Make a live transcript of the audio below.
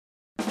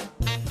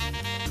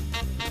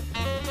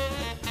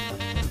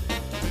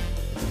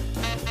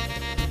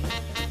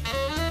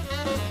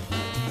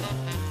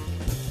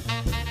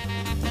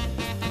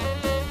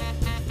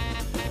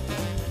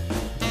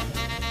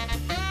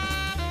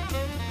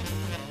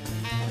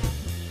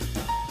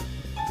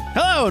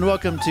Hello and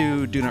welcome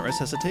to Do Not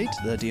Resuscitate,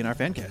 the DNR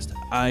Fancast.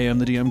 I am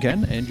the DM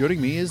Ken, and joining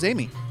me is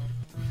Aimee.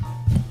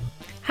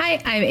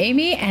 Hi, I'm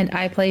Aimee, and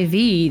I play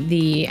V,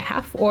 the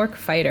half-orc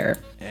fighter.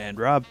 And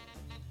Rob.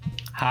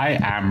 Hi,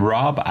 I'm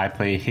Rob. I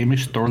play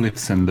Hamish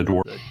Thorleifson, the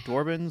dwarf. The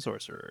Dwarven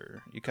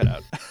Sorcerer. You cut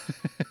out.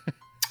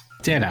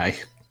 Did I?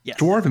 Yes.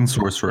 Dwarven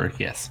Sorcerer,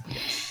 yes.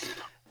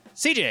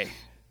 CJ.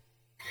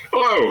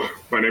 Hello,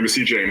 my name is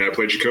CJ, and I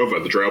play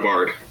Jehkovah, the Drow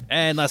Bard.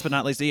 And last but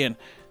not least, Ian.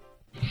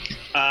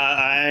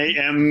 I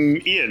am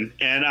Ian,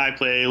 and I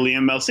play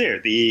Liam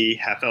Melseer, the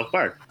half-elf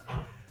bard.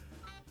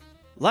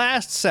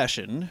 Last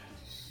session,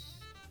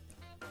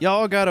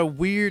 y'all got a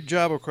weird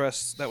job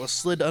request that was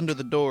slid under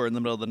the door in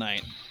the middle of the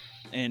night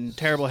in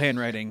terrible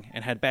handwriting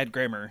and had bad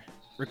grammar,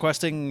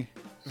 requesting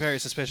very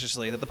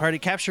suspiciously that the party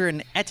capture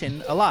an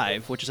Etin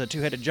alive, which is a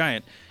two-headed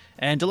giant,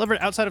 and deliver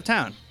it outside of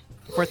town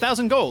for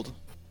 1,000 gold.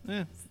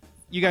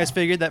 You guys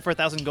figured that for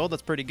 1,000 gold,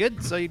 that's pretty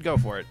good, so you'd go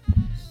for it.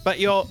 But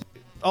y'all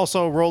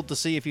also rolled to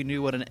see if you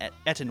knew what an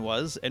Etin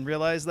was and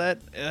realized that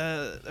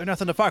they're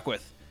nothing to fuck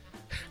with.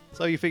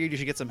 So you figured you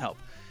should get some help.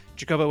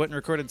 Jehkovah went and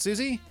recorded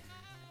Susie,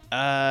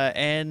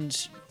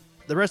 and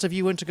the rest of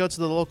you went to go to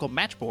the local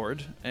match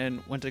board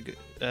and went to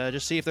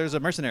just see if there's a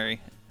mercenary.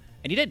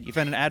 And you did. You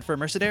found an ad for a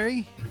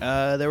mercenary.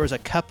 There was a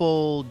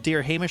couple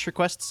Dear Hamish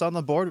requests on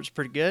the board, which was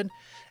pretty good.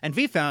 And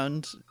V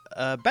found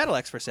a battle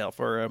axe for sale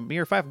for a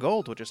mere 5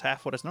 gold, which is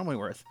half what it's normally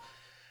worth.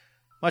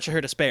 Much to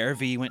her despair,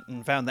 V went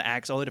and found the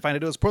axe, only to find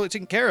it was poorly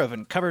taken care of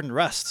and covered in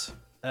rust.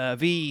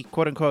 V,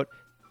 quote-unquote,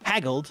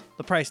 haggled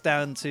the price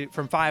down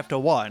from 5 to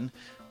 1,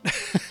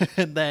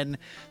 and then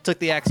took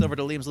the axe over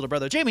to Liam's little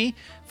brother, Jamie,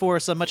 for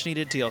some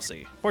much-needed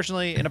TLC.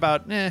 Fortunately, in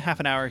about half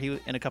an hour,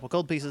 and a couple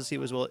gold pieces, he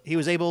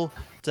was able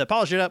to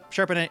polish it up,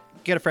 sharpen it,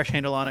 get a fresh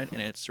handle on it,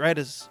 and it's right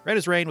as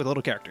rain with a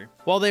little character.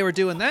 While they were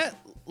doing that,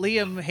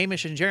 Liam,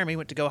 Hamish, and Jeremy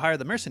went to go hire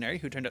the mercenary,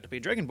 who turned out to be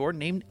a dragonborn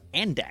named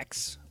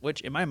Andax,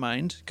 which in my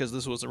mind, because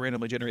this was a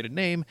randomly generated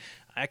name,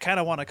 I kind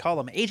of want to call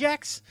him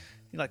Ajax,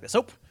 like the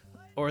soap,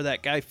 or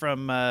that guy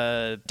from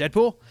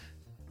Deadpool,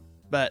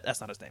 but that's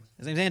not his name.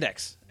 His name's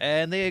Andax,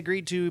 and they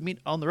agreed to meet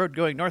on the road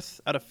going north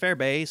out of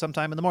Fairbay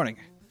sometime in the morning.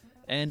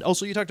 And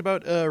also you talked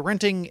about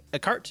renting a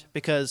cart,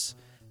 because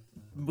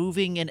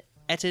moving an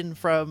Etin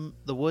from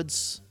the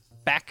woods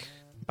back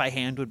by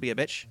hand would be a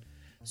bitch.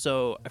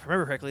 So, if I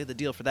remember correctly, the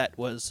deal for that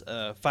was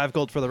 5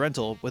 gold for the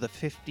rental with a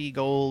 50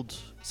 gold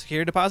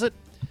security deposit,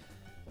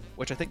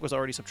 which I think was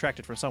already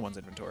subtracted from someone's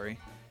inventory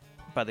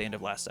by the end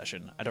of last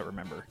session. I don't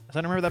remember. Does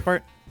anyone remember that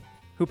part?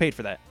 Who paid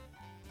for that?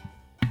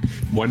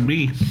 Wasn't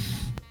me.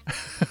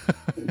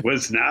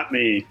 Was not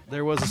me.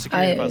 There was a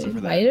security deposit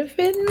for that. Might have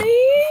been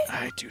me.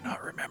 I do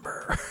not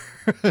remember.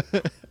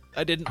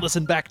 I didn't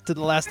listen back to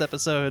the last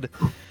episode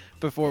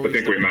before I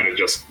think we might have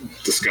just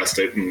discussed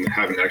it and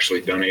haven't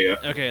actually done it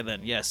yet. Okay, then,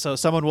 yes. So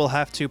someone will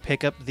have to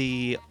pick up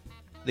the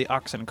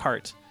oxen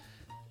cart.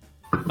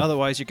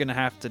 Otherwise, you're going to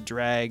have to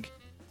drag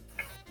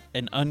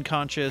an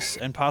unconscious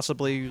and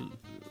possibly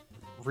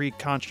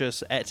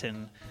reconscious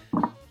Etin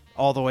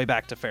all the way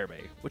back to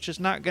Fairbay, which is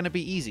not going to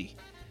be easy.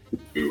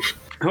 Oof.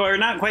 We're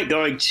not quite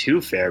going to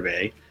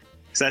Fairbay,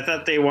 because I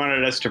thought they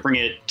wanted us to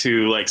bring it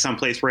to like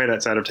someplace right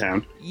outside of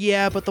town.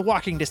 Yeah, but the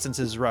walking distance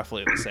is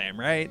roughly the same,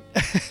 right?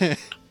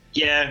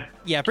 Yeah.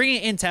 Yeah,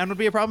 bringing it in town would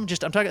be a problem.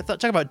 Just I'm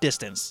talking about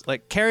distance.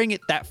 Like carrying it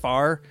that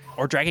far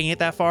or dragging it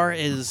that far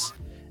is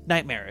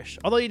nightmarish.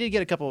 Although you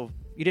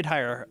did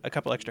hire a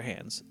couple extra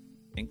hands,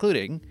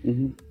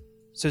 including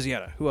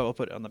Susiana, who I will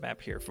put on the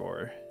map here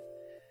for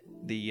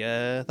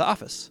the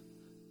office.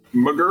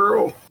 My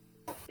girl.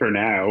 For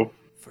now.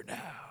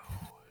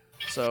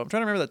 So I'm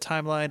trying to remember the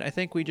timeline. I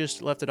think we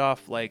just left it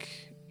off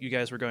like you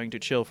guys were going to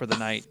chill for the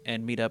night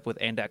and meet up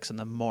with Andax in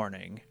the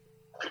morning.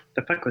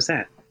 The fuck was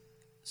that?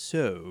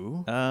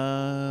 So,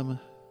 I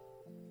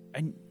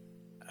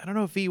don't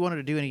know if V wanted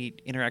to do any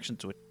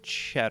interactions with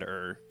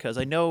Cheddar, because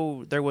I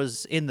know there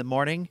was in the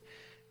morning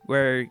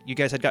where you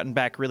guys had gotten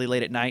back really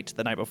late at night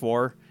the night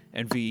before,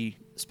 and V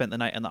spent the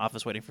night in the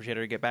office waiting for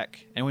Cheddar to get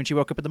back. And when she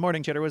woke up in the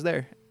morning, Cheddar was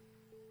there,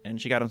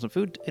 and she got him some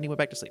food, and he went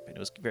back to sleep, and it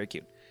was very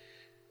cute.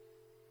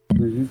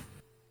 Mm-hmm.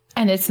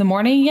 And it's the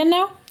morning again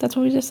now? That's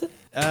what we just said?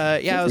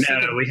 Yeah, I was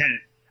thinking, No, we hadn't.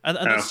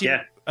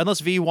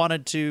 Unless V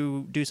wanted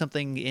to do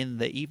something in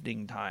the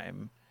evening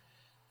time.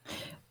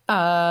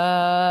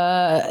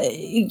 Yeah,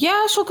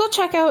 she'll go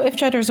check out if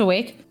Cheddar's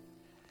awake.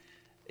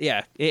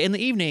 Yeah, in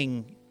the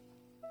evening,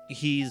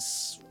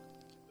 he's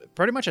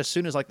pretty much as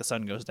soon as like the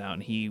sun goes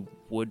down, he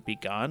would be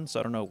gone.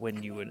 So I don't know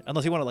when you would,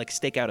 unless you want to like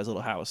stake out his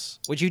little house,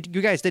 which you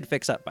guys did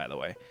fix up, by the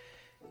way.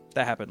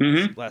 That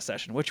happened last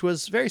session, which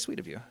was very sweet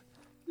of you.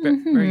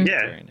 Very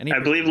Yeah, I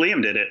believe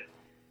Liam did it.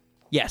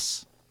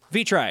 Yes.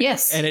 V tried.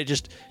 Yes. And it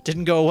just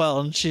didn't go well.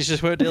 And she's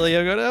just went to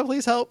Liam going, oh,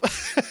 please help.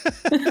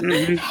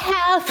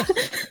 Help!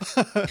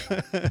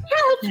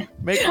 Help!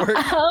 Make it work.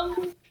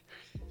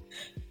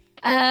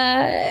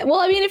 Well,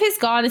 I mean, if he's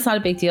gone, it's not a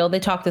big deal.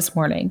 They talked this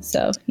morning,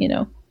 so, you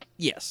know.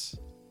 Yes.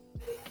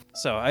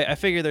 So I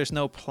figure there's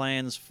no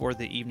plans for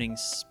the evening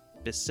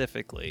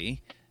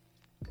specifically,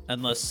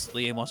 unless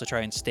Liam wants to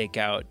try and stake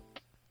out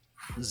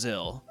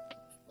Zill.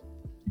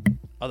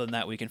 other than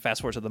that, we can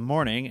fast forward to the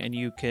morning, and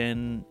you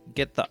can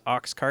get the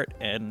ox cart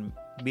and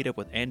meet up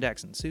with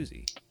Andax and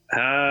Susie.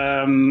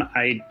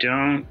 I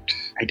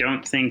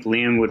don't think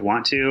Liam would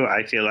want to.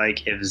 I feel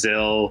like if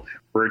Zill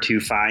were to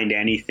find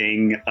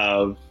anything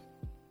of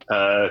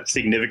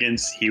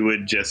significance, he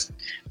would just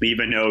leave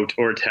a note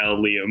or tell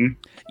Liam.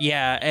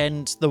 Yeah,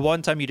 and the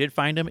one time you did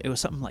find him, it was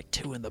something like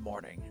 2 a.m.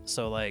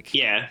 So, like,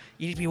 Yeah.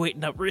 you'd be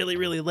waiting up really,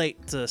 really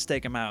late to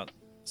stake him out.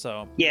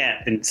 So,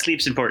 Yeah, and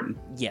sleep's important.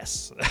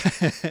 yes.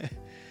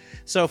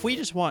 So if we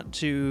just want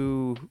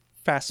to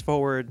fast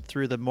forward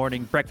through the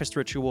morning breakfast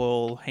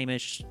ritual,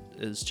 Hamish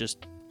is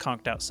just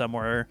conked out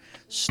somewhere,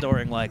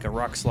 snoring like a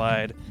rock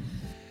slide,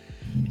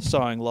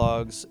 sawing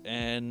logs,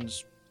 and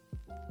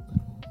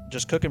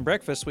just cooking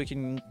breakfast. We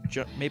can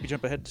maybe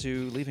jump ahead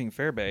to leaving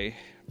Fairbay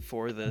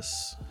for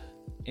this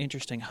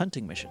interesting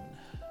hunting mission.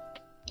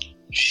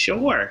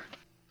 Sure.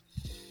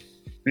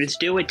 Let's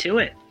do it to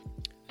it.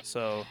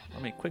 So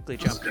let me quickly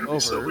jump It's gonna over. be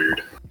so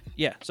weird.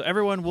 Yeah, so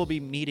everyone will be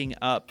meeting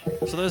up.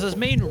 So there's this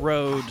main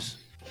road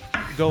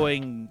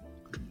going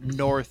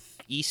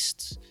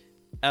northeast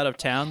out of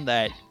town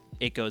that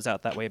it goes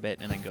out that way a bit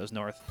and then goes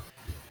north.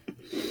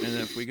 And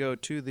if we go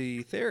to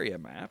the Theria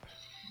map,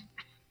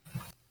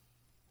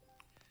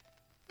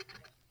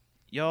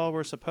 y'all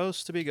were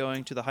supposed to be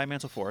going to the High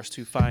Mantle Forest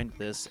to find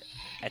this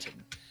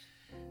Etten.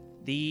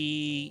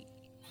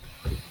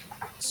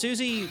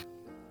 Susie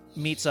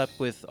meets up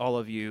with all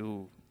of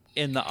you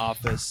in the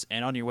office,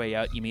 and on your way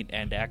out, you meet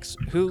Andax,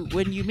 who,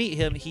 when you meet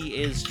him,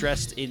 he is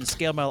dressed in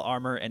scale mail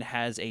armor and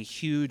has a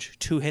huge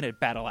 2-handed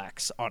battle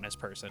axe on his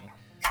person.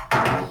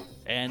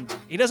 And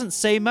he doesn't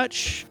say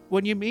much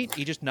when you meet.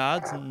 He just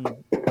nods and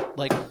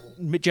like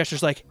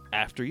gestures like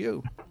after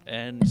you,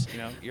 and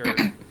you're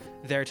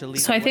there to lead.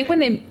 So I think when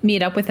they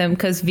meet up with him,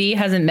 because V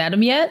hasn't met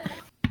him yet,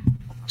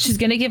 she's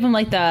gonna give him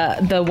like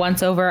the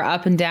once over,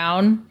 up and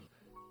down,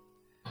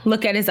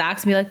 look at his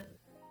axe and be like,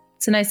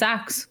 "It's a nice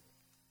axe."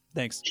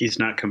 Thanks. He's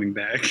not coming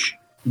back.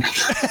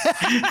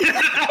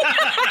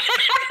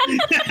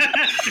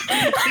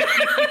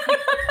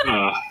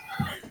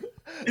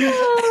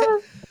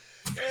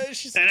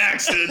 An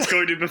accident's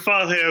going to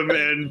befall him,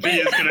 and B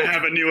is going to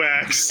have a new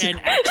axe. An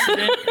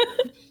accident.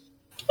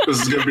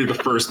 This is going to be the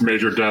first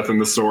major death in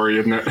the story,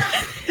 isn't it?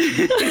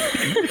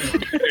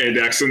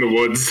 Andax in the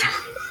woods.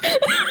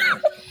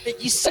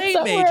 You say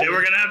That's major. And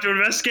we're going to have to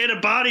investigate a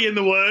body in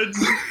the woods.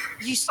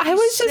 I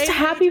was just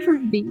happy for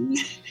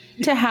V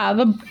to have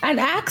an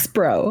axe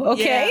bro,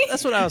 okay? Yeah,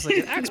 that's what I was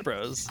like. Axe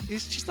bros.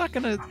 She's not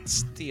gonna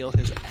steal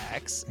his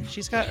axe.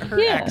 She's got her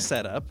axe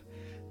set up.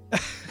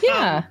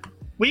 Yeah.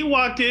 We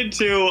walked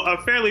into a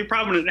fairly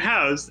prominent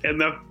house, and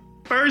the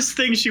first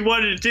thing she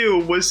wanted to do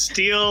was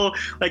steal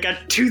like a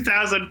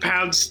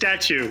 2,000-pound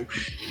statue.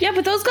 Yeah,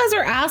 but those guys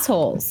are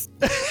assholes.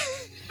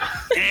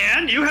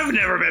 And you have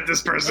never met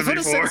this person I was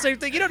gonna say before. the same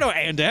thing. You don't know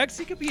Andax.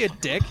 He could be a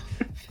dick.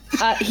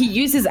 He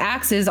uses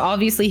axes.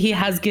 Obviously, he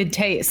has good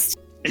taste.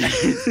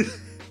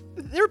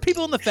 There were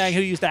people in the Fang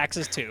who used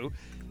axes too.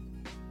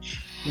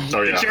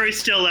 Oh, The yeah. jury's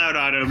still out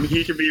on him.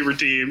 He can be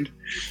redeemed.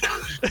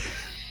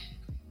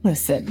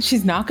 Listen,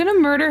 she's not gonna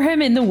murder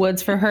him in the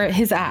woods for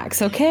his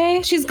axe,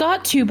 okay? She's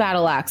got 2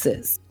 battle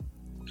axes.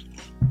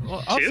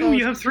 Well, Two?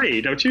 You have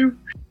 3, don't you?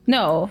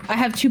 No, I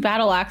have 2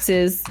 battle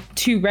axes,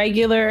 2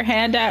 regular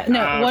hand axe. No,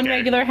 Oh, 1 okay.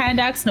 regular hand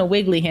axe, no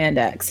wiggly hand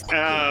axe.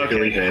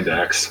 Billy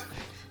Andax.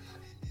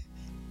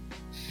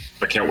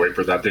 I can't wait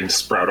for that thing to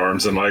sprout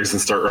arms and legs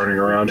and start running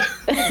around.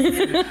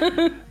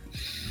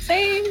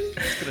 Same.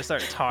 It's gonna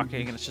start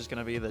talking, and it's just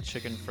gonna be the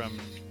chicken from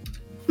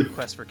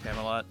Quest for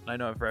Camelot. I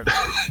know I've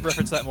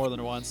referenced that more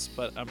than once,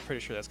 but I'm pretty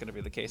sure that's gonna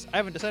be the case. I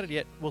haven't decided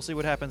yet. We'll see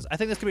what happens. I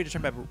think that's gonna be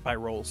determined by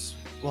rolls.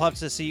 We'll have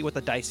to see what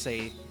the dice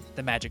say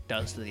the magic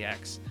does to the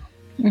axe.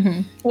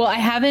 Well, I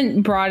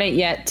haven't brought it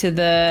yet to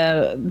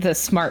the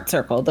smart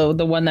circle,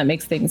 the one that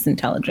makes things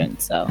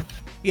intelligent. So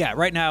Yeah,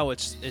 right now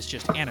it's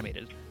just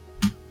animated.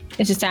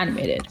 it's just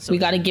animated. So- We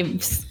got to give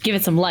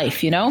it some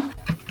life, you know?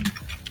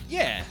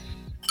 Yeah,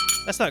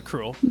 that's not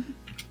cruel.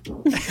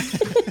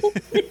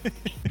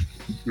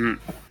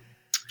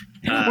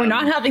 We're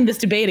not having this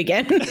debate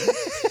again.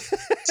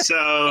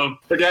 So,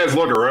 The guys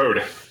look a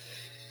road.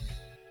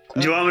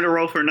 do you want me to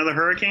roll for another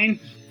hurricane?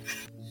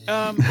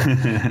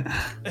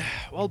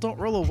 Well, don't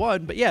roll a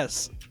 1, but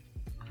yes,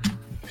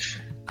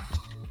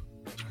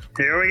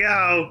 Here we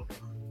go.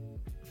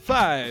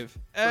 5.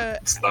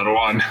 It's not a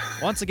one.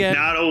 Once again,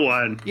 Not a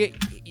 1.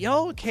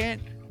 y'all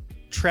can't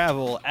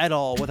travel at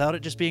all without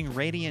it just being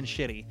rainy and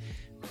shitty.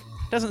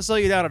 Doesn't slow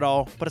you down at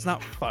all, but it's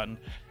not fun.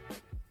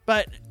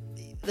 But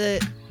the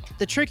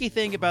tricky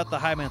thing about the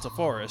High Mantle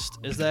Forest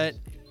is that,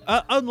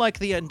 unlike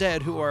the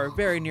undead who are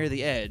very near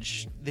the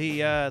edge, the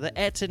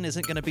Etten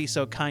isn't going to be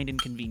so kind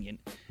and convenient.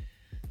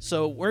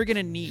 So we're going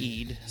to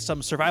need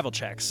some survival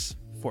checks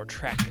for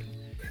tracking.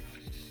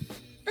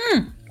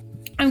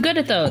 I'm good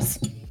at those.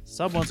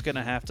 Someone's going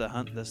to have to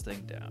hunt this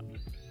thing down.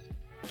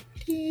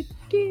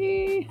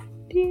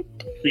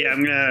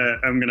 Yeah,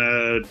 I'm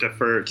gonna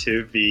defer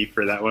to V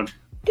for that one.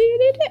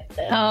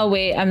 Oh,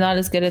 wait, I'm not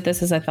as good at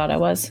this as I thought I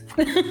was.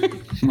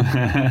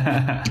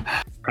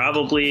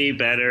 Probably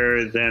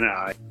better than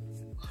I.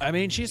 I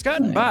mean, she's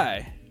gotten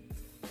by.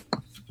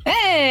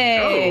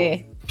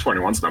 Hey!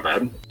 21's not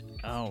bad.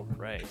 All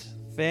right.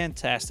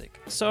 Fantastic.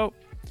 So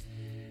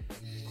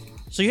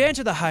you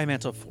enter the High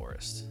Mantle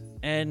Forest,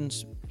 and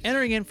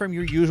entering in from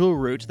your usual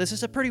route, this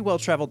is a pretty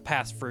well-traveled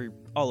path for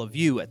all of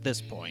you at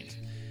this point.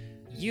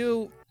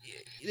 You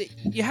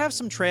have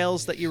some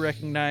trails that you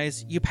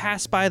recognize. You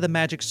pass by the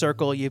magic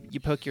circle. You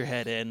poke your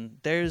head in.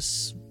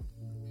 There's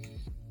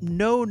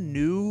no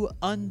new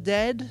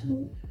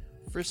undead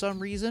for some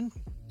reason.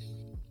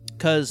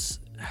 Because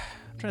I'm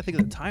trying to think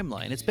of the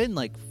timeline. It's been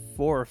like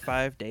 4 or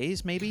 5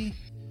 days, maybe.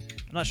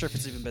 I'm not sure if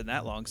it's even been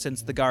that long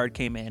since the guard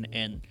came in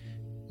and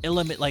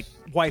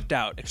wiped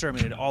out,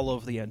 exterminated all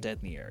of the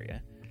undead in the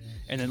area.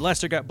 And then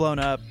Lester got blown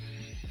up.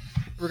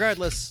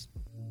 Regardless,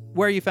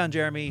 where you found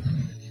Jeremy,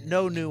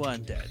 no new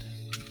undead.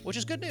 Which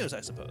is good news, I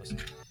suppose.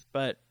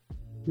 But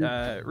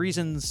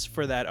reasons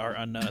for that are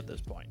unknown at this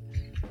point.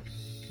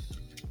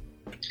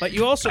 But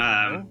you also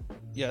know,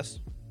 yes.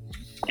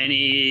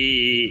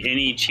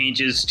 Any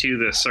changes to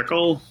the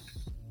circle?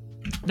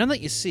 None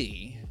that you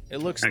see. It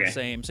looks Okay.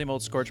 the same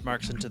old scorch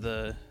marks into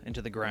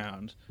the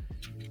ground.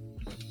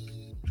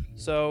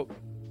 So,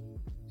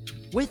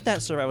 with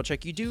that survival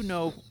check, you do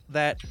know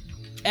that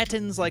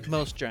Ettins, like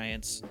most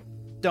giants,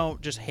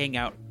 don't just hang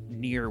out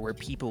near where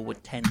people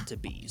would tend to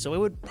be. So it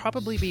would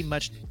probably be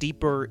much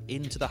deeper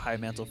into the High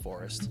Mantle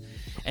Forest.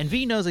 And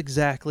V knows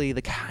exactly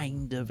the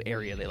kind of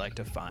area they like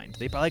to find.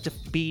 They like to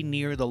be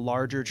near the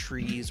larger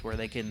trees where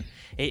they can...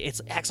 It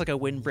acts like a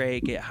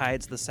windbreak. It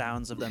hides the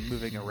sounds of them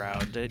moving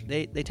around.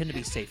 They tend to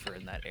be safer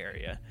in that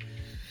area.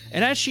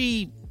 And as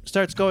she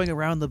starts going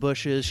around the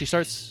bushes, she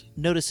starts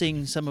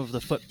noticing some of the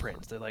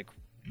footprints. They're like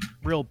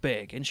real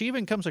big. And she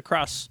even comes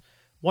across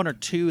one or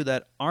two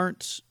that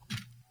aren't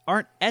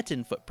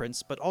Ettin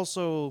footprints, but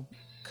also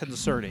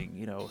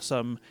concerning,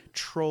 some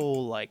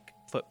troll-like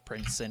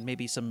footprints and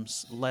maybe some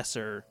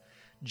lesser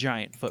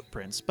giant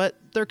footprints, but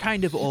they're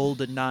kind of old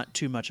and not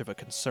too much of a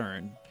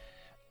concern,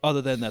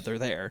 other than that they're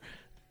there.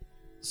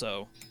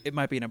 So it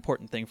might be an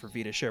important thing for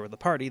V to share with the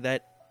party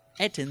that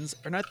Ettins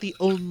are not the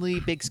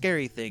only big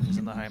scary things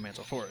in the High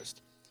Mantle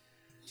Forest.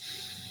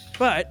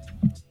 But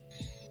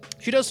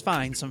she does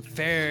find some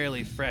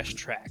fairly fresh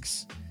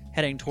tracks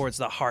heading towards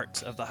the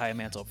heart of the High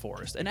Mantle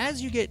Forest. And as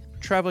you get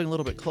traveling a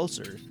little bit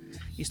closer,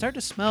 you start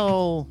to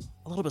smell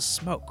a little bit of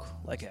smoke,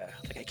 like a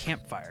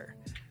campfire.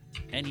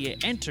 And you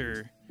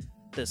enter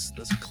this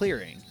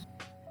clearing.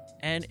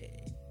 And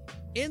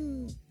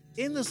in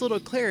this little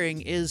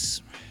clearing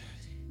is...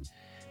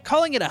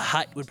 Calling it a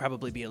hut would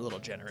probably be a little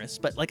generous,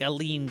 but like a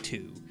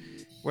lean-to,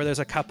 where there's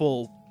a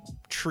couple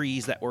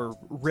trees that were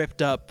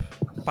ripped up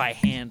by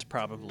hand,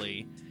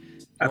 probably.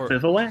 A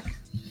bivouac?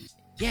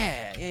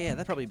 Yeah,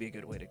 that'd probably be a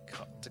good way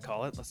to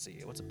call it. Let's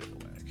see, what's a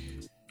bivouac?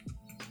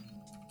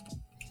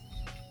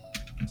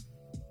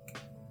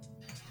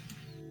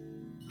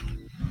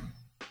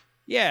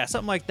 Yeah,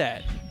 something like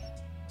that.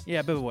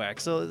 Yeah, bivouac.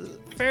 So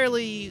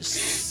fairly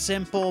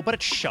simple, but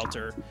it's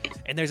shelter.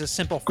 And there's a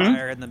simple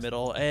fire in the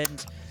middle,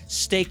 and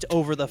staked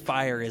over the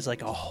fire is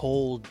like a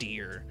whole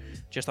deer,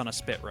 just on a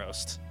spit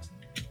roast.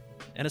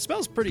 And it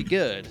smells pretty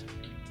good,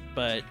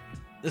 but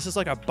this is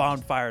like a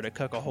bonfire to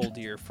cook a whole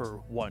deer for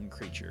one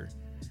creature.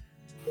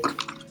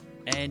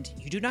 And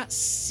you do not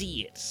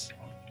see it,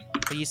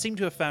 but you seem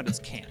to have found its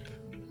camp.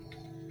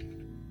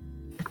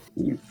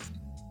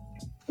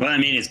 Well, I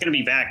mean, it's going to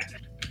be back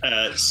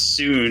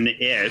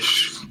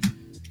soon-ish,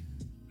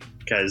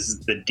 because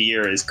the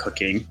deer is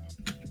cooking.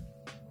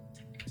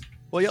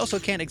 Well, you also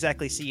can't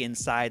exactly see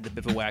inside the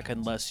bivouac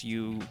unless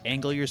you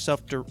angle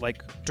yourself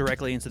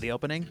directly into the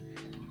opening.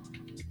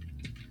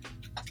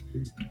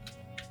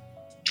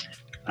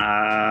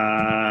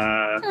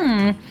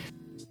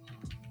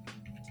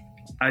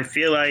 I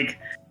feel like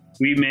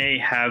we may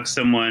have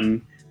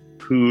someone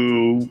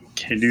who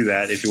can do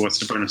that if he wants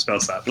to burn a spell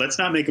slot. Let's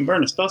not make him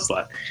burn a spell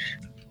slot.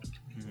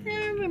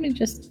 Let me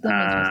just.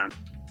 How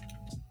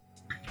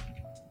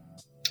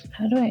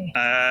do I?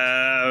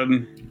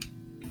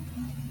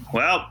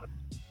 Well,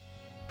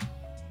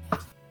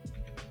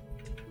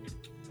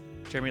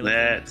 Jeremy,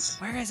 where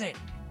is it?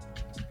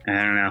 I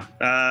don't know.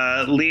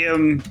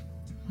 Liam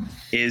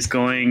is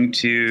going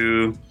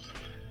to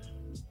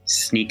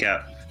sneak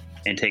up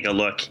and take a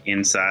look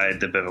inside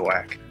the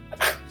bivouac.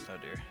 Oh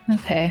dear.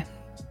 Okay.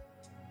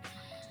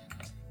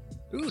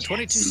 Ooh,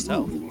 22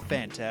 stealth.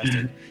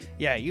 Fantastic.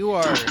 Yeah, you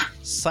are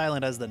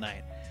silent as the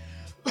night.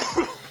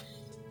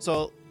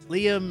 So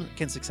Liam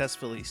can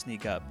successfully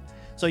sneak up.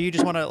 So you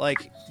just want to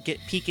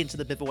peek into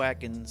the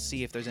bivouac and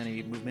see if there's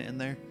any movement in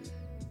there?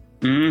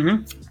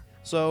 Mm-hmm.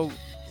 So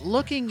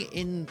looking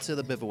into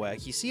the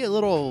bivouac, you see a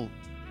little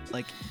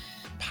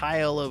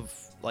pile of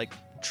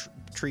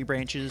tree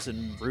branches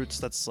and roots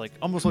that's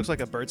almost looks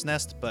like a bird's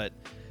nest, but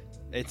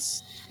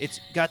it's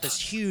got this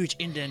huge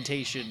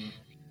indentation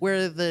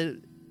where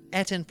the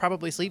Ettin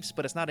probably sleeps,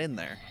 but it's not in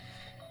there.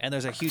 And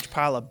there's a huge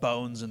pile of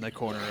bones in the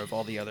corner of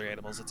all the other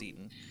animals it's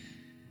eaten.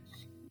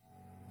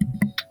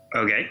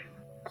 Okay.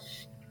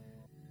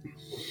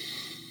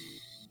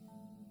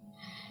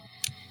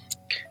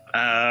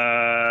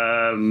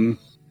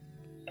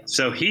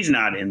 So he's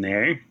not in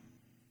there.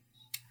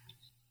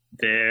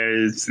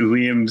 There's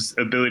Liam's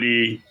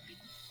ability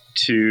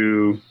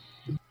to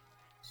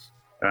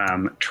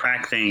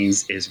track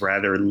things is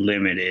rather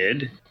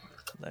limited.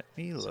 Let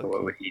me look So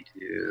what would he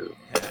do?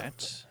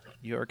 at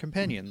your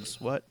companions.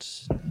 What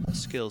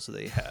skills do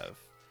they have?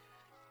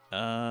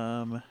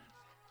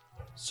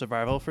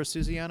 Survival for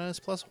Suziana is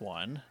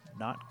 +1.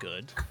 Not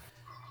good.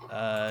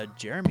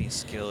 Jeremy's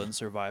skill in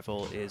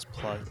survival is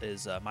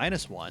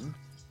 -1.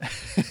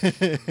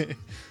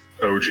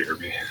 Oh,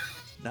 Jeremy.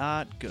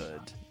 Not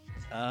good.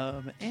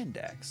 And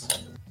Dax.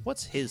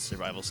 What's his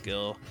survival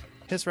skill?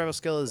 His survival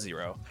skill is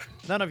 0.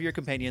 None of your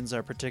companions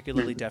are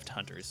particularly deft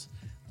hunters.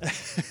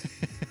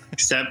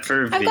 Except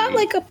for V. I've got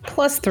like a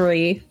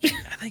 +3. I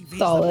think V's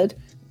Solid.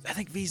 I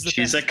think V's the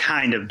She's best. a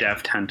kind of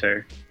deft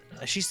hunter.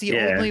 She's the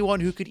Yeah. only one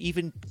who could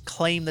even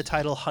claim the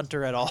title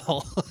hunter at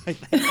all. I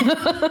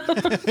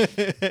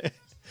think.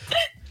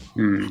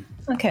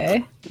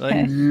 Okay.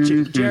 Like,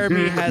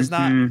 Jeremy has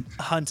not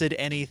hunted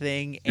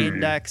anything.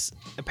 Index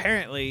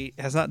apparently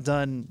has not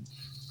done,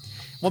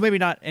 well, maybe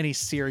not any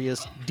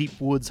serious deep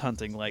woods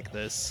hunting like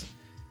this.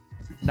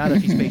 Not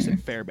if he's based in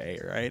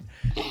Fairbay, right?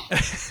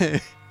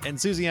 And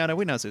Suziana,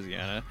 we know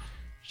Suziana.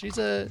 She's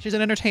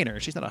an entertainer.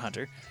 She's not a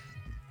hunter.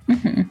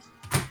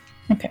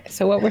 Okay,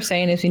 so what we're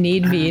saying is we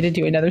need V to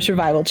do another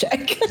survival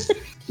check.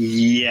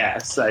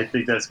 Yes, I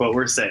think that's what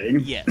we're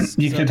saying. Yes.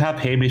 You So- could have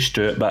Hamish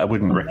do it, but I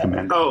wouldn't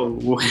recommend it. Oh,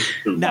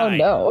 Oh 9.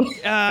 no.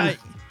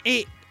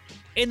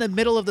 In the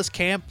middle of this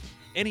camp,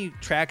 any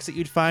tracks that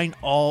you'd find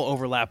all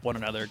overlap one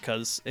another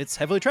because it's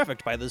heavily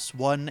trafficked by this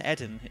one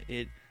Etten.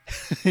 It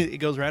it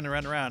goes round and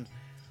round and round,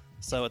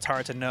 so it's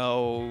hard to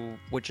know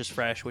which is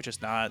fresh, which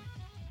is not.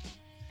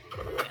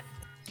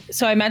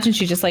 So I imagine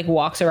she just like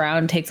walks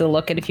around, takes a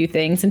look at a few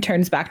things, and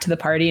turns back to the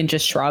party and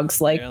just shrugs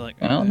like, Yeah, like,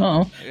 I don't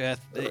know. Yeah,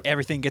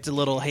 everything gets a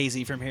little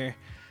hazy from here.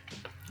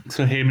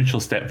 So Hamish will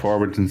step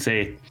forward and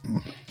say,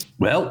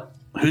 "Well,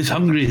 who's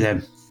hungry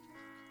then?"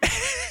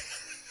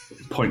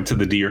 Point to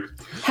the deer.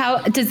 How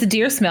does the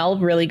deer smell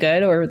really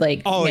good or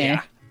like? Oh meh?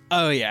 yeah,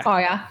 oh yeah. Oh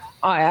yeah.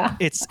 Oh yeah.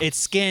 It's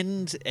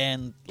skinned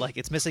and like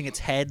it's missing its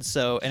head,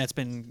 and it's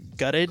been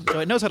gutted, so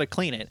it knows how to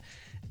clean it,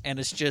 and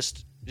it's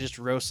just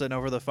roasting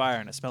over the fire,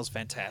 and it smells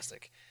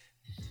fantastic.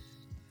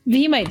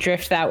 V might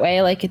drift that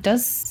way. Like it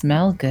does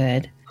smell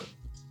good.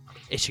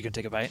 Is she gonna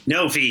take a bite?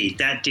 no, V,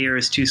 that deer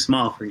is too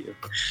small for you.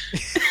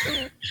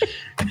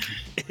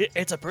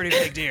 It's a pretty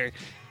big deer.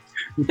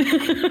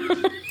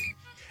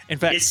 In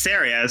fact, It's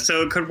Saria,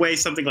 so it could weigh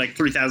something like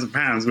 3,000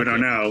 pounds. We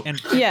don't know.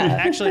 and Yeah.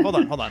 actually, hold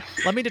on.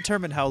 Let me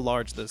determine how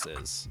large this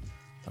is.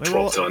 Let me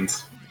roll. 12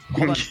 tons.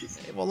 Hold on.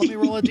 Well, let me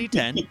roll a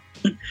d10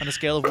 on a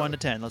scale of 1 to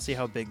 10. Let's see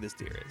how big this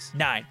deer is.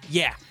 9.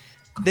 Yeah,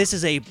 this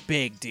is a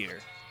big deer.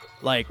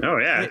 Like, Oh,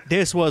 yeah.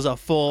 this was a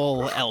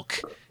full elk.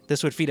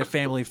 This would feed a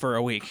family for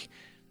a week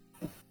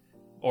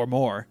or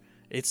more.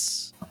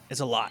 It's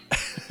a lot,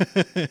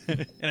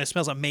 and it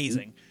smells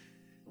amazing.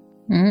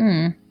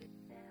 Mm.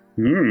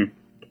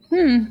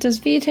 Does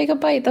V take a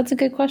bite? That's a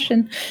good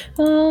question.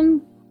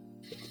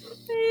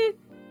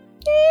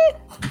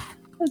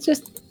 Let's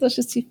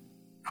just see.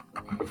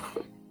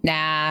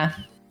 Nah,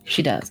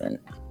 she doesn't.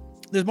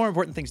 There's more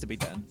important things to be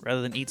done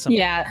rather than eat some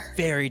Yeah.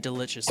 very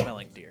delicious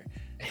smelling deer.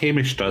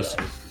 Hamish does.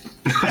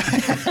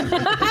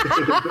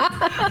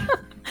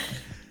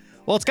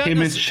 Well, it's got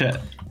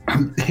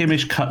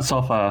Hamish cuts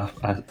off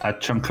a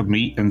chunk of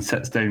meat and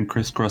sits down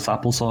crisscross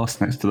applesauce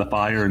next to the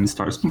fire and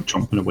starts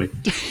chomping away.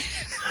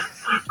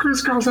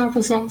 Crisscross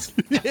applesauce.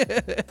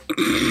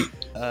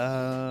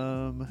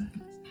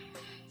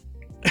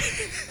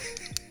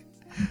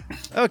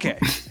 Okay.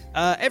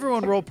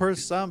 Everyone roll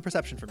some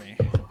perception for me.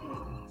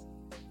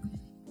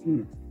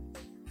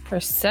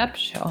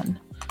 Perception.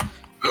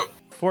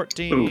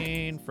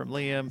 14 from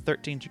Liam,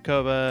 13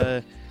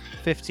 Jehkovah,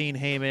 15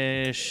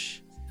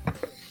 Hamish.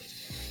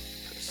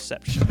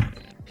 Perception.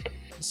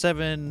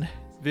 7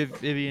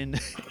 Vivian.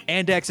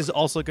 Andex is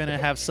also going to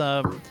have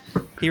some.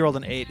 He rolled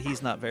an 8.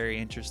 He's not very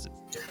interested.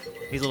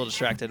 He's a little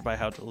distracted by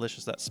how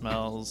delicious that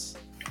smells.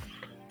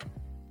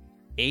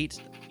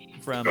 8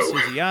 from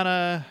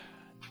Suziana.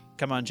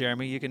 Come on,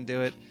 Jeremy, you can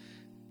do it.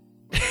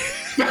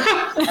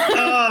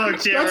 Oh,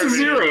 Jeremy. That's a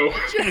 0.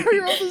 Jeremy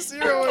rolled a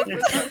 0 in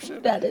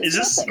perception. That is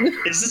nothing.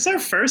 Is this our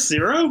first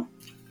 0?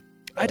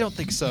 I don't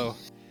think so.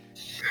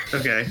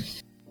 Okay.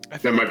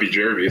 That might be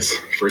Jeremy's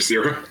first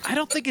 0. I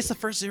don't think it's the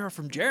first 0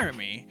 from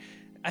Jeremy.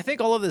 I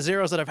think all of the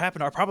zeros that have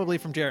happened are probably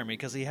from Jeremy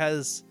because he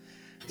has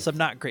some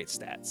not great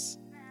stats.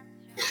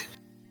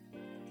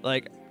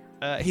 Like,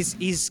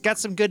 he's got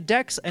some good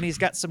dex and he's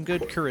got some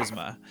good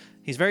charisma.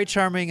 He's very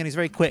charming and he's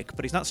very quick,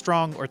 but he's not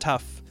strong or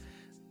tough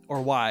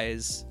or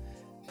wise.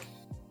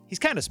 He's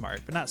kind of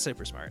smart, but not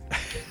super smart.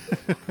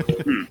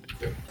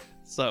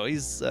 So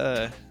he's,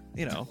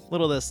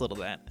 little this, little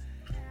that.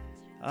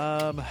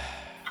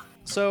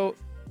 So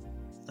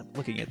I'm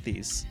looking at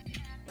these.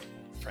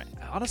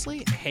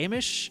 Honestly,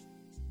 Hamish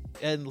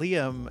and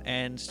Liam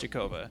and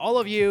Jehkovah, all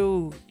of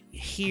you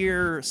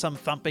hear some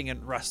thumping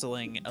and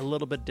rustling a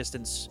little bit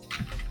distance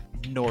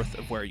north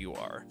of where you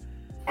are.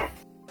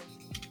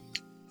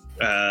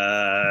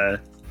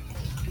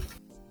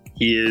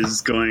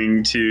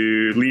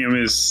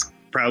 Liam is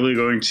probably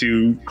going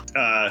to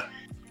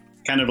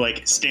kind of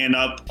like stand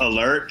up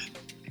alert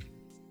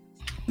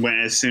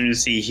as soon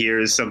as he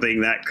hears something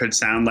that could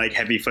sound like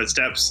heavy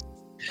footsteps,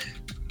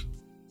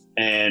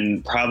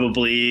 and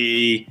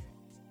probably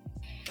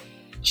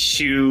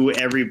shoo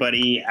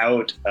everybody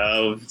out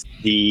of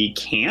the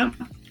camp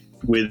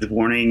with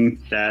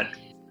warning that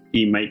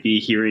he might be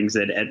hearing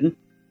Zed Eden.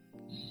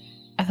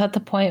 I thought the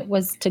point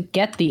was to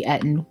get the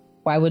Etten.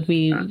 Why would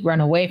we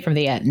run away from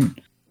the Etten?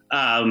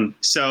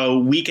 So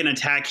we can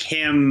attack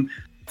him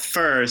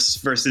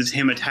first versus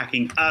him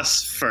attacking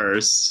us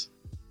first.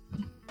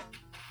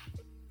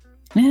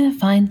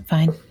 Fine.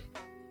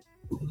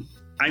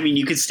 I mean,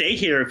 you could stay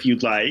here if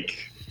you'd like.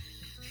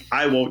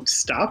 I won't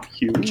stop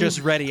you. Just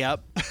ready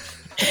up.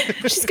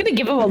 She's gonna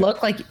give him a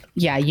look like,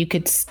 yeah, you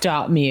could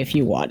stop me if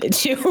you wanted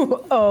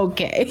to.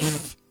 Okay.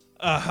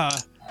 Uh-huh.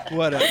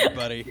 Whatever,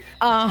 buddy.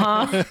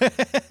 Uh-huh.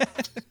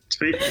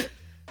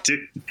 Do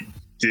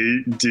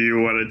you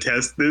want to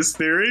test this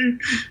theory?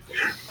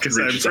 Because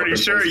I'm pretty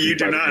sure you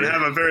do not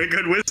have a very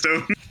good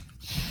wisdom.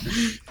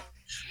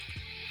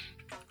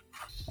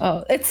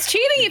 Oh, it's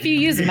cheating if you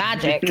use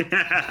magic.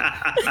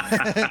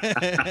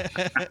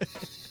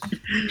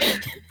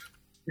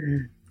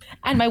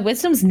 And my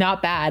wisdom's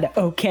not bad.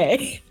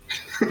 Okay.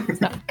 It's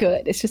not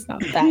good. It's just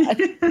not bad.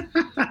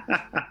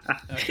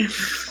 Okay.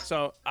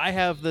 So I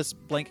have this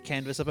blank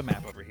canvas of a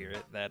map over here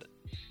that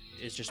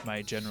is just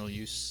my general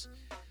use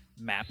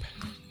map.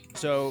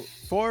 So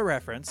for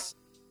reference,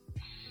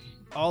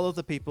 all of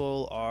the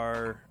people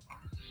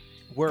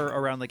were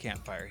around the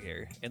campfire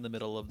here in the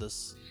middle of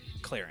this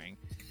clearing.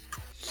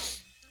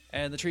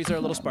 And the trees are a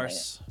little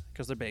sparse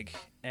because they're big.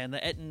 And the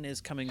Etten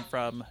is coming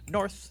from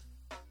north.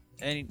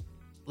 And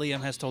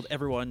Liam has told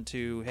everyone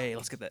to, hey,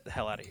 let's get the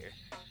hell out of here.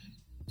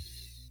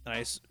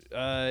 Nice.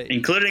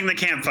 Including the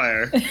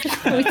campfire.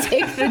 We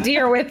take the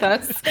deer with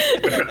us.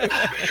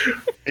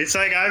 It's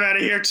like, I'm out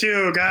of here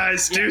too,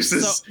 guys.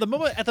 Deuces. So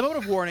at the moment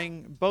of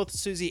warning, both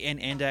Susie and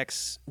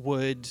Andax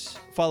would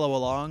follow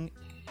along.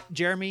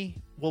 Jeremy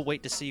will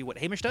wait to see what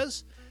Hamish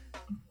does.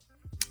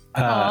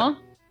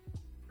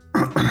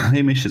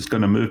 Hamish is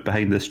going to move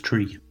behind this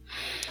tree.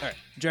 All right.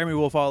 Jeremy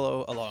will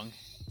follow along.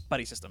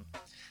 Buddy system.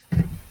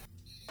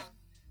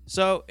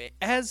 So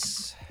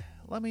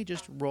let me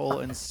just roll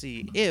and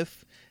see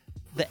if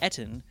the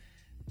Etten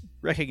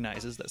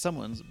recognizes that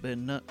someone's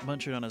been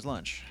munching on his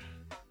lunch.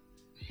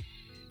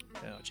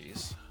 Oh,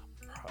 jeez.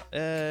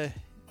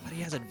 But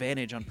he has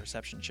advantage on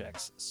perception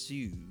checks. So...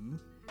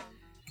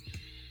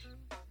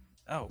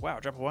 Oh, wow.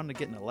 Drop a 1 to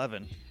get an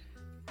 11.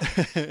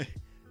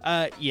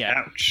 Yeah.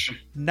 Ouch.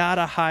 Not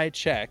a high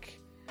check.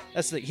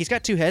 That's the thing. He's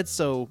got 2 heads,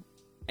 so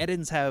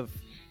Ettens have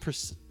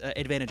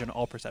advantage on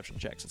all perception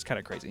checks. It's kind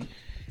of crazy.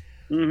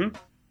 Mm-hmm.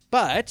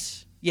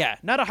 But... yeah,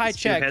 not a high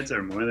check. 2 heads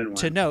are more than 1.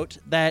 To note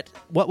that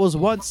what was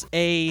once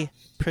a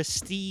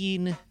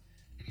pristine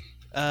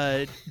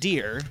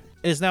deer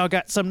is now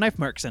got some knife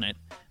marks in it.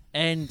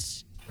 And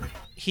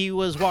he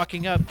was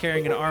walking up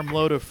carrying an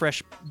armload of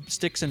fresh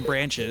sticks and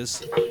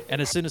branches.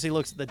 And as soon as he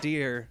looks at the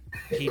deer,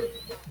 he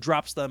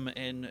drops them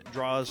and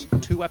draws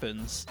 2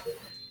 weapons.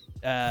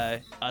 A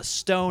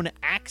stone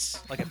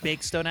axe, like a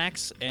big stone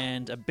axe,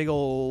 and a big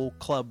old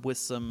club with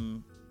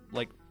some,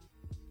 like,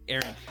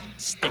 air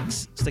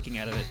sticks sticking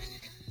out of it.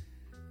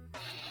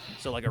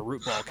 So like a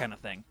root ball kind of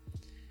thing.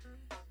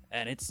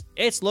 And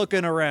it's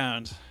looking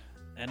around.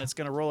 And it's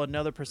going to roll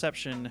another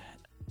perception.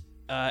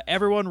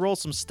 Everyone roll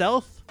some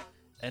stealth.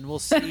 And we'll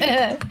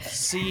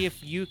see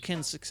if you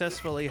can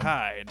successfully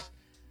hide.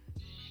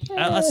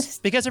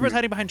 Because everyone's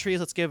hiding behind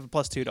trees, let's give a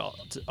 +2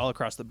 to all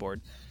across the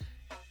board.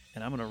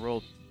 And I'm going to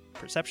roll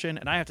perception.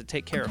 And I have to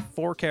take care of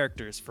 4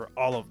 characters for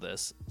all of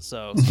this.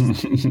 So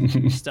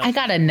stealth. I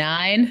got a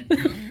 9.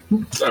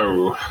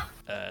 So...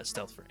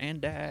 stealth for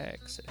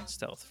Andax and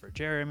stealth for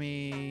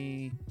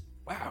Jeremy.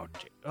 Wow.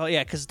 Oh,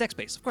 yeah, because dex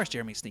base. Of course,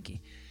 Jeremy's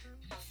sneaky.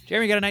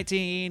 Jeremy got a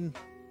 19.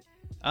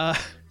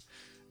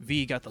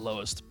 V got the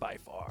lowest by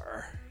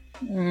far.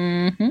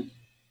 Mm-hmm.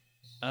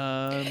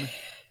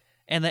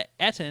 And the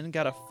Etten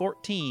got a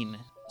 14.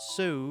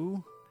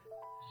 So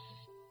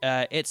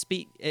it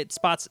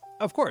spots,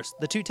 of course,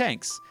 the 2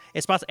 tanks.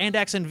 It spots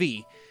Andax and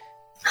V,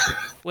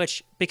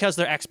 which, because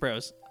they're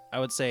X-Pros, I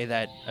would say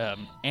that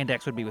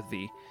Andax would be with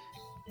V.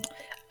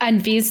 And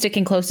V's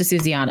sticking close to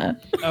Susiana.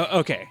 Oh,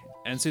 okay.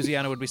 And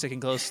Susiana would be sticking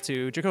close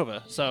to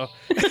Jehkovah. So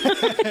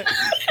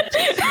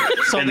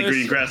and the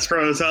green grass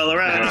grows all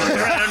around.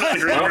 The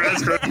green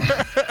grass grows.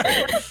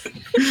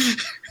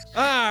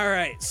 All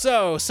right.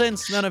 So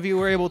since none of you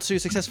were able to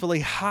successfully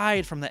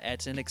hide from the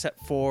Etten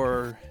except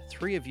for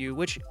 3 of you,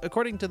 which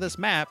according to this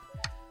map,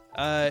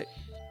 the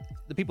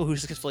people who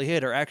successfully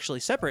hid are actually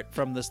separate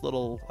from this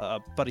little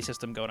buddy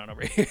system going on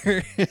over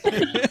here.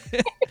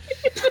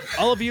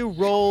 All of you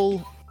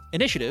roll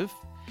initiative,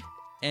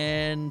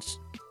 and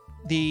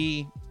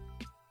the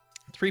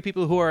 3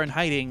 people who are in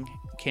hiding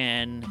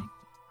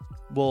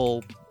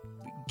will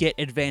get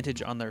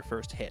advantage on their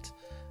first hit.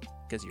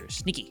 because you're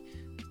sneaky.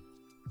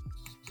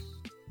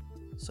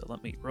 So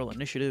let me roll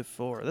initiative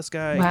for this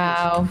guy.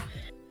 Wow.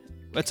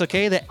 It's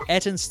okay that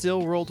Etten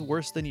still rolled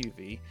worse than you,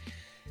 V.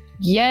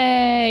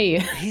 Yay.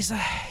 He's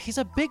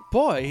a big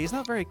boy. He's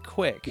not very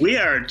quick. We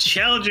are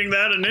challenging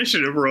that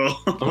initiative roll.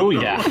 Oh,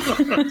 yeah.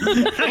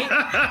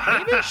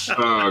 Hamish?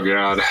 Oh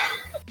god.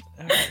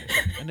 All right,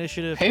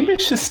 initiative.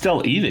 Hamish is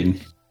still eating.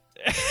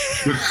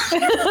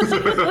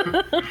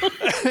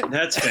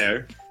 That's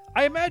fair.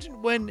 I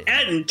imagine when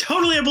Etten,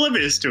 totally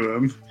oblivious to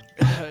him.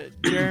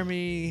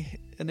 Jeremy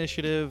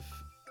initiative,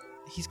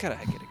 he's gotta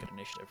get a good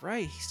initiative,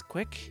 right? He's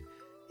quick.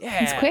 Yeah.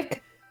 He's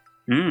quick.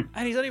 Mm.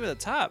 And he's not even at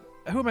the top.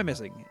 Who am I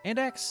missing?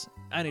 Andax?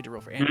 I need to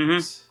roll for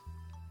Andax.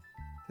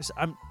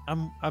 I'm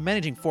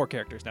managing 4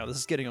 characters now. This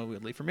is getting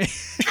unwieldy for me.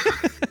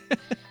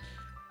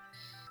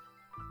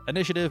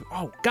 Initiative.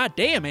 Oh,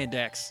 goddamn,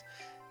 Andax.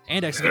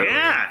 Andax.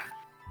 Yeah,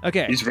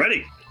 Okay. he's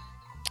ready.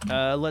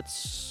 Let's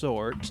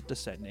sort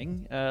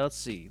descending. Let's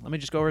see. Let me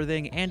just go over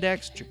everything.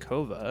 Andax,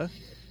 Jehkovah,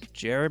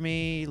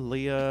 Jeremy,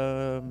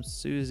 Liam,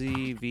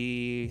 Susie,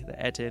 V, the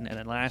Etten, and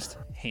then last,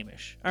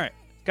 Hamish. All right.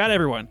 Got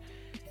everyone.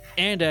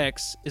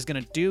 Andax is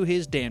going to do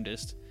his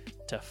damnedest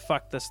to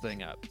fuck this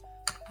thing up.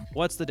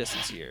 What's the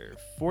distance here?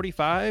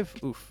 45?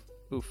 Oof.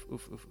 Oof,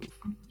 oof, oof, oof.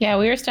 Yeah,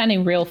 we were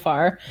standing real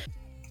far.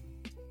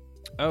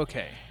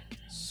 Okay.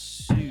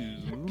 So,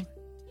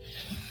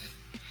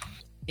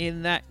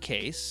 in that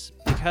case,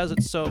 because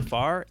it's so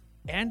far,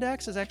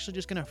 Andax is actually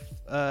just going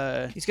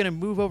to he's going to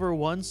move over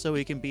one so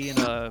he can be in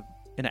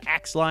an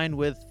axe line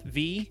with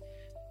V,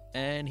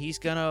 and he's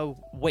going to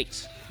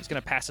wait. He's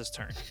going to pass his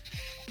turn.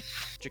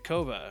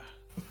 Jehkovah.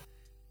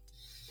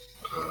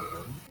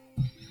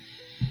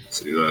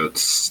 See,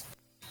 that's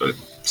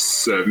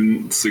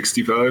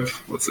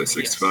 765. Let's say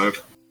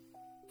 65.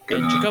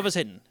 And Jehkovah's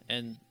hidden,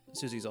 and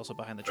Susie's also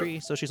behind the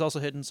tree, so she's also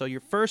hidden. So your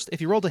first, if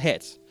you rolled a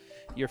hit,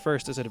 your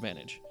first is at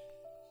advantage.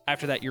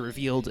 After that, you're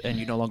revealed, and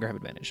you no longer have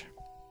advantage.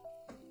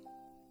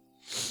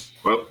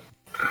 Well,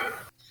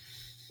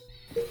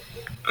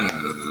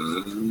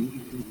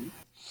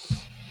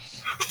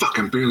 fuck!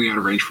 I'm barely out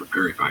of range for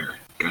Fairy Fire.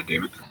 God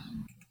damn it.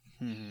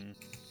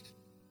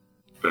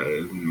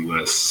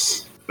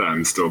 Unless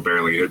I'm still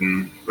barely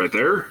hidden right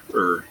there,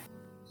 or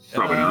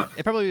probably not.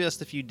 It'd probably be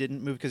best if you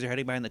didn't move because you're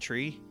hiding behind the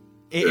tree.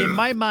 In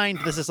my mind,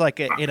 this is like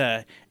in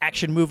a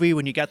action movie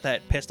when you got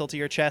that pistol to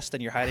your chest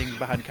and you're hiding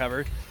behind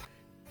cover.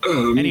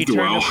 And you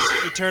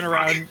turn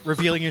around,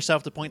 revealing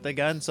yourself to point the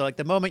gun. So like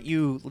the moment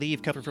you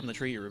leave cover from the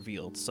tree, you're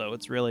revealed. So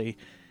it's really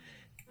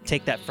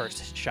take that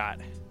first shot,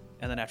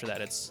 and then after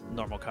that, it's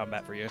normal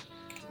combat for you.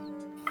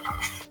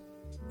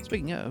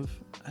 Speaking of,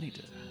 I need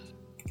to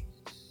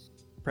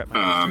prep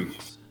my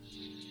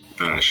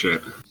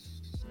shit.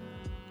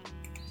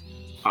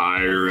 I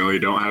really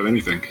don't have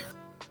anything.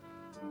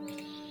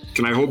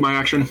 Can I hold my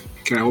action?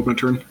 Can I hold my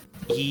turn?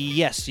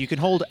 Yes, you can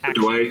hold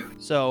action. Do I?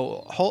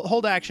 So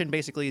hold action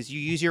basically is you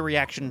use your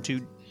reaction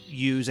to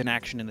use an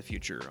action in the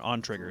future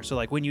on trigger. So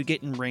like when you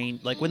get in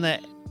range, like when the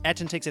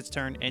Etten takes its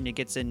turn and it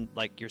gets in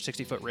like your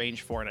 60-foot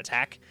range for an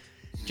attack,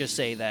 just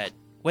say that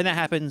when that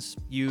happens,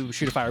 you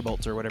shoot a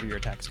firebolt or whatever your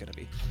attack is going to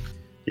be.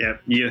 Yeah,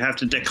 you have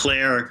to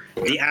declare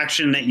the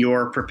action that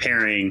you're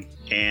preparing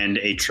and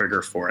a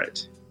trigger for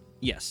it.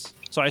 Yes.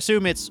 So I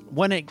assume it's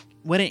when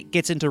it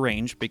gets into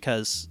range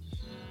because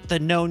the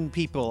known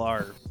people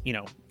are,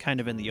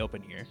 kind of in the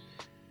open here.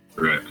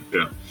 Right,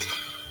 yeah.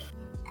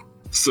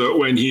 So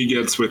when he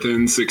gets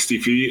within 60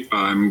 feet,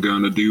 I'm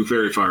going to do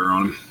Fairy Fire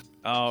on him.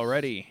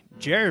 Alrighty.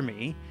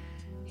 Jeremy,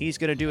 he's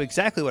going to do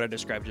exactly what I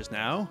described just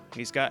now.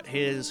 He's got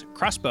his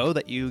crossbow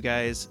that you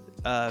guys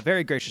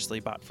very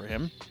graciously bought for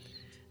him.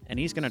 And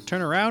he's going to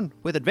turn around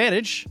with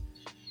advantage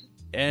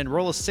and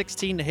roll a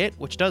 16 to hit,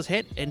 which does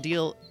hit, and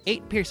deal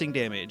 8 piercing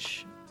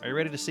damage. Are you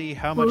ready to see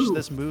how much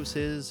this moves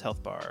his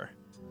health bar?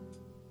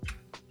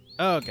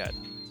 Oh, God.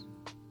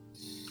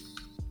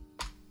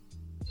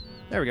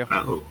 There we go.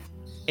 Oh.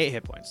 8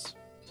 hit points.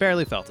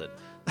 Barely felt it.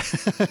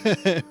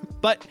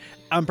 But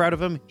I'm proud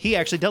of him. He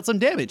actually dealt some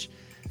damage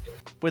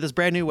with his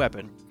brand new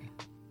weapon.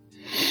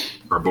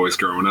 Our boy's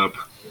growing up.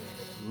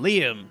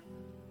 Liam.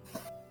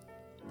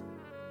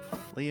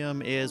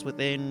 Liam is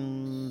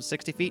within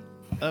 60 feet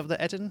of the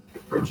Etten,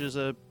 which is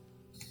a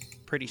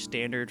pretty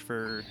standard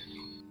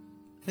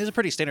There's a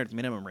pretty standard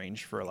minimum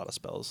range for a lot of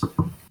spells.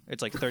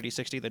 It's like 30,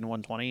 60, then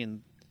 120,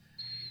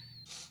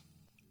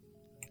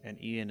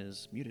 and Ian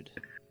is muted.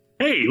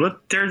 Hey,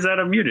 look, turns out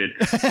I'm muted.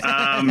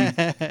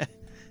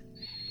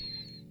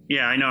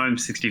 Yeah, I know I'm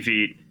 60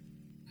 feet.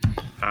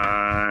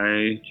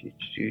 I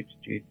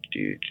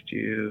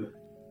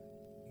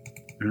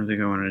don't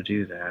think I want to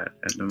do that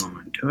at the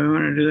moment. Do I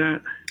want to do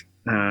that?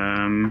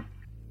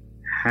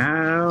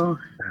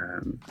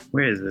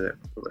 Where is that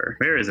ruler?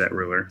 Where is that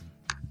ruler?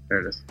 There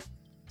it is.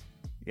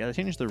 Yeah, they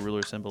changed the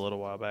ruler symbol a little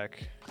while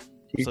back.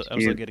 So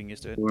I'm still getting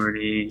used to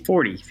it.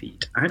 40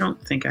 feet. I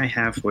don't think I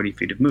have 40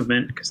 feet of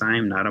movement because I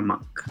am not a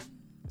monk.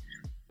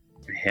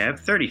 I have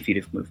 30 feet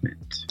of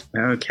movement.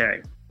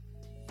 Okay.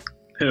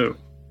 Who?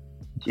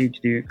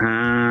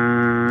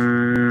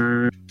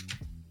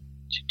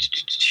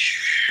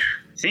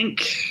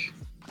 think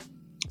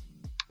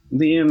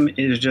Liam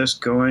is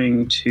just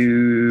going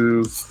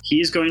to...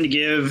 He's going to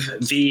give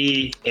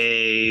V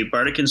a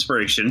Bardic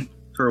Inspiration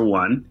for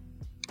 1.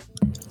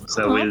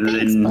 So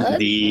within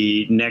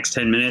the next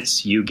 10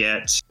 minutes, you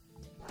get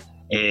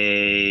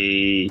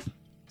a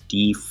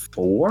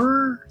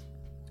D4?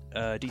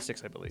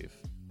 D6, I believe.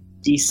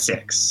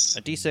 D6.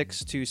 A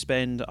D6 to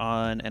spend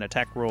on an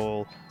attack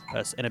roll,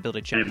 an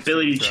ability check. An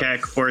ability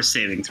check or a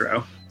saving throw.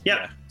 Yep.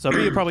 Yeah. So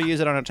you probably use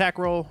it on an attack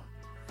roll.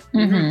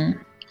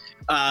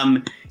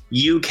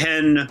 You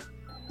can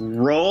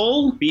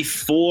roll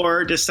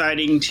before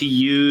deciding to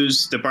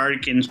use the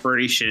Bardic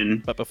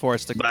Inspiration. But before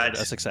it's declared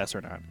a success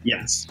or not.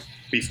 Yes.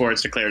 Before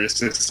it's declared a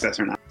success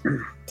or not.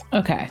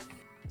 Okay.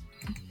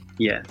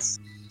 Yes.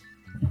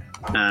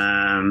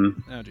 Oh,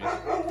 geez.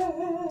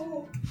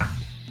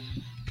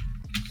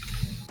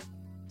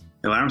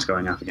 The alarm's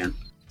going off again.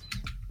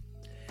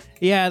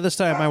 Yeah, this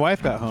time my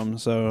wife got home,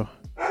 so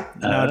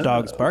now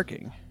dog's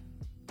barking.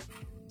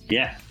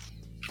 Yeah.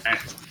 All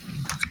right.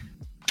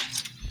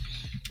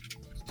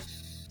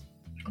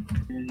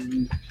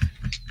 And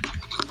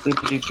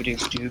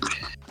doop.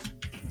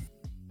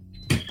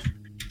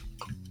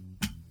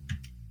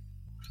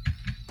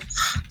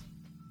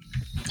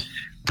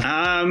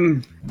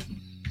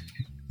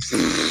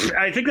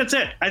 I think that's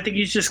it. I think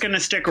he's just gonna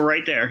stick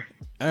right there.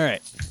 All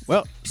right.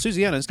 Well,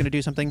 Susiana's going to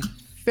do something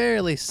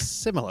fairly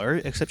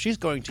similar, except she's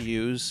going to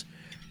use,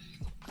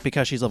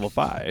 because she's level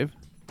 5,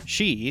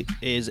 she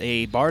is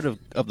a bard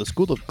of the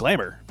School of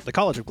Glamour, the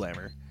College of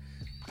Glamour.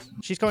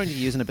 She's going to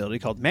use an ability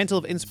called Mantle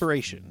of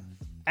Inspiration.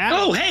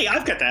 Oh, hey,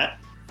 I've got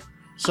that.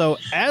 So,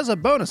 as a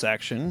bonus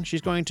action,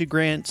 she's going to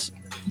grant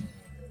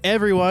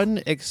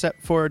everyone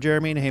except for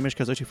Jeremy and Hamish,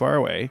 because they're too far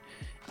away,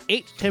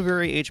 8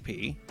 temporary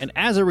HP, and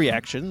as a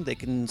reaction, they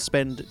can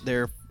expend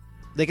their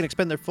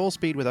full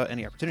speed without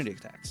any opportunity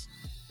attacks.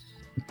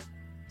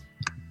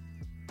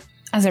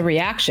 As a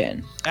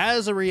reaction.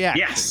 As a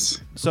reaction.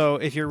 Yes. So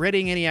if you're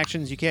readying any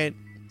actions, you can't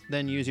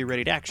then use your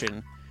readied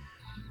action.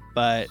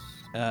 But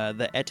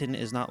the Etin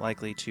is not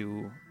likely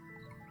to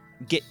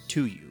get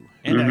to you.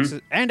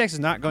 Andex is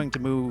not going to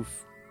move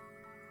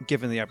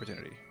given the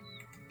opportunity.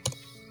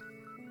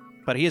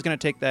 But he is going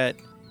to take that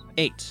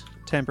 8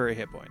 temporary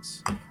hit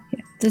points.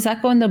 Does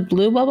that go in the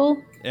blue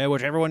bubble? Yeah,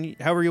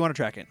 however you want to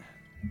track it.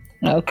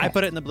 Okay. I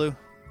put it in the blue.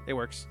 It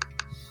works.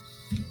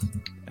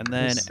 And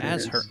then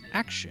as her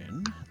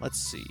action, let's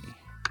see.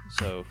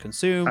 So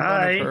consume one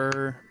of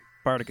her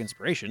Bardic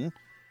Inspiration.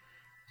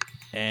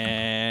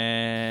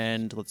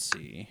 And let's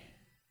see.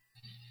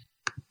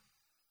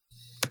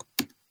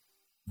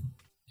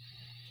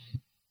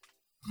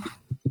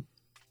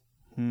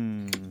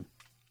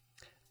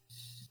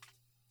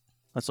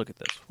 Let's look at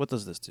this. What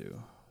does this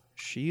do?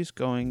 She's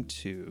going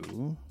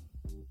to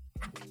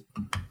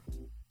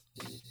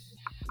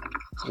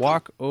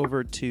walk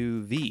over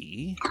to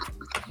V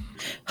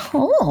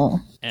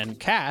and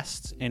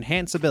cast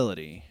Enhance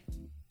Ability,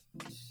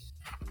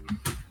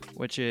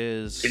 which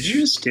is... Did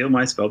you just steal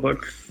my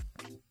spellbook?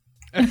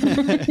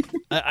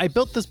 I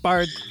built this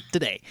bard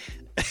today.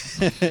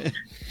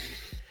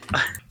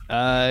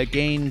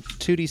 Gain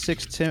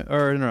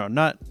 2d6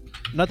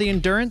 not the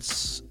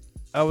endurance.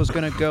 I was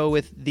gonna go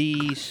with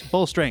the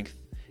full strength.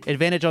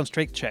 Advantage on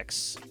strength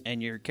checks,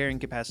 and your carrying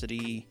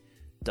capacity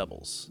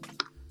doubles.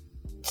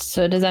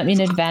 So does that mean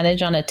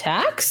advantage on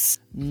attacks?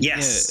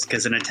 Yes,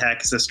 because an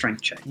attack is a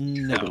strength check.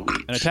 No,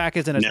 an attack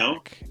is an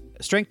attack.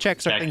 Strength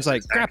checks are things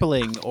like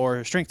grappling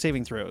or strength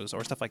saving throws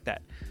or stuff like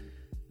that.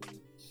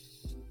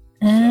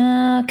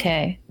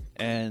 Okay.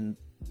 And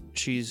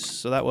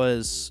that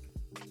was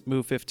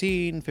move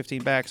 15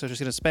 back, so she's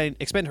going to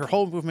expend her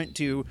whole movement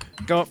to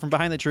go up from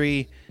behind the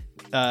tree,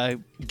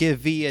 give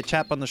V a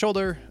chap on the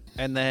shoulder,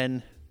 and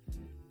then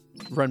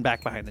run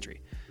back behind the tree.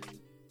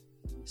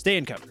 Stay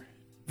in cover.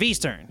 V's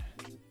turn.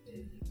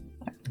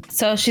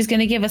 So she's going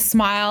to give a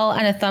smile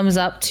and a thumbs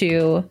up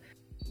to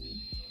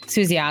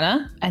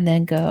Susiana, and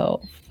then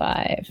go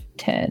 5,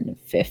 10,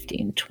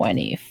 15,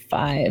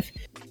 25,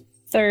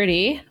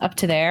 30 up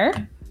to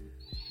there.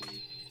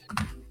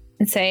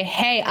 And say,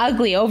 hey,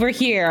 ugly, over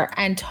here,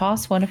 and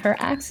toss one of her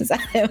axes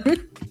at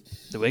him.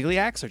 The wiggly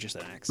axe or just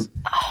an axe?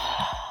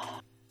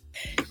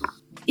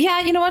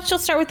 Yeah, you know what? She'll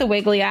start with the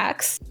wiggly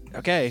axe.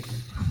 Okay.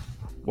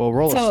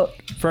 Well,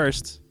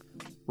 first,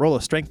 roll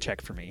a strength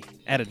check for me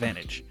at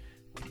advantage.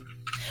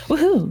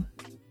 Woohoo.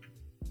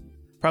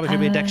 Probably should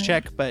be a dex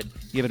check, but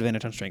you have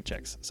advantage on strength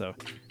checks, so.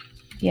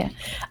 Yeah.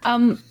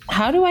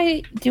 How do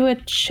I do a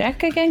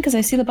check again? Because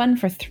I see the button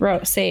for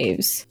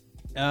saves.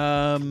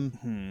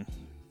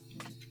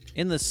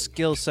 In the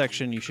skill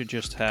section, you should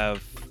just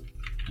have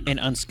an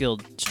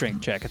unskilled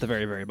strength check at the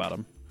very, very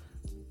bottom.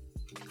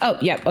 Oh,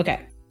 yep,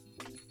 okay.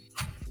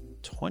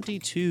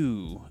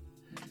 22.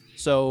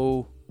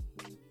 So,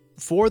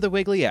 for the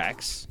wiggly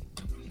axe,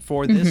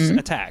 for this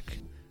attack,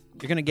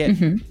 you're going to get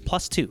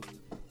 +2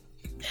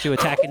 to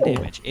attack and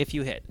damage if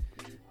you hit.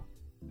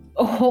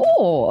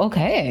 Oh,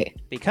 okay.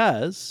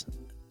 Because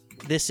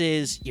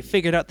you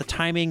figured out the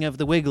timing of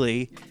the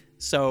wiggly,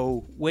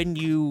 so when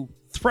you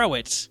throw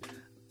it,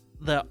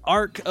 the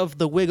arc of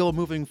the wiggle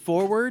moving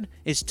forward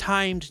is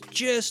timed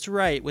just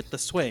right with the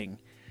swing.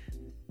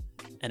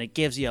 And it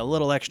gives you a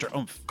little extra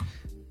oomph.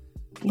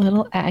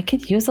 I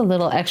could use a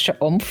little extra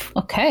oomph.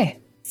 Okay.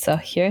 So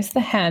here's the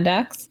hand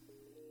axe.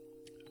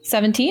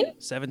 17?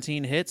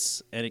 17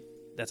 hits, and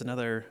that's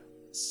another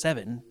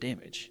 7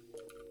 damage.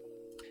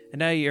 And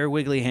now your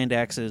wiggly hand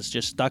axe is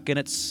just stuck in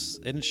its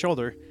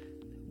shoulder,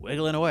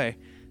 wiggling away.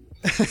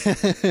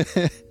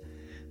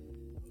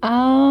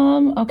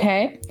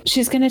 Okay.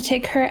 She's gonna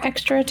take her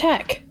extra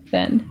attack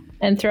then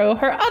and throw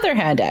her other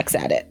hand axe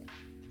at it.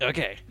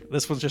 Okay,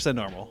 this one's just a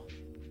normal.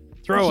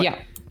 Throw it.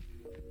 Yeah.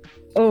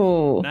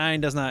 Oh. 9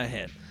 does not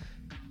hit.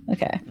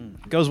 Okay.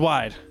 Goes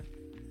wide.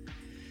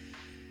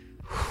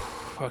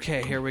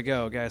 Okay, here we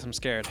go, guys. I'm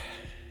scared.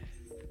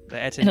 The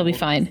Etin He'll be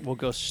fine. We'll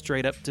go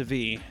straight up to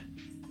V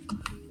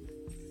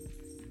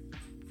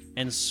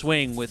and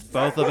swing with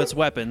both of its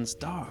weapons.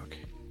 Dog.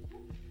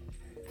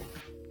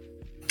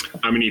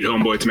 I'm gonna need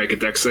Homeboy to make a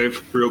dex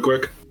save real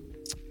quick.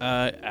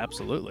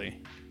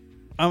 Absolutely.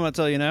 I'm gonna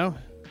tell you now.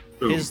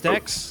 His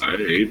dex,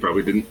 He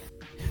probably didn't.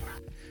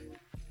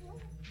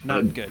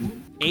 not good.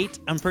 8.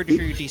 I'm pretty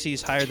sure your DC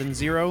is higher than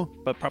 0,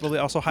 but probably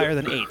also higher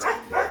than 8.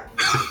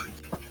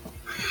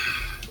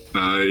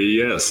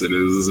 Yes, it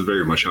is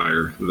very much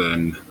higher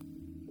than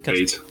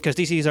 8. Because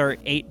DCs are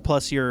 8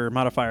 plus your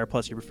modifier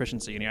plus your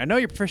proficiency. And I know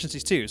your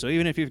proficiencies too, so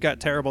even if you've got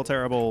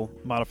terrible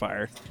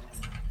modifier.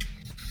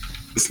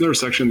 Isn't there a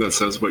section that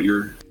says what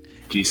your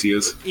DC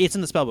is? It's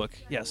in the spellbook,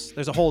 yes.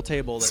 There's a whole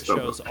table that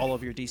shows all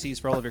of your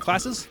DCs for all of your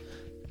classes.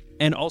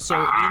 And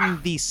also in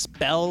the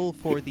spell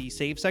for the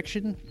save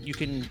section,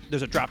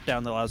 there's a drop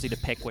down that allows you to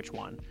pick which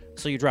one.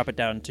 So you drop it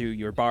down to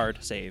your bard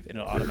save and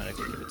it'll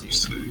automatically give it to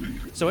you.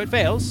 So it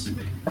fails.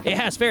 It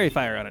has fairy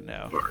fire on it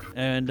now.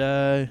 And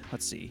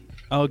let's see.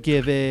 I'll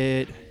give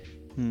it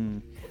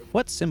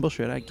what symbol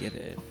should I give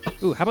it?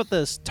 Ooh, how about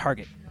this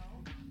target?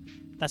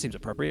 That seems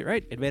appropriate,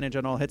 right? Advantage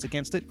on all hits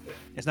against it.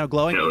 It's now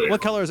glowing. Hell yeah.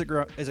 What color is it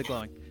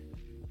glowing?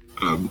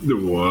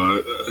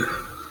 What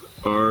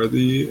are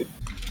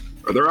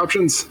there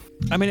options?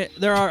 I mean,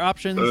 there are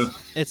options.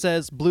 It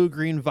says blue,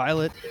 green,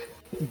 violet,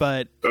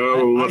 but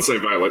let's say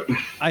violet.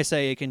 I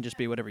say it can just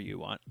be whatever you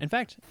want. In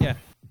fact, yeah,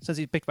 it says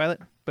you picked violet.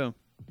 Boom,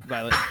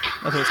 violet.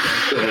 That's what it's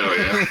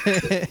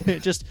Hell yeah.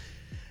 just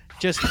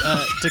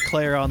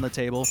declare on the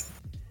table.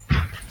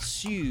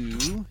 So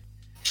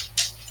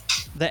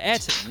the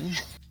Etin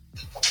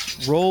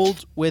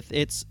rolled with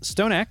its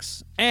stone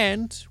axe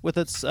and with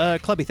its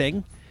clubby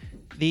thing.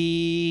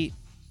 The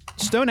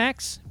stone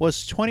axe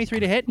was 23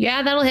 to hit.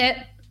 Yeah, that'll hit.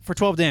 For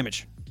 12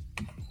 damage.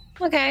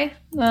 Okay.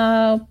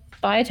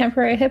 Buy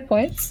temporary hit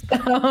points.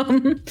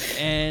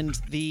 And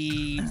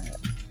the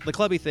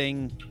clubby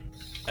thing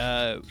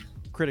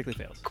critically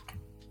fails.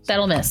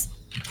 That'll miss.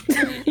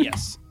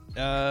 Yes.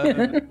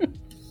 And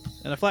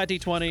a flat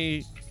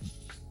D20.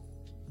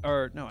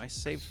 Or no, I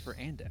saved for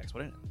Andax.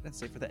 What didn't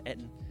save for the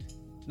Etin?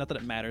 Not that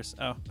it matters.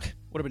 Oh,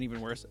 would have been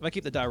even worse if I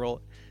keep the die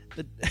roll.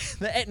 The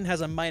Etin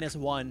has a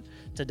 -1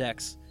 to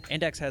Dex.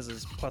 Andax has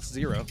his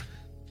 +0.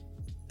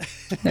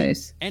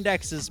 Nice.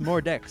 Andax is more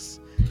Dex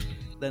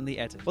than the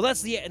Etin. Well,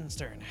 that's the Etin's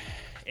turn.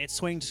 It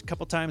swings a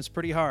couple times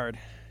pretty hard.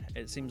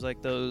 It seems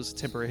like those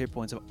temporary hit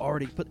points have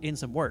already put in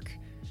some work.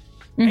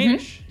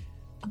 Hamish.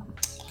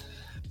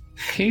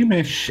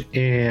 Hamish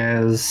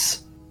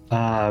is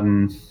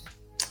the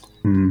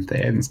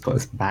end's got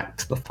us back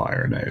to the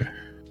fire now.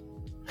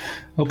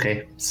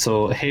 Okay,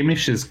 so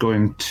Hamish is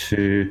going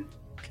to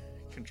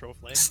Control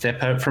flame.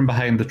 Step out from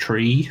behind the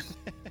tree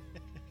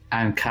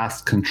and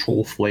cast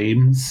Control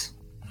Flames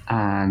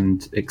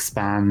and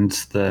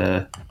expand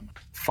the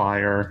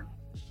fire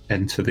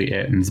into the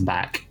Etin's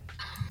back.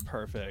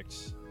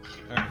 Perfect.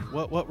 All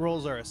right. What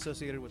rolls are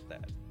associated with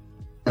that?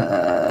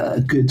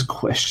 Good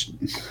question.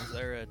 Is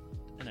there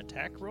an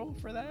attack roll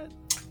for that?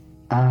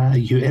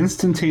 You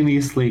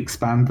instantaneously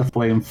expand the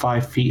flame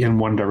 5 feet in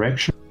one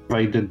direction,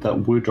 provided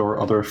that wood or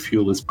other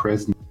fuel is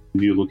present in the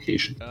new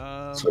location.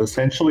 So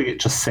essentially, it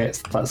just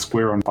sets that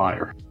square on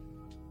fire.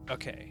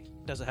 Okay.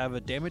 Does it have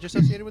a damage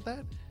associated with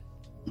that?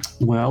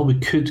 Well, we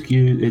could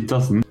use... It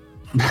doesn't.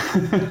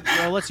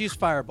 Well, let's use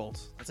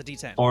Firebolt. That's a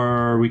D10.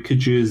 Or we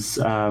could use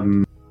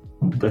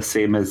the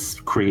same as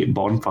Create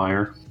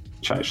Bonfire,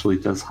 which actually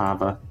does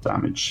have a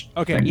damage.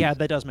 Okay, thing. yeah,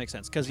 that does make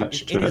sense, because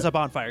it is a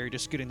bonfire. You're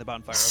just scooting the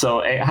bonfire. So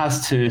it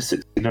has to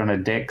succeed on a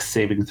Dex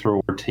saving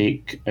throw or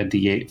take a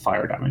D8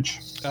 fire damage.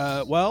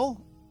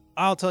 Well,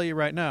 I'll tell you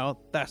right now,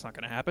 that's not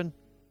going to happen.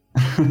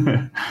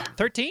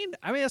 13?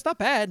 I mean, that's not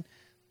bad.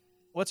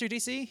 What's your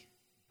DC?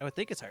 I would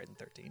think it's higher than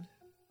 13.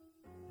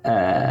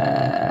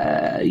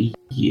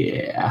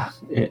 Yeah,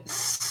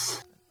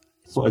 it's...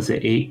 What is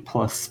it, 8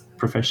 plus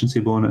proficiency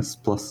bonus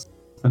plus...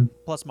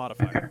 Plus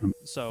modifier.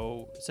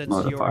 So since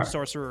you're a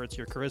sorcerer, it's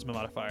your charisma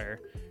modifier,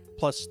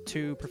 plus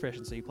 2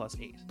 proficiency, plus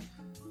 8.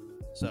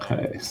 So,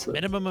 okay, so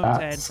minimum of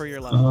 10 for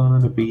your level.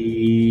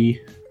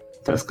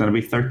 That's gonna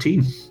be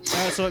 13.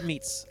 So it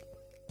meets.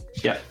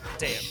 Yeah.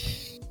 Damn.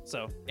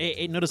 So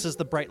it notices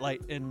the bright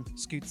light and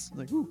scoots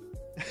like, ooh.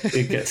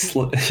 It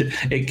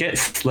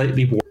gets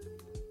slightly warm.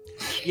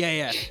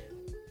 Yeah.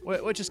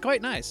 Which is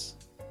quite nice,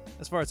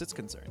 as far as it's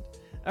concerned.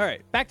 All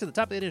right, back to the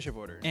top of the initiative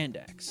order.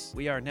 Andax.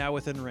 We are now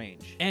within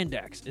range.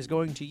 Andax is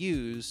going to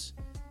use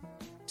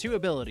 2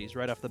 abilities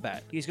right off the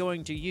bat. He's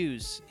going to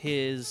use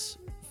his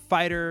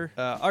fighter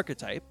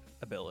archetype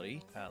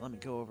ability. Let me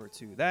go over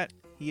to that.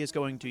 He is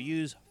going to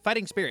use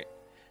Fighting Spirit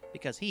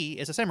because he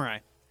is a samurai.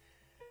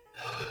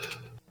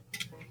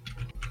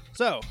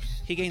 So,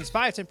 he gains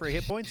 5 temporary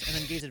hit points and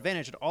then gains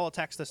advantage at all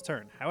attacks this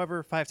turn.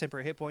 However, 5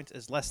 temporary hit points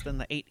is less than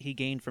the 8 he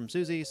gained from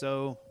Susie,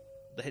 so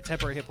the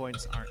temporary hit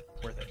points aren't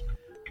worth it.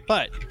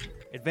 But,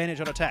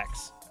 advantage on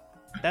attacks.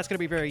 That's going to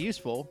be very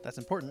useful. That's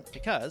important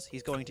because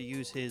he's going to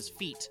use his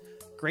feat,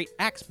 Great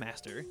Axe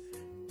Master,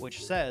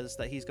 which says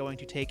that he's going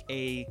to take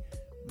a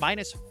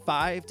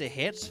 -5 to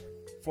hit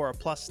for a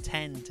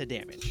 +10 to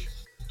damage.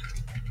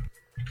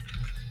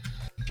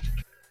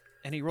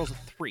 And he rolls a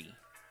 3.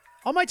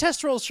 All my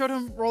test rolls showed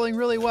him rolling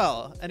really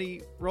well, and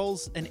he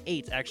rolls an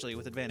 8 actually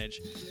with advantage.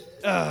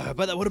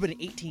 But that would have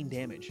been 18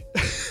 damage.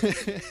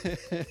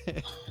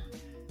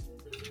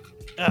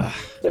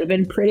 Would have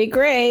been pretty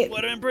great.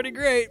 Would have been pretty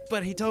great,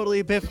 but he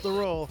totally biffed the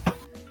roll.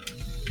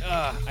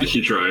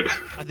 He tried.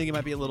 I think he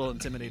might be a little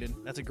intimidated.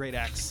 That's a great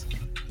axe.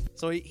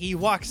 So he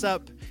walks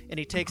up and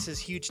he takes his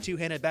huge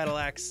 2-handed battle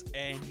axe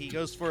and he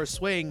goes for a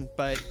swing,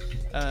 but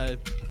I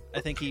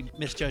think he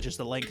misjudges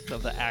the length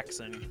of the axe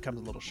and comes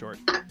a little short.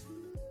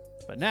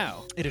 But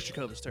now it is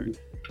Jehkovah's turn.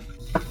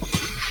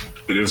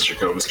 It is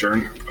Jehkovah's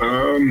turn.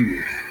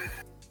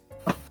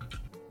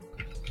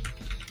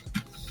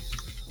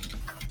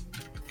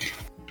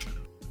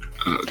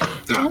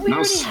 Don't we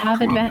already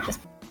have advantage?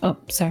 Oh,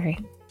 sorry.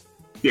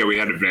 Yeah, we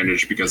had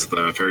advantage because of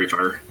the fairy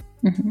fire.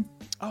 Mm-hmm.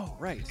 Oh,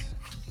 right.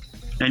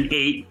 An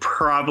 8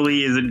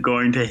 probably isn't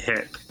going to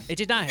hit. It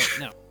did not hit,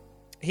 no.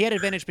 He had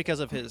advantage because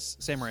of his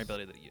samurai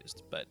ability that he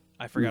used, but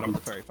I forgot about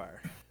the fairy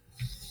fire.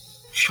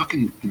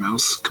 Fucking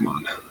mouse, come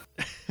on.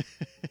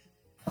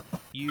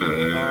 You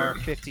are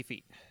 50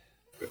 feet.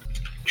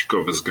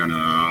 Jehkovah's gonna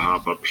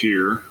hop up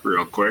here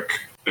real quick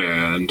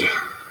and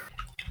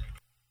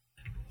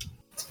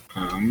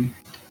I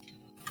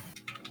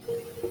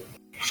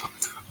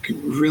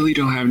really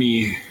don't have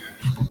any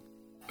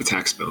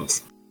attack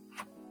spells.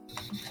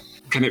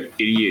 What kind of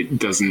idiot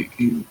doesn't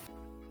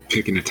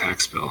pick an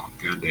attack spell?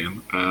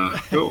 Goddamn. I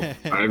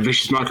have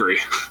Vicious Mockery.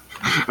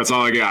 That's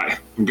all I got.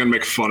 I'm gonna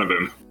make fun of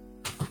him.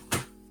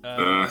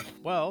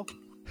 Well,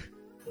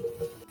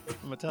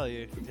 I'm gonna tell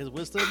you, his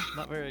wisdom,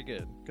 not very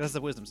good. Because that's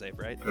a wisdom save,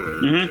 right?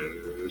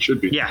 It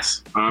should be.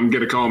 Yes. I'm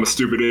gonna call him a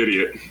stupid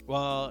idiot.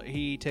 Well,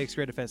 he takes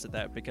great offense at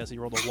that because he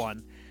rolled a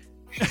 1.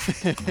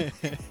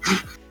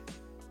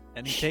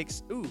 And he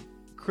takes,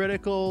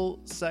 critical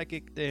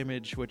psychic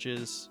damage, which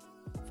is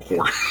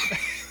 4.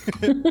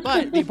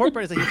 But the important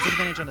part is that he has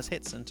advantage on his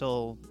hits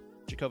until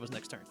Jehkovah's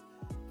next turn.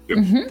 Yep.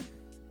 Mm-hmm.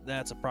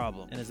 That's a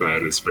problem. And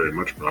That is very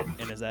much a problem.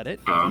 And is that it?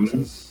 I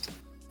think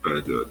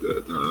you've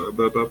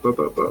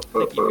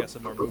got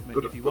some more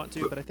movement if you want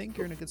to, but I think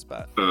you're in a good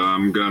spot.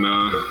 I'm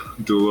gonna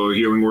do a little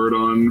healing word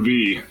on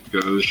V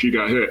because she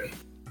got hit.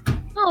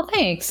 Oh,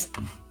 thanks.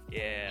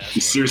 Yeah. She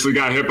seriously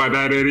got hit by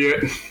that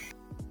idiot.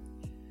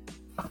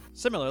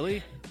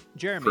 Similarly,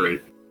 Jeremy.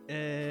 Great.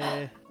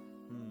 There's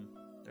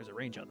a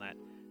range on that.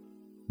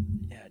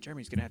 Yeah,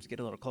 Jeremy's gonna have to get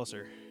a little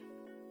closer,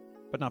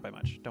 but not by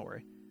much. Don't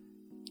worry.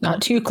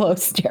 Not too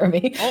close,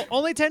 Jeremy.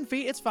 Only 10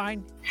 feet. It's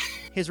fine.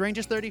 His range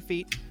is 30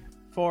 feet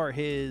for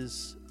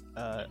his.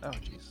 Oh,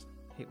 jeez.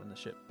 Hate when the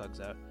ship bugs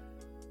out.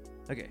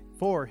 Okay,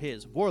 for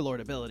his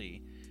Warlord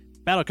ability,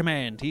 Battle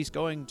Command. He's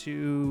going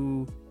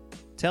to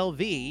tell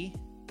V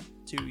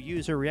to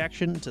use her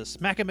reaction to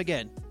smack him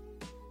again.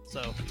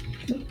 So.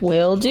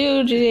 Will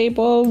do, J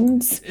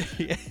Bones.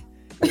 Yeah.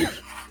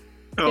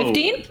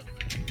 15?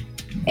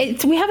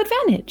 We have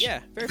advantage.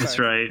 Yeah, very That's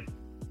fine. right.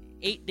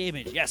 8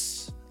 damage.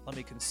 Yes. Let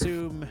me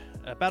consume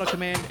Battle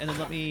Command, and then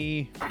let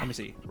me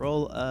see.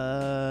 Roll.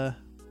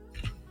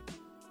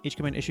 Each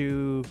command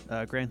issue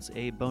grants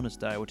a bonus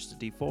die, which is a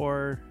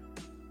D4.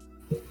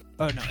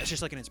 Oh no, it's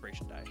just like an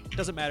inspiration die.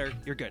 Doesn't matter.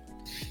 You're good.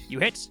 You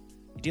hit.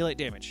 You deal 8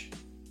 damage.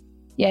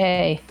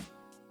 Yay.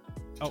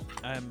 Oh,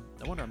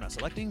 no wonder I'm not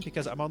selecting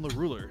because I'm on the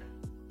ruler.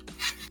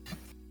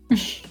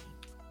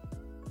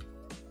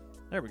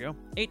 There we go.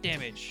 8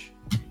 damage.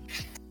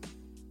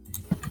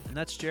 And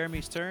that's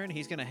Jeremy's turn.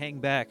 He's going to hang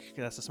back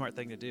because that's the smart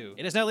thing to do.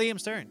 It is now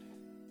Liam's turn.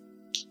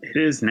 It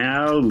is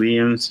now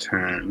Liam's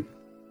turn.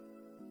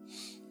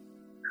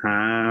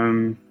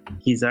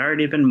 He's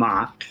already been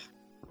mocked.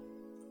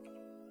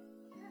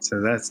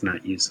 So that's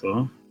not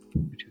useful.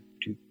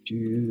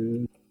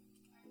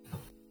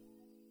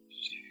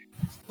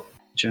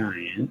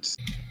 Giant.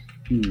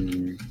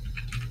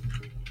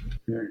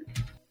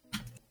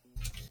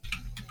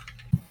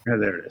 Oh,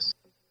 there it is.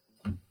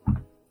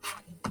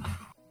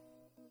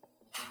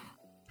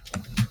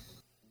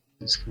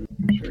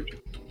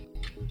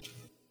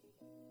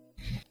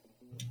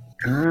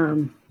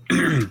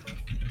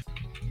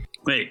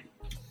 Wait.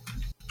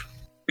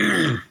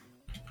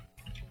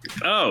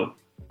 Oh.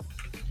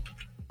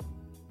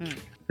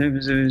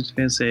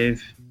 Fail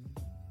save.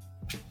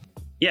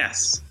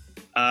 Yes.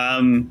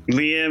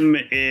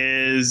 Liam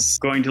is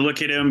going to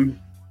look at him,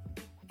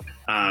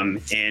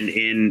 and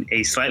in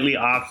a slightly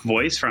off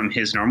voice from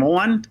his normal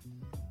one,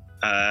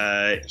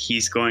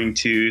 he's going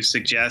to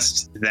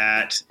suggest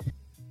that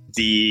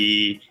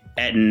the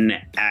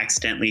Etten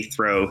accidentally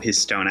throw his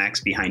stone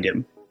axe behind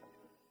him.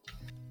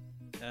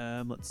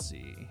 Let's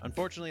see.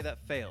 Unfortunately,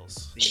 that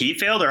fails. He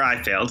failed or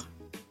I failed?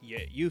 Yeah,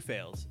 you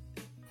failed.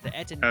 The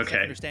Etten does Okay.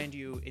 not understand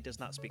you. It does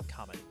not speak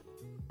common.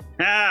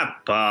 Ah,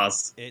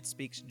 balls. It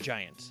speaks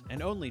giant,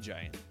 and only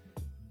giant.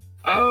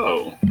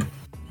 Oh.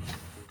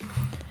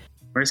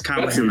 Where's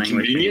comprehension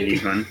language in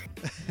these one?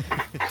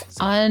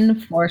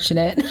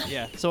 Unfortunate.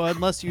 Yeah, so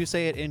unless you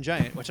say it in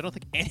giant, which I don't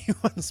think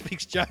anyone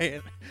speaks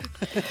giant.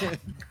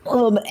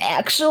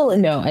 Actually,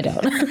 no, I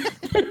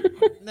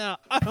don't. No,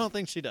 I don't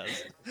think she does.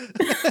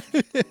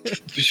 I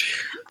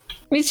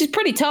mean, she's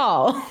pretty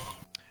tall.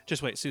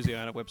 Just wait,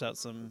 Suziana whips out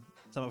some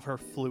of her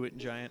fluent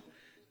giant.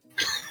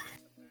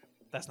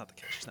 That's not the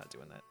case. She's not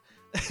doing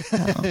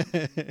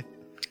that.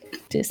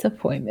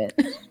 Disappointment.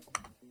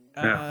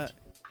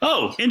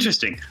 Oh,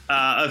 interesting.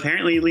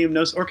 Apparently Liam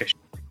knows Orcish.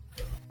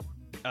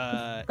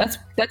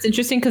 That's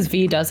interesting because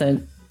V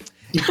doesn't.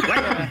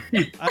 I'm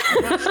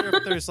not sure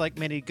if there's like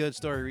many good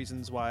story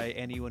reasons why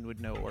anyone would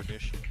know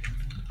Orcish.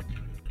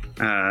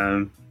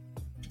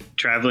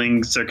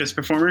 Traveling circus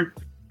performer?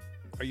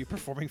 Are you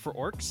performing for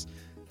orcs?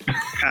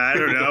 I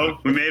don't know.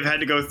 We may have had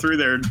to go through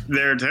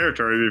their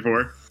territory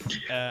before.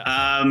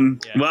 Yeah.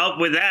 Well,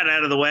 with that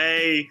out of the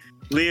way,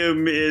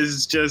 Liam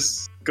is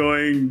just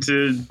going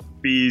to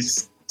be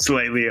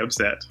slightly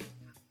upset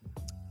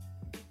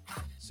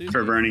Susie,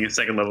 for burning a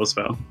second level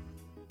spell.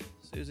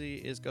 Susie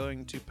is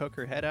going to poke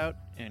her head out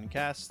and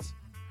cast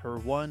her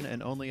one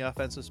and only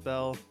offensive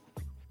spell,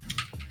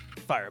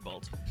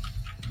 Firebolt.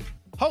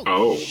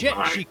 Holy shit,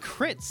 my. she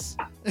crits!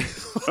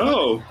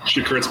 Oh,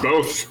 she crits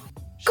both.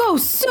 Go,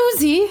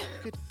 Susie!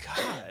 Good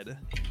God.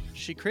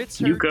 She crits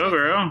her. You go,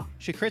 girl.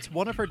 She crits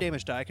one of her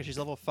damage die because she's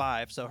level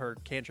 5, so her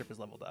cantrip is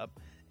leveled up,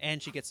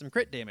 and she gets some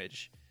crit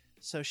damage.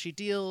 So she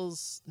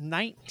deals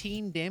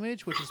 19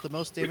 damage, which is the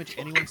most damage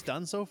anyone's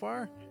done so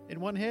far in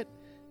one hit.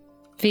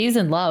 V's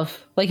in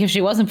love. Like if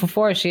she wasn't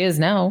before, she is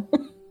now.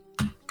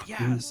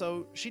 Yeah,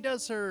 so she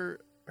does her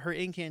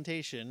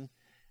incantation,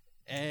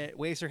 and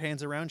waves her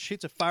hands around,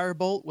 shoots a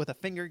firebolt with a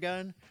finger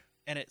gun,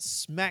 and it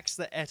smacks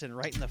the Etten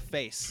right in the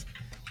face,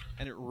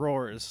 and it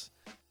roars.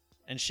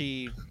 And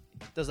she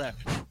does that,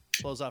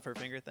 blows off her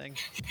finger thing.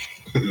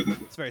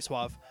 It's very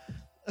suave.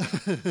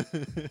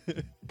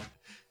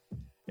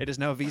 It is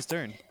now V's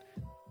turn.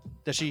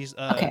 Does she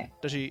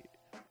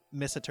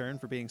miss a turn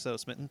for being so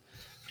smitten?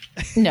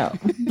 No,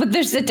 but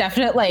there's a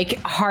definite like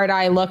hard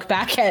eye look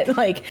back at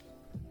like,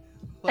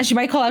 and she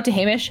might call out to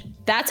Hamish.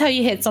 That's how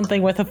you hit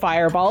something with a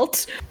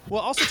firebolt.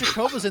 Well, also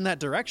Jehkovah's in that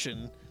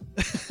direction,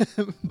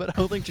 but I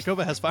don't think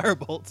Jehkovah has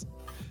firebolt.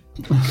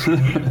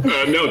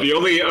 No, the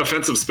only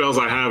offensive spells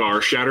I have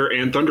are Shatter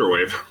and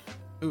Thunderwave.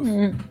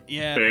 Oof.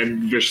 Yeah.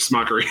 And Vicious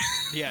Mockery.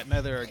 Yeah,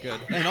 neither are good.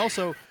 And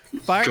also,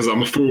 fire. Because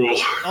I'm a fool.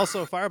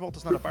 Also, Firebolt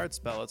is not a bard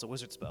spell; it's a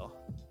wizard spell.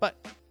 But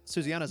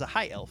Suziana is a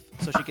high elf,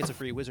 so she gets a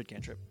free wizard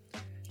cantrip.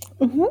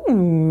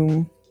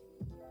 Ooh.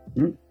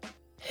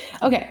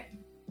 Okay,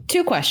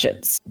 2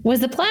 questions. Was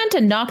the plan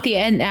to knock the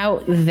end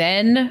out,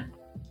 then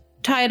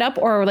tie it up,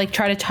 or like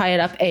try to tie it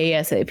up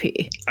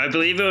ASAP? I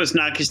believe it was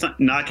knock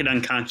it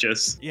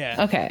unconscious.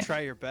 Yeah. Okay.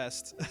 Try your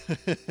best.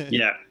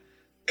 Yeah.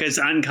 Because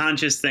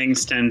unconscious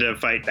things tend to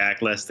fight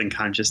back less than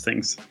conscious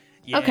things.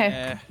 Yeah.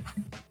 Okay.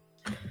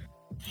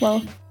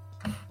 Well,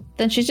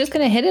 then she's just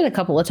gonna hit it a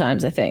couple of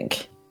times, I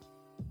think.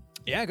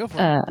 Yeah, go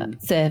for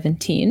it.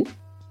 17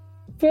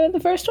 for the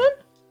first one.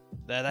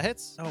 That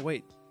hits. Oh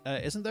wait,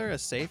 isn't there a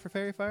save for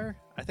Fairy Fire?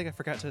 I think I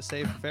forgot to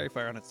save for Fairy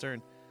Fire on its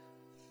turn.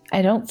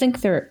 I don't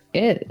think there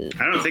is.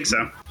 I don't think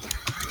so.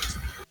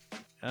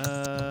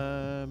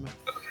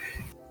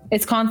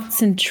 It's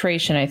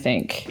concentration, I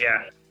think.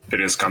 Yeah.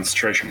 It is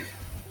concentration.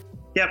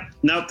 Yep.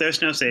 Nope,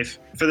 there's no save.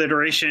 For the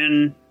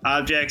duration,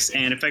 objects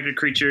and affected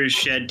creatures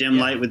shed dim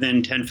light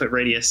within 10-foot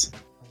radius.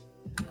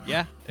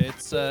 Yeah,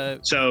 it's So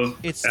So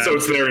it's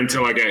there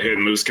until I get hit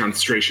and lose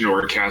concentration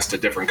or cast a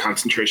different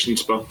concentration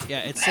spell. yeah,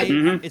 it's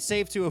saved. It's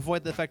saved to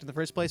avoid the effect in the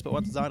first place, but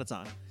once it's on, it's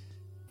on.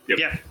 Yep.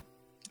 yeah.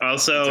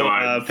 Also, Until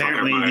I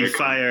apparently fire my the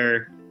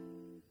fire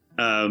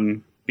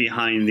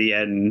behind the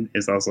Eden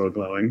is also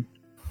glowing.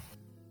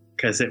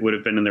 Because it would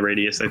have been in the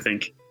radius, I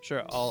think.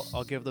 Sure,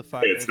 I'll give the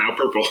fire. It's now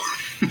purple.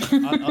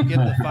 I'll give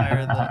the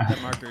fire the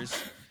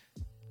markers.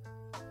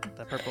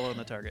 The purple on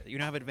the target. You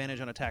don't have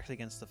advantage on attacks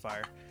against the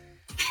fire.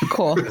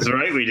 Cool. That's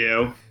right, we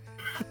do.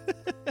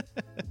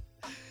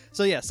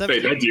 So yeah, Wait,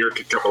 17, that deer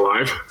could come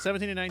alive.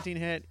 17 and 19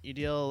 hit. You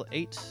deal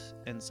 8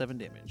 and 7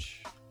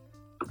 damage.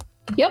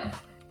 Yep.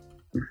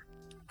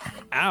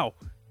 Ow!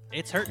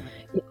 It's hurting.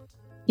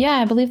 Yeah,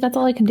 I believe that's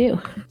all I can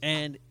do.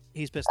 And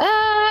he's pissed.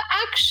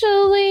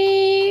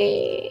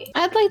 Actually,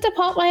 I'd like to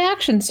pop my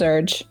action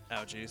surge.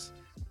 Oh jeez.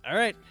 All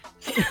right,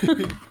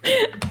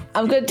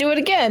 I'm gonna do it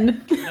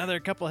again. another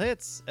couple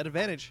hits at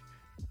advantage.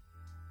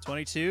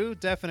 22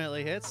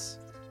 definitely hits,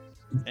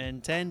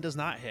 and 10 does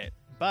not hit.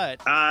 but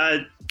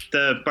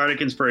the Bardic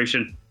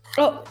Inspiration.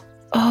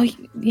 Oh,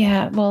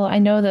 yeah. Well, I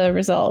know the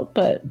result,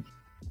 but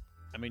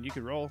I mean, you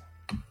could roll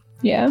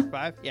yeah,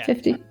 5. Yeah,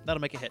 50. That'll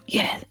make a hit.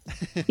 Yeah.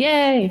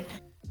 Yay. I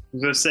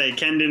was going to say,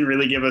 Ken didn't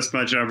really give us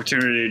much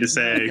opportunity to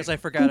say. Because I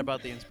forgot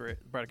about the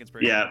Bardic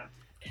Inspiration. Yeah.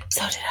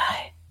 So did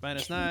I.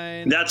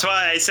 -9. That's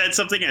why I said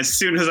something as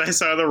soon as I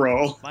saw the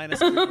roll.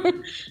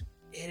 -3.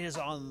 It is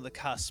on the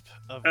cusp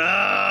of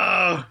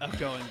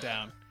going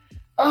down.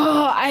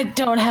 Oh, I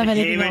don't have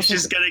anything Hamish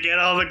else. is going to get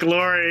all the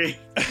glory.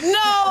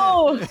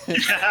 No!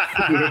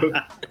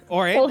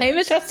 Or Well,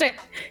 Hamish has to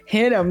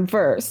hit him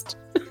first.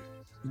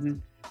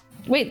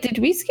 Wait, did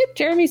we skip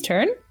Jeremy's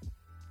turn?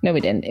 No, we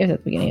didn't. It was at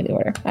the beginning of the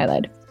order. I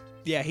lied.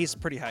 yeah, he's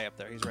pretty high up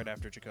there. He's right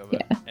after Jehkovah.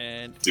 Yeah.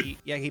 And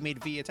he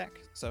made V attack.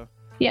 So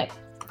Yep,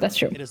 that's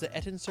true. it is the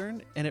Etin's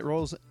turn, and it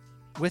rolls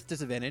with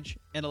disadvantage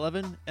an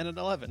 11 and an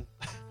 11.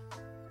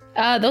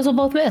 Those will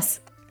both miss.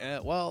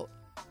 Well,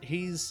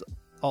 he's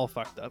all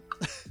fucked up.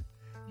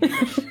 Are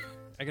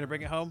you gonna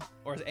bring it home,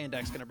 or is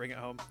Andax gonna bring it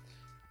home?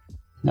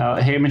 No,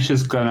 Hamish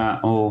is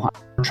gonna. Oh,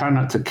 we're trying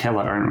not to kill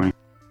it, aren't we?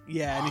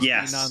 Yeah, it needs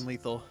Yes. to be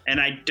non-lethal. And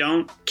I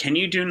don't... Can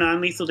you do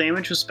non-lethal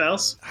damage with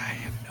spells? I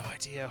have no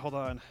idea. Hold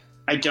on.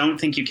 I don't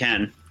think you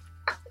can.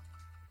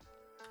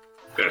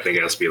 I think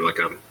it has to be like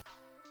a.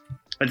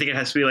 I think it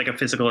has to be like a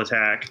physical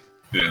attack.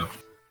 Yeah.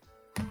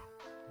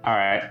 All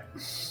right,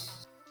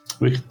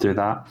 we could do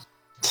that.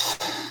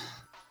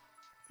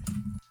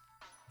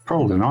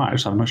 Probably not.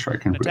 Actually, I'm not sure I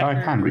can.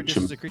 I can reach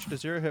him. Reduces a creature to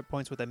 0 hit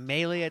points with a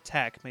melee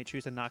attack. May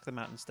choose to knock them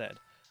out instead.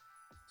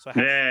 So it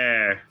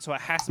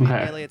has to be a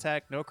Okay. melee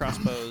attack. No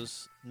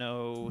crossbows.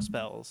 No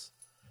spells.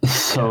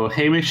 So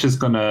Hamish is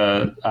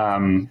gonna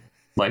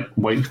like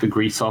wipe the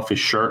grease off his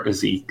shirt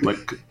as he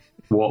like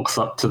walks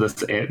up to this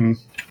Etin,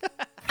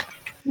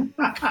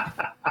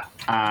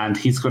 and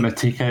he's gonna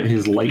take out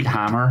his light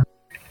hammer,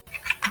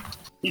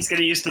 He's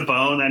going to use the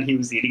bone that he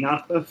was eating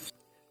off of.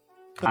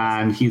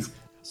 and he's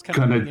It's kind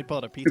of Gonna- like you'd pull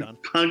out a piton.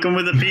 Punk him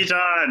with a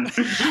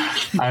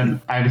piton.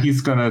 and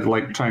he's gonna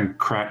like try and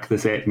crack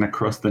this Etin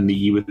across the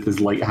knee with his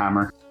light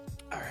hammer.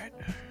 All right.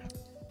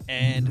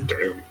 And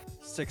Damn.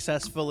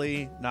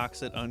 successfully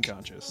knocks it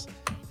unconscious.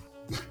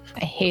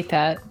 I hate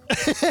that.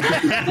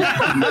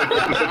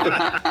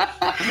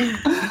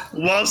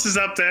 Waltz is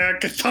up there.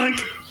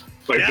 Punk.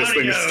 Like Down this he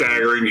thing is goes.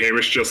 staggering.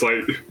 Hamish just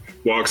like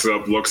walks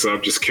up, looks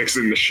up, just kicks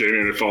it in the shin,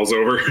 and it falls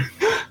over.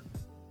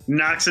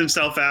 Knocks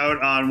himself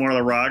out on one of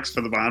the rocks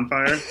for the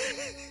bonfire.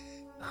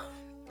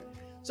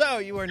 So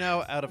you are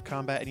now out of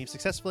combat, and you've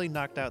successfully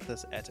knocked out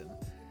this Etin.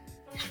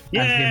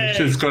 And Hamish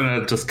is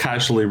gonna just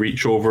casually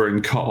reach over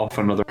and cut off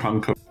another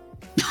hunk of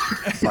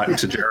back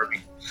to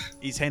Jeremy.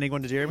 He's handing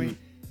one to Jeremy.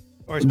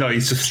 Or is No,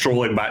 he's just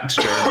strolling back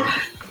to Jeremy.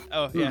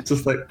 Oh yeah,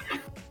 Just like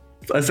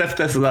as if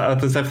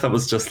that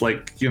was just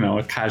like, you know,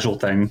 a casual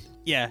thing.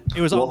 yeah.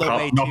 It was on the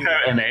way knock to.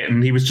 out an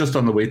Etin. He was just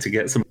on the way to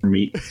get some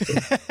meat.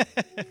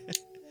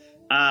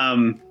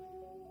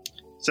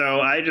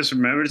 So I just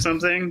remembered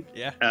something.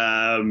 Yeah.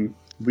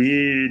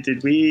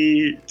 Did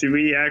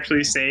we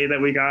actually say that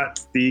we got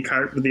the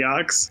cart with the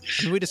ox?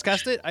 We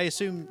discussed it. I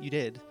assume you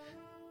did.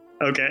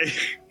 Okay.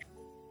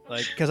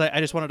 Like, because I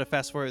just wanted to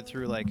fast forward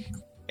through like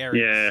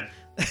areas.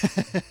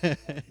 Yeah.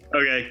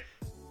 Okay.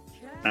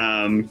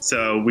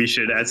 So we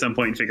should at some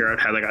point figure out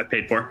how they got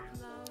paid for.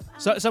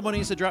 So someone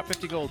needs to drop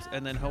 50 gold,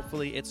 and then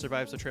hopefully it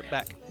survives the trip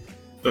back.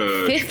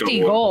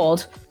 50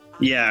 gold.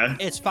 Yeah.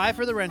 It's 5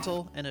 for the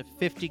rental and a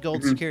 50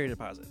 gold Mhm. security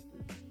deposit.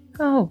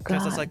 Oh, Because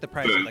God. that's like the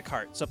price of the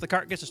cart. So if the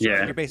cart gets destroyed,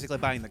 Yeah. you're basically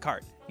buying the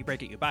cart. You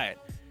break it, you buy it,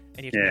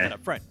 and you have to pay Yeah. that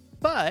up front.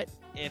 But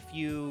if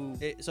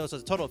so it's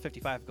a total of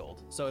 55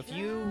 gold. So if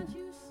you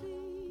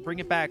bring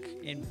it back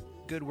in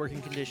good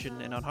working condition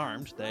and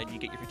unharmed, then you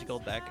get your 50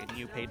 gold back, and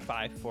you paid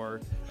 5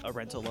 for a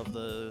rental of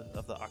the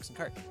oxen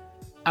cart.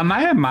 Am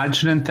I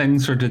imagining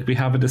things, or did we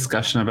have a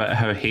discussion about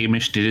how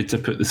Hamish needed to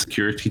put the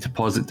security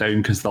deposit down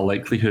because the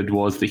likelihood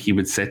was that he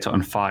would set it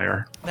on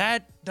fire?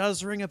 That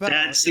does ring a bell.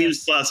 That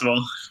seems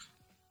plausible.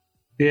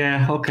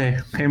 Yeah, okay.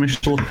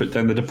 Hamish will put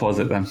down the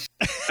deposit then.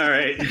 All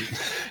right.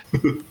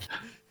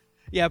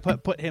 Yeah,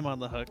 put him on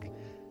the hook.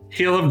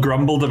 He'll have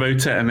grumbled about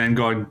it and then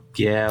gone,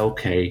 yeah,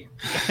 okay.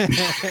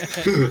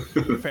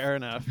 Fair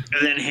enough.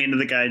 And then handed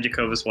the guy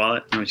Jehkovah's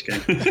wallet. No, I'm just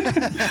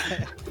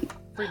kidding.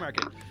 Free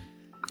market.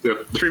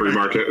 Yep, Free free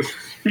market.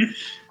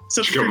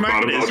 So Just free go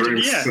market bottom of is,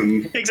 drinks yeah,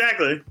 and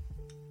exactly.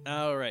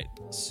 All right.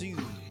 So,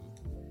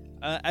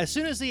 as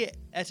soon as the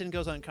Etin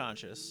goes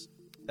unconscious,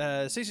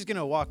 Stacey's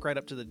gonna walk right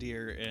up to the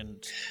deer and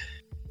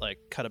like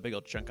cut a big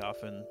old chunk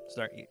off and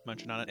start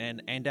munching on it.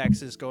 And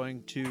Andax is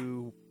going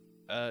to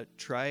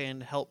try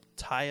and help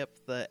tie up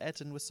the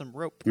Etin with some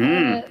rope.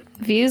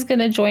 V's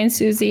gonna join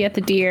Susie at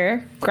the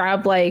deer,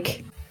 grab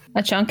like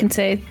a chunk, and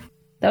say,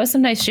 "That was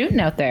some nice shooting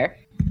out there."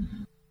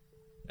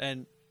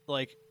 And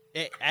like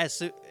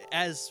as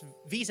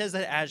V says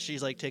that, as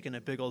she's like taking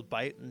a big old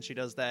bite, and she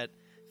does that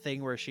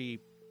thing where she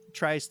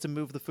tries to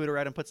move the food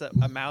around and puts a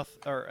mouth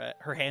or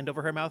her hand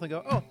over her mouth and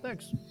go, "Oh,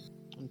 thanks."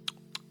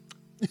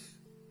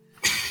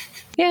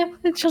 Yeah,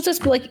 and she'll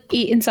just like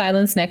eat in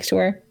silence next to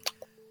her.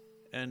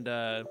 And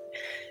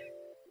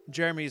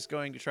Jeremy's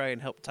going to try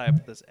and help tie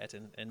up this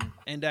Etten, and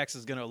Endax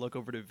is going to look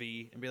over to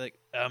V and be like,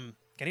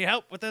 can you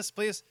help with this,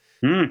 please?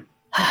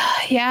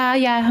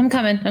 Yeah, I'm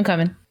coming.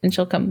 And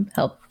she'll come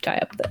help tie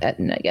up the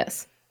Etten, I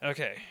guess.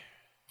 Okay.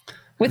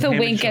 With a Hamish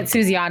wink at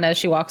Susiana as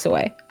she walks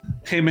away.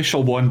 Hamish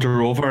will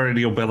wander over and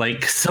he'll be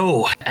like,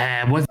 so,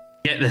 once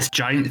we get this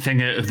giant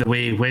thing out of the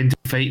way, when do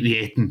we fight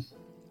the Etten?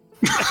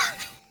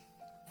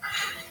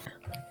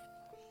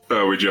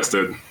 We just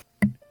did.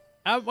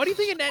 What do you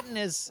think an Etten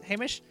is,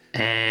 Hamish?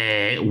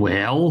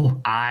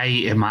 Well, I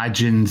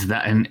imagined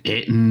that an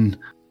Etten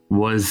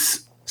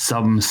was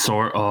some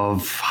sort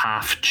of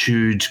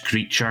half-chewed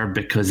creature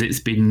because it's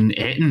been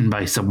eaten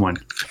by someone.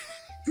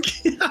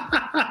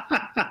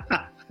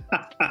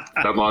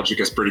 That logic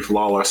is pretty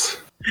flawless.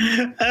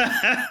 And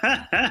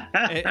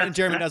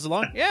Jeremy nods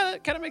along. Yeah,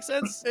 that kind of makes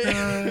sense.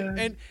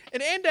 And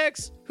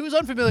Andex, who's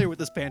unfamiliar with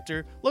this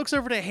panther, looks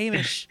over to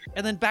Hamish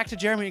and then back to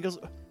Jeremy and goes,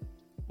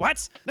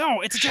 "What?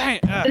 No, it's a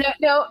giant."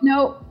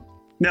 No.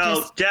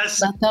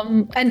 Just Let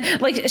them. And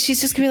like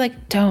she's just gonna be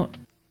like, "Don't,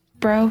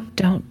 bro,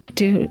 don't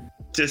do."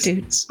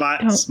 Dude, smile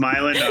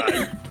and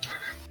nod.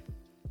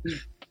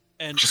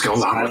 And just go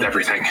along with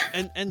everything.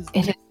 And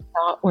it is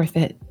not worth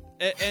it.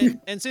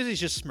 And Susie's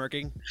just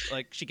smirking,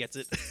 like she gets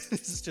it.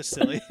 This is just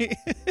silly.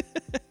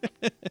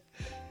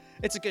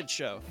 It's a good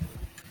show.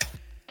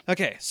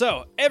 Okay,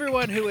 so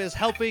everyone who is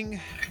helping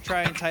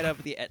try and tie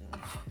up the Etten,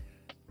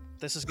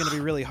 this is going to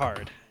be really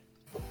hard.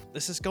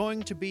 This is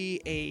going to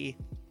be a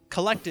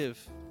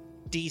collective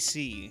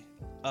DC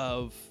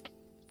of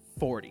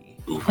 40.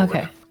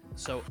 Okay.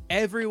 So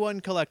everyone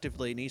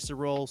collectively needs to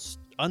roll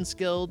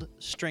unskilled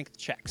strength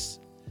checks.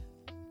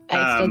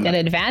 I still get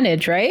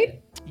advantage,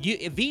 right?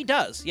 V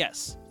does,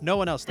 yes. No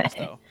one else does,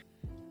 though.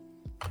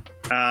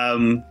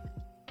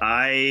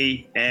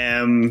 I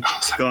am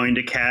going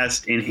to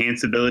cast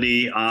Enhance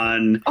Ability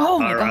on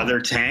our other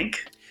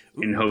tank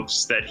in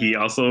hopes that he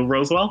also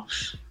rolls well.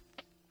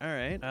 All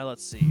right,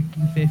 let's see.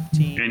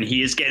 15. And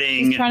he is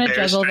getting... He's trying to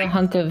juggle the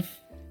hunk of...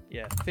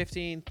 Yeah,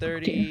 15,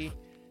 30,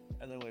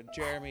 and then with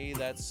Jeremy,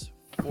 that's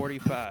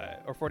 45,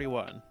 or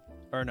 41.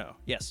 Or no,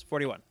 yes,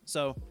 41.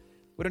 So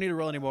we don't need to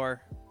roll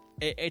anymore.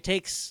 It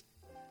takes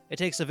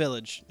a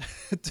village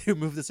to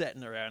move the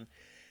Etten around.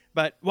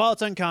 But while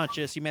it's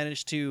unconscious, you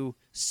manage to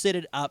sit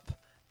it up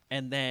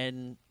and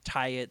then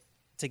tie it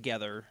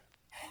together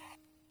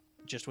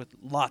just with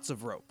lots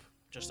of rope.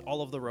 Just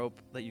all of the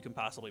rope that you can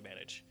possibly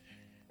manage.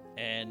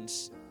 And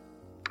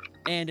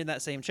in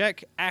that same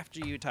check,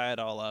 after you tie it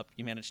all up,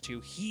 you manage to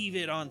heave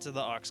it onto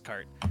the ox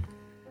cart.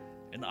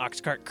 And the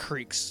ox cart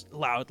creaks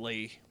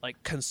loudly,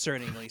 like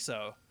concerningly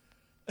so.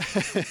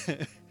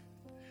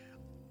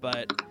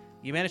 But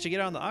you manage to get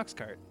on the ox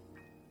cart.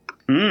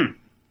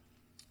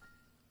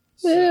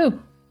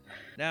 Woo!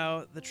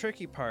 Now, the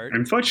tricky part...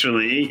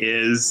 Unfortunately,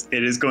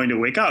 it is going to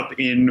wake up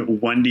in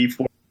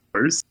 1d4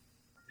 hours.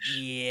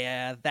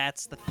 Yeah,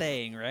 that's the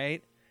thing,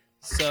 right?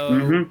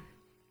 So,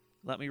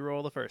 let me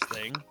roll the first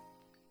thing.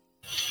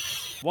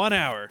 1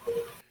 hour.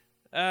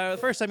 The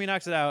first time he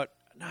knocks it out,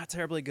 not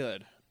terribly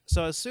good.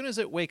 So as soon as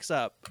it wakes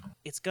up,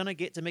 it's going to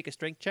get to make a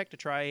strength check to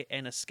try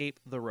and escape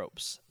the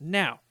ropes.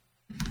 Now,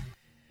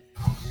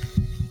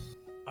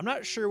 I'm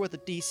not sure what the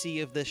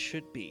DC of this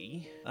should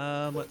be.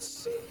 Let's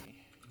see.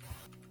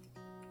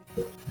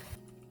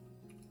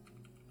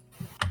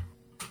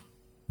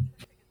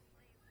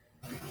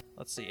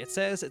 Let's see. It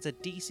says it's a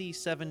DC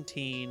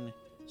 17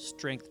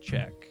 strength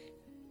check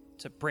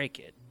to break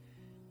it.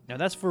 Now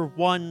that's for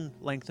one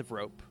length of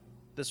rope.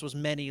 This was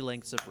many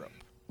lengths of rope.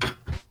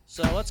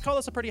 So let's call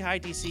this a pretty high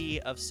DC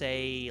of,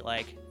 say,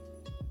 like,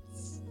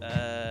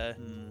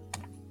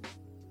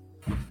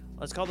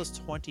 let's call this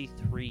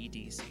 23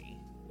 DC,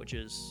 which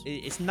is,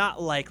 it's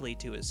not likely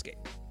to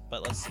escape,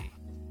 but let's see.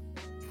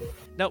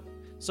 Nope.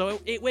 So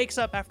it wakes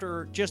up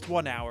after just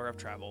 1 hour of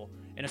travel,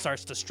 and it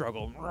starts to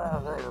struggle,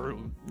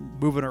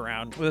 moving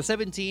around. With a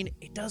 17,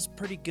 it does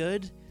pretty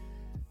good,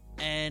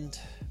 and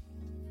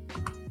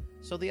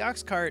so the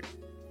ox cart,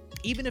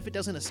 even if it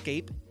doesn't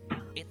escape,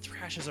 it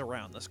thrashes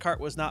around. This cart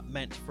was not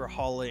meant for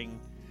hauling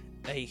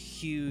a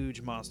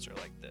huge monster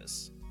like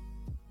this.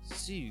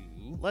 So,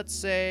 let's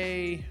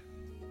say...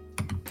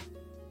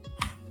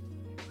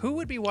 Who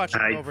would be watching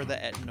over the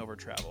Etten over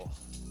travel?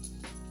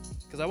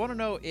 Because I want to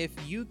know if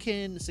you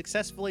can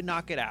successfully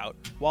knock it out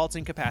while it's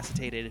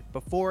incapacitated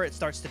before it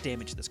starts to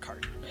damage this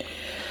cart.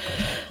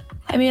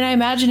 I mean, I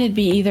imagine it'd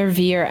be either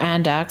V or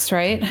Andax,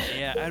 right?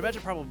 Yeah, I'd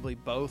imagine probably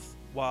both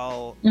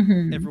while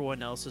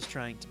everyone else is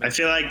trying to... I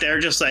feel like they're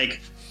just like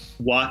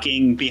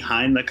walking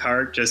behind the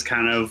cart, just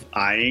kind of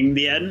eyeing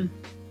the Etten.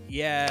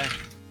 Yeah,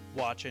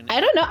 watching.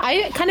 I don't know.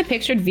 I kind of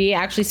pictured V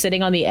actually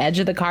sitting on the edge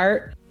of the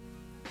cart,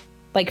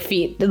 like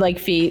feet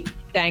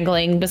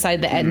dangling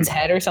beside the Etten's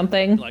head or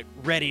something. Like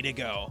ready to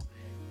go.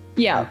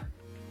 Yeah.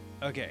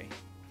 Okay.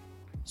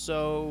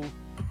 So...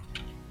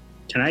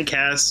 Can I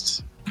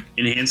cast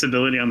Enhance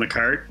Ability on the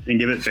cart and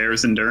give it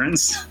Bear's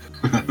Endurance?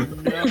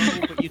 No,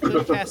 but you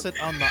could cast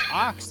it on the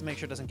ox to make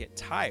sure it doesn't get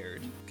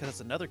tired, because that's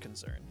another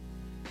concern.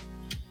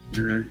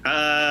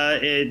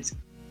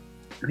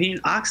 I mean,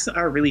 ox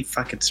are really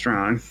fucking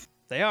strong.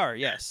 They are,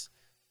 yes.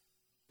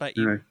 But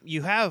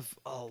you have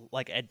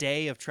like a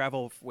day of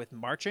travel with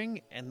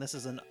marching, and this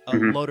is a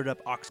loaded up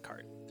ox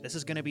cart. This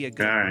is going to be a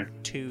good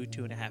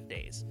 2.5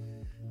 days.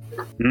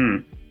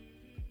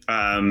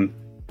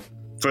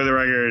 For the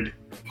record,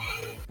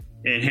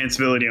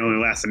 enhanceability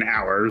only lasts an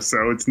hour,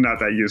 so it's not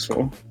that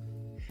useful.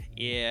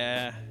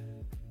 Yeah.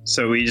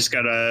 So we just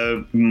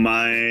gotta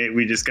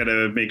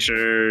make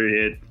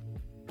sure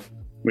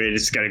we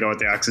just gotta go with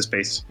the ox's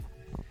pace.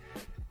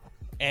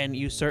 And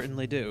you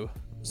certainly do.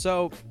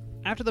 So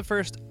after the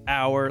first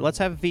hour, let's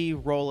have V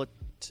roll it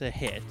to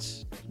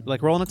hit.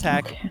 Like roll an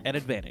attack at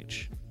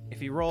advantage.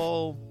 If you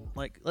roll,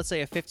 like, let's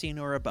say a 15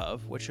 or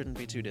above, which shouldn't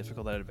be too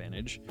difficult at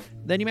advantage,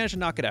 then you manage to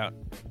knock it out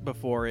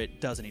before it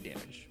does any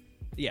damage.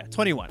 Yeah,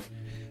 21.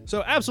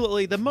 So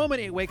absolutely, the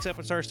moment it wakes up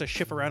and starts to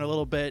shift around a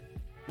little bit,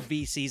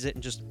 V sees it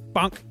and just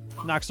bonk,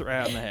 knocks it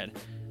right on the head.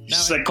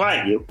 Just like,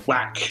 quiet, you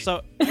whack.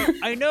 So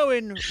I know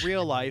in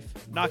real life,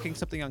 knocking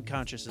something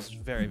unconscious is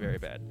very, very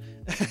bad.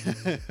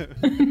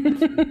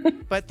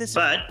 But this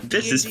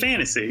is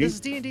fantasy. This is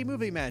D&D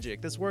movie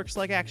magic. This works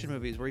like action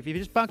movies, where if you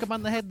just bonk them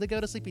on the head, they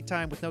go to sleepy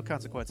time with no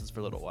consequences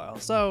for a little while.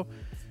 So,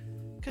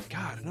 good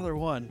God, another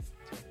one.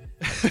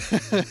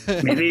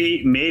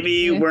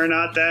 maybe we're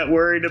not that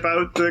worried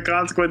about the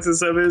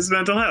consequences of his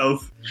mental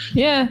health.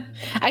 Yeah,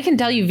 I can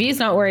tell you V's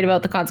not worried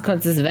about the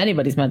consequences of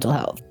anybody's mental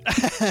health.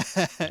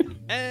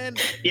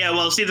 And yeah,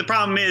 well, see, the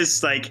problem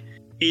is, like,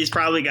 he's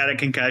probably got a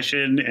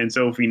concussion, and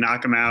so if we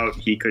knock him out,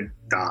 he could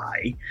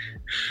die.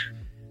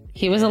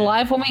 He was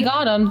alive when we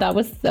got him. That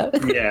was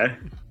yeah.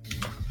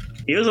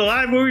 He was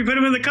alive when we put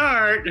him in the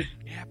cart.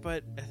 Yeah,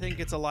 but I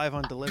think it's alive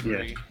on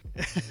delivery.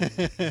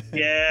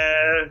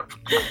 Yeah.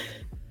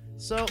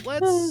 So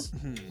let's.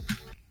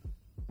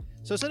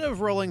 So instead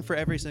of rolling for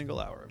every single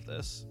hour of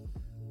this.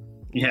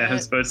 Yeah, I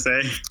was supposed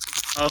to say.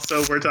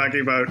 Also, we're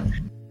talking about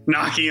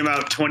knocking him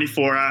out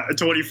 24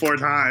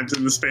 times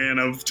in the span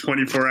of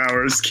 24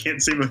 hours.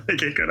 Can't seem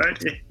like a good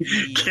idea.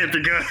 Can't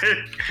be good.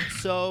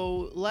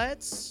 So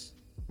let's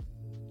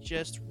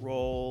just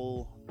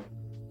roll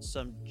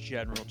some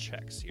general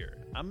checks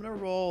here. I'm going to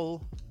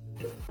roll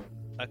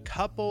a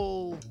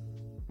couple.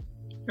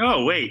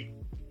 Oh, wait.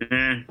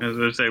 I was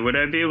going to say, would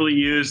I be able to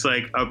use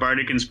like a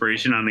bardic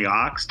inspiration on the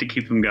ox to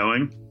keep him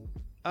going?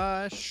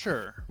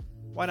 Sure.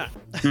 Why not?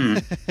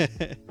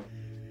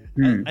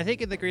 I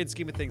think in the grand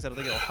scheme of things, I don't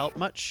think it'll help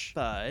much,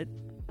 but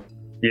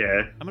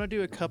yeah, I'm gonna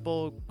do a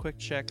couple quick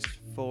checks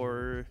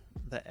for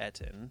the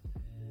Etten.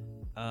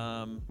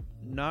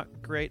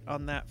 Not great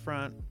on that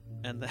front,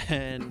 and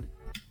then.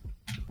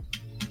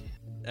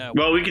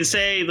 Well, we can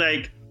say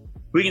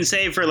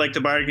for like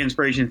the bardic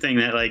inspiration thing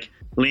that like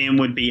Liam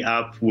would be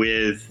up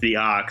with the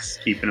ox,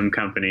 keeping him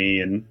company,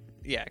 and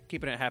yeah,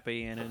 keeping it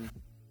happy and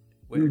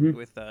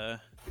with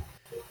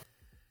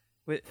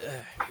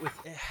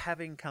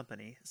having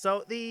company.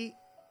 So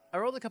I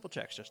rolled a couple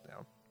checks just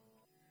now.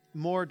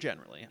 More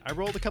generally, I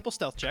rolled a couple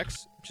stealth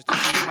checks just to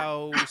see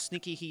how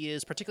sneaky he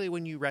is, particularly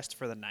when you rest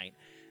for the night,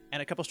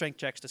 and a couple strength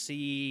checks to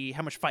see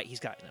how much fight he's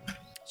got in him.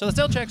 So the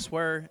stealth checks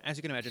were, as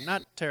you can imagine,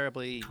 not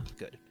terribly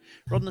good.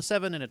 Rolled a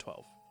 7 and a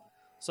 12.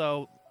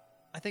 So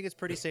I think it's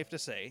pretty safe to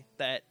say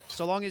that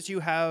so long as you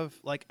have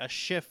like a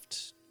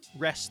shift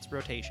rest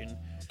rotation,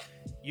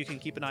 you can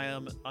keep an eye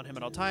on him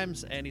at all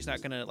times, and he's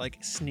not gonna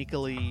like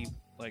sneakily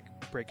like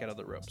break out of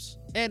the ropes.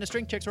 And the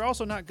strength checks are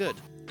also not good.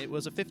 It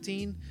was a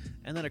 15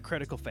 and then a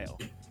critical fail.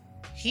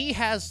 He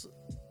has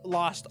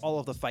lost all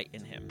of the fight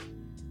in him.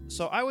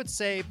 So I would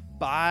say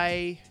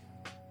by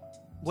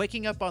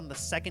waking up on the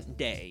second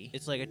day,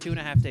 it's like a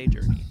 2.5 day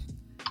journey.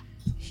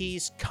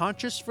 He's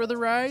conscious for the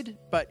ride,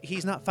 but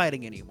he's not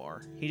fighting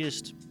anymore. He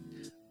just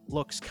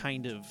looks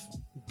kind of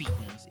beaten.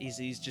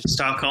 He's just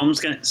Stockholm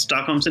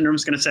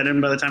syndrome's gonna set in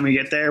by the time we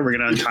get there. We're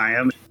gonna untie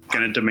him.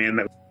 Gonna demand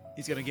that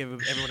he's gonna give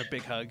everyone a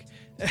big hug.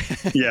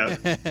 Yeah.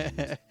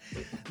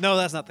 No,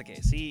 that's not the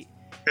case.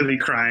 He'll be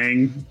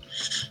crying.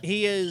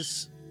 He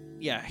is.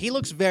 Yeah, he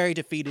looks very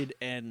defeated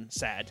and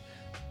sad.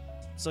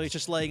 So he's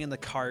just laying in the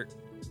cart,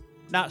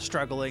 not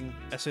struggling.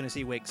 As soon as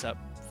he wakes up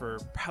for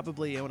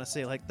probably, I want to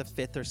say like the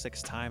 5th or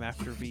 6th time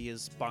after V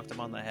has bonked him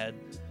on the head,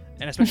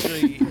 and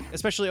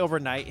especially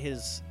overnight,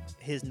 his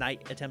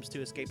night attempts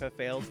to escape have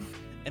failed,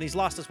 and he's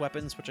lost his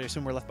weapons, which I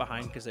assume were left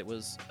behind because it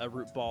was a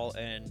root ball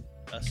and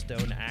a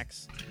stone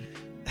axe.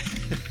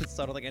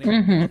 So I don't think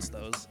anyone wants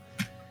those.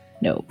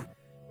 No.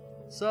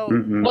 So,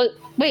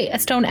 wait, a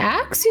stone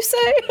axe, you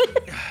say?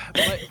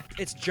 But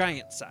it's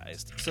giant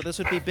sized, so this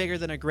would be bigger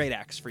than a great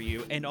axe for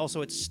you, and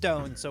also it's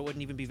stone, so it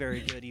wouldn't even be very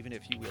good even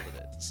if you wielded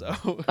it. So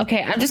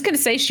okay, I'm just gonna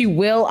say she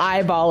will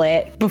eyeball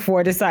it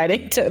before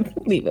deciding to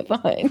leave it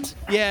behind.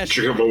 Yeah,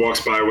 Jehkovah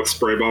walks by with a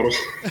spray bottle.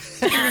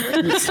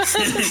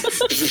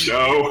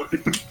 No.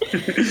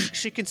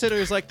 She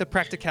considers like the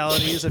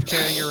practicalities of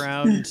carrying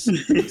around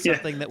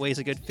something that weighs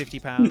a good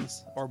 50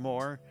 pounds or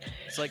more.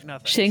 It's like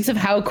nothing. She thinks of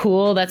how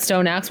cool that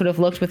stone axe would have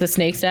looked with a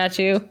snake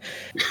statue.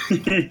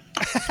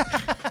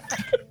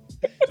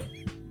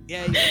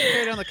 Yeah, you can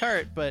carry it on the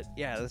cart, but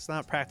yeah, that's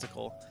not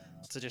practical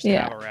to just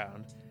have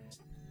around.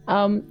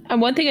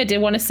 And one thing I did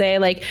want to say,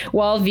 like,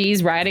 while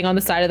V's riding on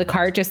the side of the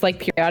cart, just like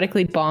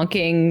periodically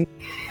bonking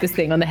this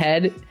thing on the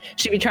head,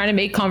 she'd be trying to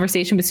make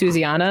conversation with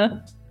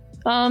Susiana.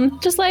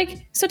 Just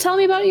like, so tell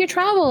me about your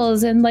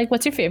travels and like,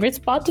 what's your favorite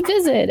spot to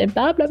visit and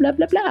blah, blah, blah,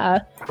 blah, blah.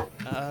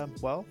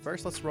 Well,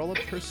 first let's roll a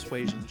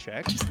persuasion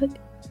check. Just like,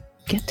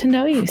 get to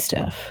know you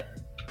stuff.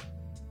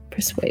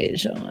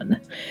 Persuasion.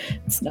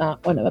 It's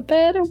not one of the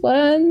better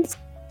ones.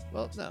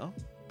 Well, no.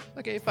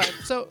 Okay, fine.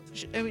 So,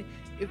 I mean,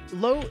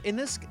 in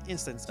this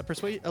instance,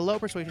 a low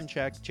persuasion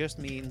check just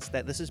means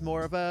that this is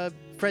more of a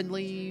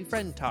friendly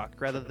friend talk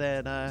rather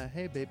than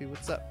hey baby,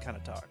 what's up kind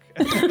of talk.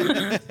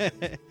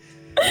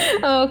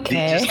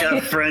 Okay. You just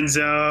got friend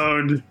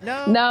zoned.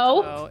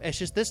 No. It's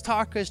just this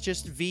talk is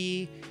just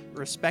V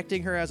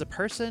respecting her as a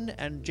person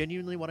and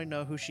genuinely wanting to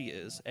know who she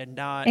is, and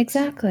not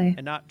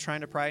not trying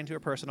to pry into her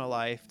personal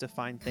life to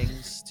find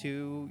things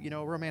to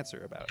romance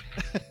her about.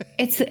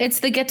 It's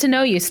the get to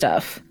know you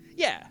stuff.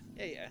 Yeah.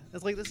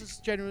 It's like this is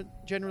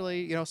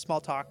generally small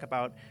talk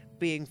about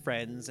being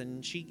friends,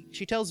 and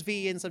she tells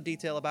V in some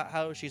detail about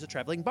how she's a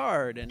traveling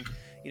bard, and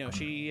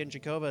she and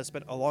Jehkovah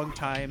spent a long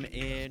time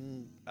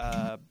in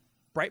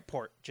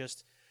Brightport,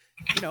 just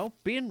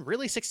being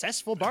really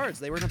successful bards.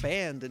 They were in a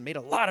band and made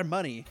a lot of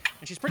money,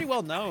 and she's pretty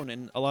well known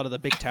in a lot of the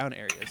big town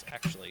areas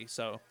actually.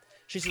 So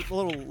she's a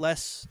little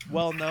less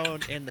well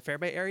known in the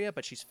Fairway area,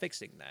 but she's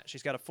fixing that.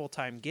 She's got a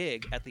full-time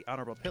gig at the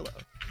Honorable Pillow.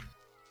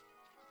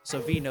 So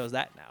V knows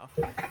that now.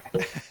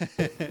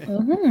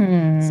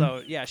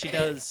 So yeah, she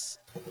does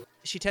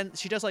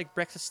like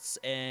breakfasts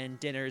and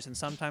dinners and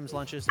sometimes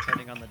lunches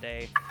depending on the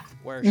day,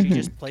 where she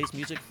just plays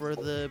music for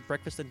the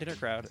breakfast and dinner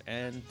crowd,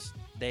 and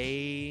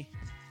she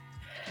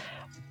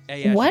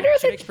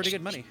makes pretty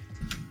good money.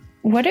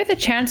 What are the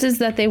chances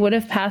that they would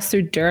have passed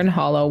through Dern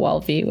Hollow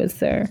while V was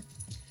there?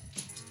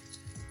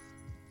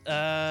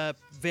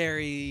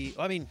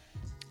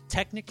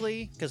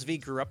 Technically, because V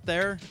grew up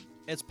there,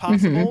 it's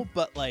possible,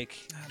 but like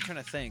I'm trying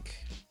to think.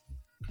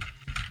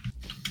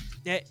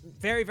 Yeah,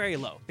 very, very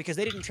low, because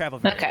they didn't travel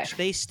very much.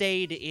 They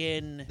stayed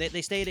in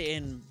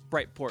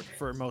Brightport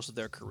for most of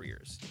their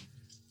careers.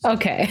 So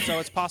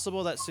it's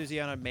possible that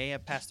Susiana may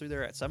have passed through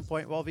there at some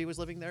point while V was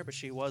living there, but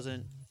she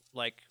wasn't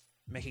like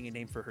making a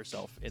name for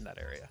herself in that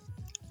area.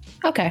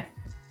 Okay.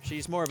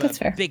 She's more of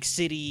a big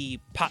city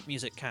pop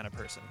music kind of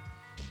person.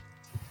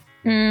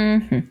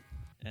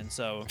 And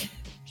so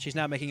she's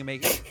not making a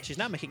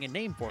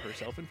name for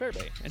herself in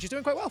Fairway, and she's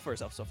doing quite well for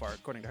herself so far,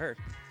 according to her.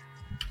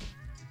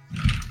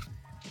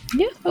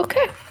 Yeah.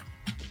 Okay.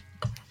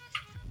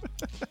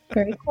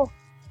 Very cool.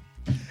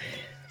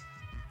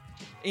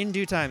 In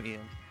due time,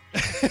 Ian.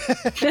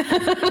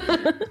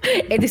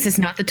 This is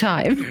not the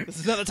time. This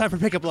is not the time for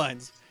pickup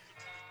lines.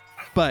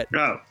 But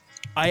no.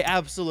 I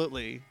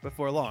absolutely,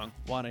 before long,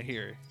 want to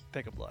hear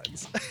pickup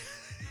lines.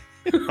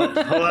 Hold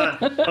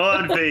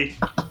on, V.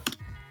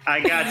 I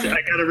got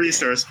a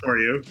resource for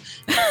you.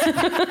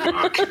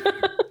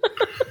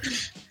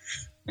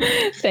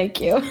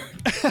 Thank you.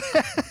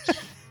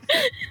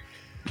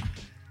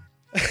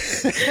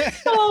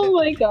 Oh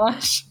my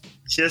gosh.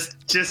 Just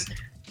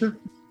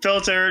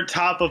filter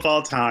top of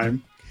all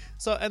time.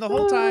 So, and the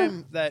whole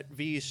time that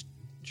V's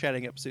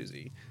chatting up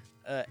Susie,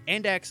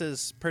 Andax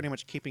is pretty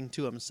much keeping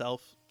to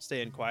himself,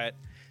 staying quiet,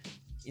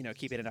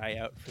 keeping an eye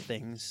out for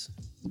things.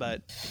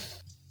 But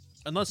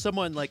unless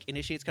someone like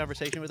initiates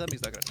conversation with him,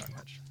 he's not going to talk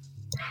much.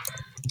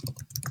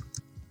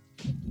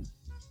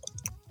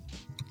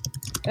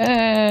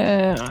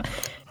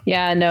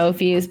 Yeah, no,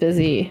 V is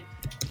busy.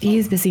 V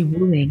is busy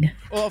wooing.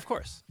 Well, of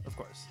course.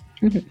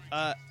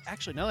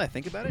 Actually, now that I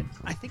think about it,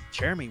 I think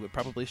Jeremy would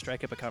probably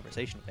strike up a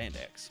conversation with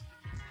Andax.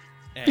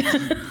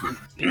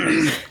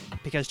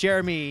 Because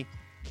Jeremy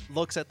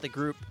looks at the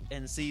group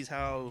and sees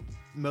how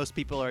most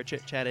people are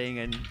chit-chatting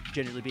and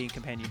generally being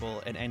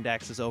companionable, and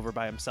Andax is over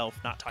by himself,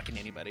 not talking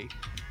to anybody.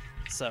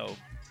 So,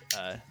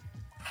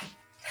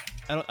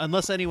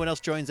 unless anyone else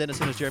joins in as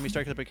soon as Jeremy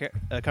strikes up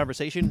a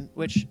conversation,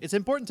 which it's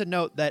important to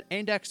note that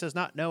Andax does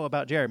not know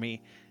about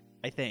Jeremy,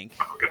 I think.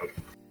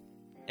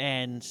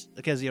 And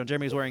because,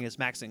 Jeremy's wearing his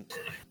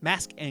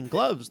mask and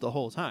gloves the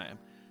whole time.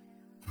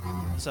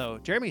 So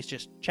Jeremy's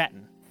just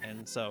chatting.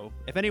 And so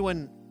if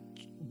anyone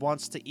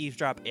wants to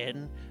eavesdrop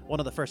in, one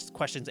of the first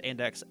questions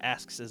Andax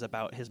asks is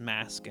about his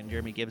mask, and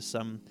Jeremy gives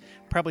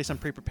probably some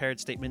pre-prepared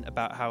statement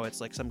about how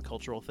it's like some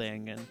cultural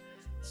thing and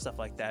stuff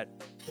like that.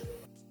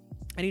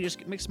 And he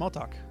just makes small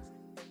talk.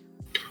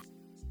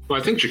 Well,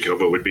 I think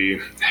Jehkovah would be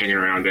hanging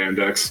around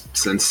Andax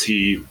since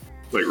he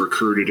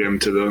recruited him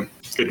to the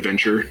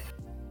adventure.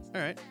 All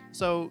right.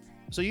 So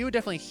you would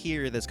definitely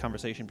hear this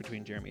conversation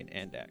between Jeremy and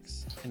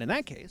Andax. And in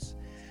that case,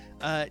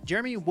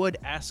 Jeremy would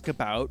ask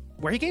about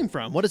where he came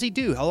from. What does he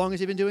do? How long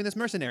has he been doing this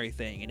mercenary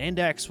thing? And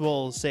Andax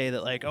will say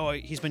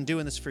that, he's been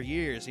doing this for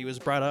years. He was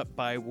brought up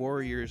by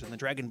warriors in the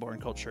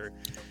Dragonborn culture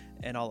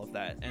and all of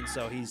that. And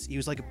so he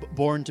was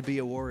born to be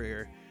a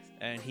warrior.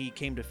 And he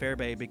came to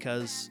Fairway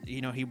because, he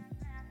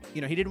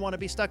didn't want to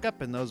be stuck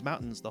up in those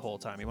mountains the whole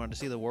time. He wanted to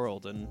see the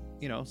world. And,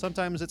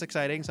 sometimes it's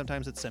exciting,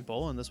 sometimes it's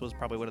simple. And this was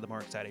probably one of the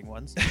more exciting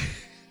ones.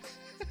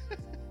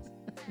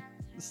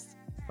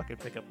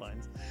 fucking pickup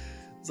lines.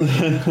 So,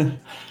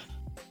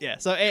 yeah.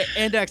 So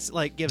Andex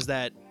like gives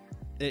that,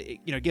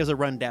 gives a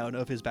rundown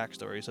of his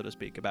backstory, so to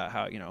speak, about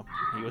how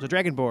he was a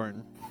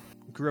Dragonborn,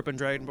 grew up in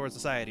Dragonborn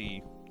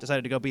society,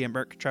 decided to go be a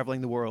merc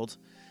traveling the world.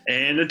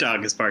 And a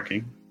dog is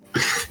barking.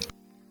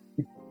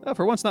 Oh,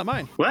 for once, not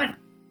mine. What?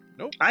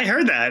 Nope. I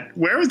heard that.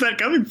 Where was that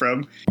coming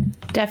from?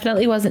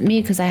 Definitely wasn't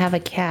me because I have a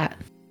cat.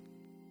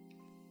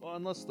 Well,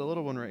 unless the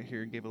little one right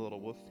here gave a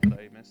little woof that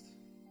I missed.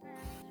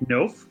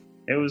 Nope.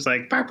 It was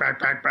like bark, bark,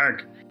 bark,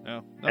 bark.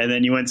 No. And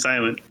then you went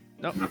silent.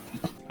 Nope.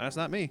 That's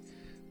not me.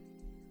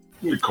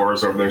 The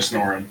car's over there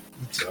snoring.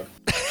 So.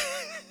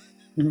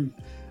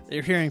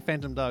 You're hearing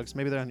phantom dogs.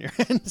 Maybe they're on your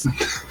ends.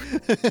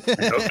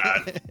 Oh,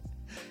 God.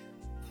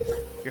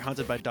 You're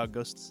haunted by dog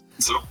ghosts.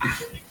 So.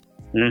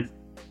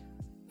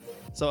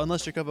 So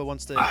unless Jehkovah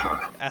wants to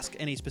ask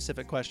any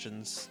specific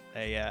questions,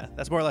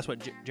 that's more or less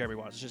what Jeremy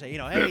wants. Just say,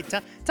 hey,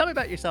 tell me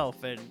about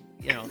yourself and,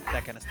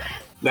 that kind of stuff.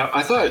 Now,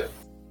 I thought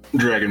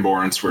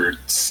Dragonborns were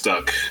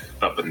stuck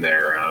up in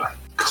their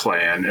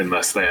clan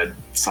unless they had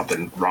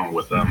something wrong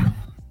with them.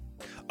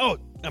 Oh,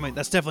 I mean,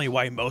 that's definitely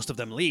why most of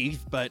them leave,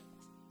 but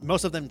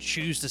most of them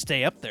choose to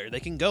stay up there. They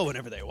can go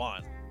whenever they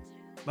want.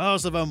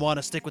 Most of them want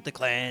to stick with the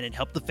clan and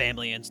help the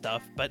family and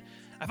stuff, but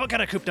I felt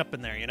kind of cooped up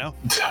in there,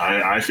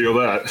 I feel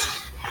that.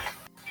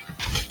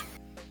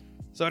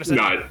 So I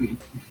decided, Not.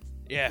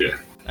 Yeah.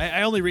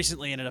 I only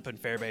recently ended up in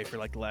Fairbay for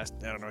like the last,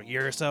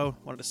 year or so.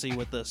 Wanted to see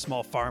what the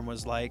small farm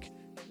was like.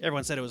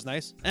 Everyone said it was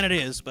nice, and it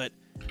is, but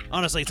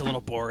honestly, it's a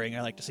little boring.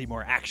 I like to see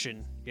more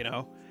action,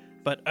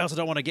 But I also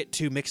don't want to get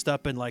too mixed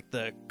up in like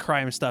the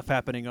crime stuff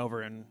happening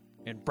over in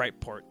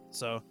Brightport.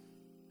 So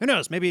who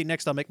knows? Maybe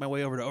next I'll make my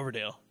way over to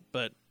Overdale.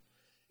 But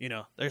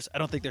I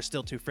don't think they're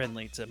still too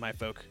friendly to my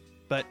folk.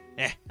 But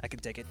I can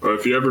take it. Well,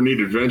 if you ever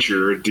need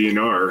adventure,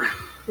 DNR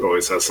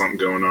always has something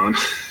going on.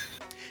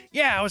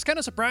 Yeah, I was kind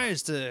of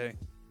surprised to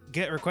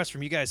get requests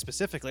from you guys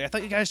specifically. I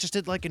thought you guys just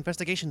did like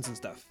investigations and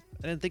stuff.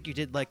 I didn't think you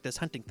did like this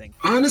hunting thing.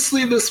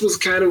 Honestly, this was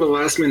kind of a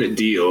last minute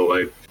deal.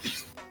 Like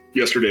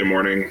yesterday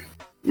morning,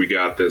 we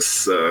got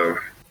this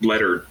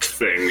letter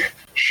thing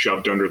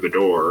shoved under the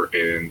door,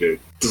 and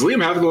does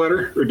Liam have the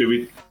letter, or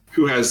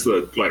who has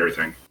the letter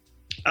thing?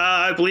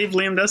 I believe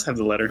Liam does have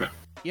the letter.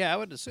 Yeah, I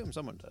would assume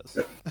someone does.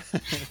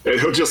 And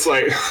he'll just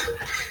like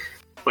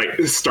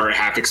start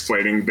half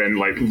explaining, then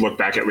like look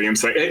back at Liam and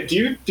say, "Hey,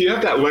 do you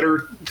have that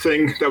letter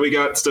thing that we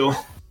got still?"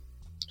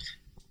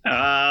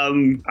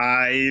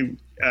 I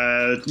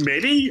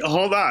maybe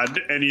hold on,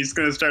 and he's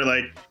gonna start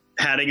like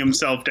patting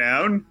himself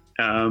down.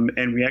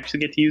 And we actually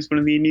get to use one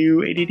of the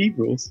new ADD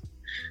rules.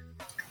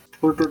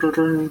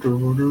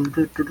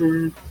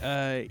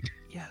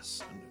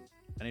 Yes.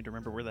 I need to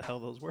remember where the hell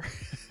those were.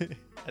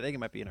 I think it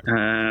might be in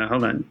our.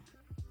 Hold on.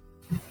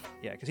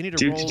 Yeah, because you need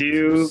to roll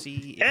to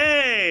see.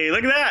 Hey,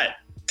 look at that!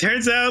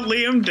 Turns out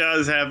Liam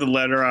does have the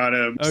letter on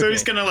him, so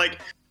he's gonna like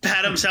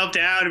pat himself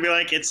down and be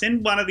like, "It's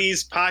in one of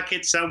these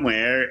pockets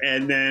somewhere,"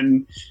 and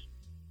then,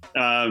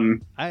 I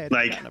had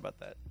forgotten about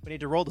that. We need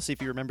to roll to see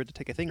if you remembered to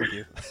take a thing with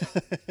you.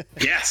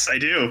 Yes, I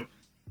do.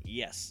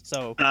 Yes.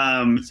 So.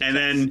 And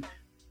then,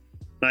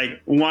 like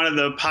one of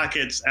the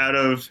pockets out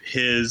of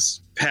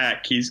his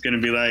pack, he's gonna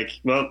be like,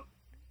 "Well,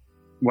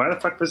 why the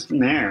fuck was it in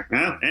there?"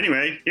 Well,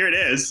 anyway, here it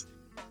is.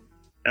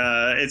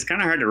 It's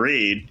kind of hard to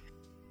read.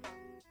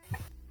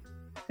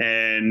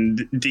 And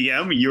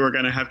DM, you are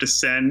going to have to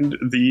send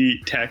the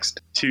text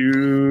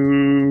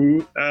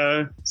to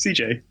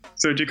CJ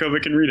so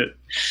Jehkovah can read it.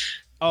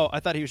 Oh,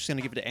 I thought he was just going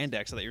to give it to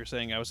Andex. I thought you were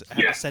saying I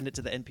had to send it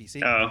to the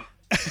NPC. Oh.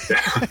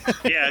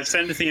 Yeah,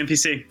 send it to the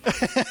NPC.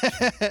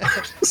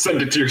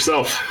 Send it to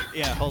yourself.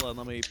 Yeah, hold on.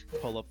 Let me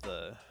pull up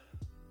the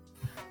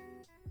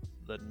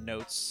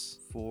notes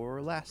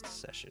for last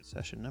session.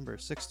 Session number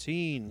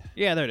 16.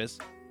 Yeah, there it is.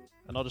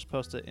 And I'll just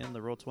post it in the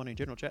Roll20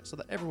 general chat so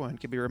that everyone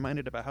can be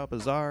reminded about how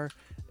bizarre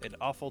and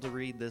awful to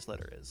read this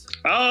letter is.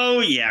 Oh,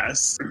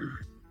 yes.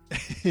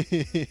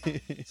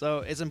 So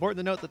it's important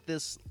to note that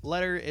this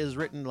letter is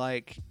written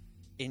like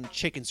in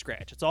chicken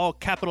scratch. It's all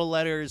capital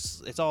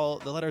letters. The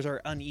letters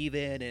are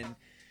uneven and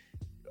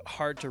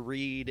hard to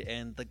read,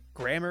 and the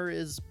grammar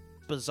is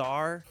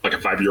bizarre. Like a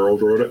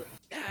 5-year-old wrote it?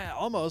 Yeah,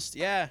 almost.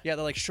 Yeah. Yeah,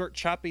 they're like short,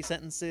 choppy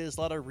sentences,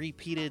 a lot of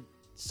repeated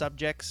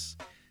subjects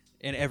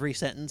in every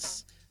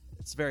sentence.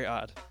 It's very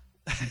odd.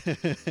 So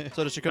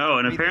does Jehkovah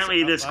and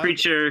apparently this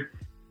creature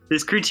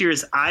is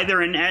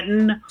either an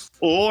Etten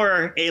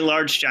or a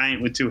large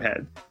giant with 2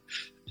 heads.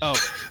 Oh,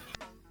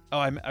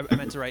 I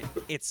meant to write,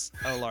 it's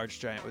a large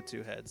giant with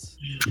 2 heads.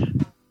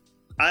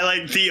 I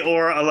like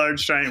or a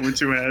large giant with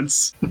 2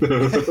 heads.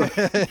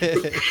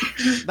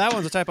 That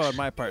one's a typo on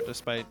my part,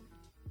 despite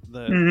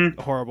the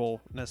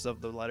horribleness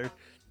of the letter.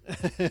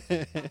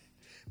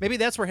 Maybe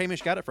that's where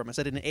Hamish got it from. I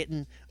said an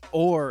Etten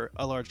or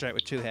a large giant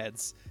with 2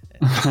 heads.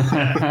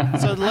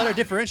 So the letter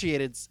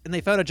differentiated, and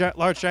they found a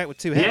large giant with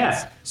 2 heads.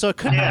 Yeah. So it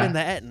couldn't have been the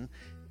Etten.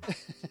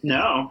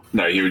 No,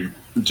 you would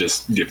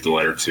just give the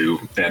letter to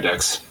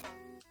Andex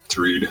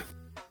to read.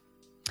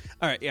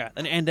 All right, yeah.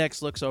 And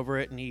Andex looks over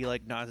it, and he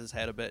like nods his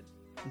head a bit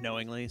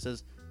knowingly. He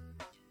says,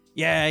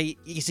 Yeah,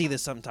 you see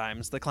this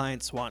sometimes. The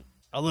clients want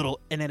a little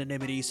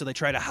anonymity, so they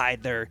try to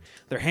hide their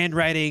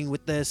handwriting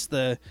with this.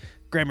 The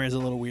grammar is a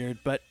little weird,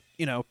 but,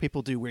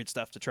 people do weird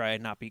stuff to try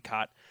and not be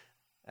caught.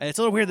 It's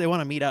a little weird they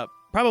want to meet up.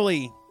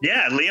 Probably.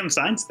 Yeah, Liam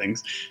signs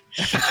things.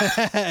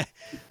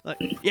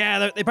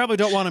 Yeah, they probably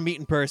don't want to meet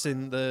in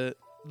person. The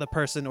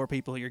person or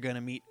people you're going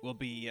to meet will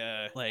be,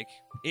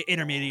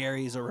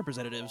 intermediaries or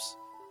representatives.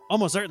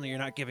 Almost certainly you're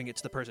not giving it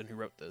to the person who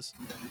wrote this.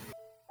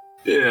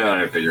 Yeah,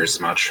 I figure as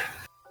much.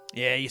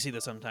 Yeah, you see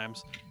this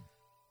sometimes.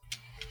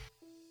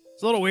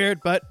 It's a little weird,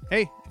 but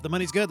hey, if the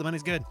money's good, the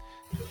money's good.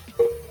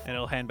 And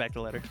it'll hand back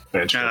the letter.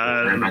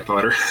 Hand back the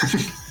letter.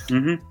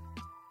 Mm-hmm.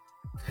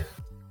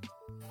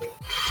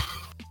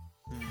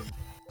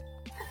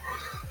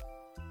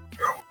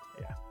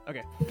 Yeah,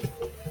 okay.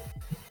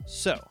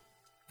 So,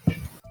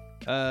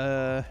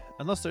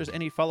 unless there's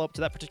any follow-up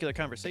to that particular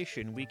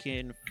conversation, we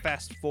can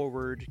fast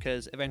forward,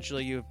 because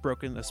eventually you've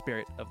broken the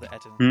spirit of the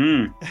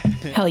Etten.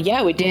 Hell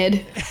yeah, we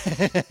did.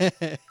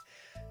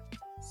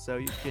 So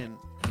you can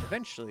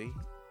eventually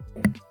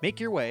make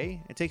your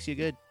way. It takes you a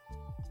good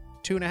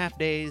 2.5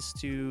 days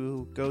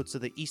to go to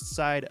the east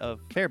side of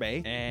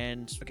Fairbay,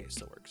 and okay, it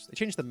still works. They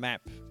changed the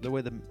map, the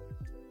way the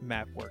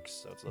map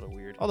works, so it's a little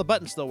weird. All the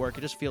buttons still work,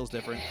 it just feels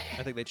different.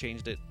 I think they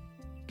changed it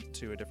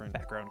to a different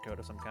background code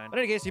of some kind. But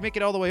in any case, you make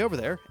it all the way over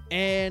there,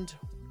 and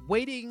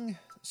waiting.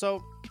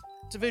 So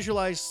to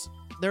visualize,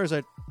 there's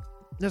a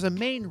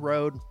main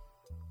road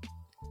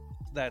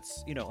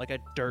that's, like a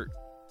dirt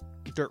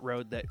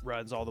road that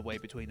runs all the way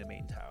between the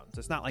main towns.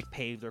 It's not like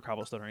paved or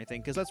cobblestone or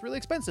anything, because that's really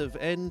expensive,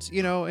 and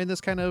in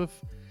this kind of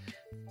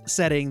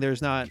setting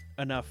there's not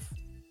enough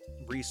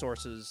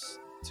resources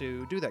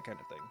to do that kind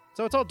of thing,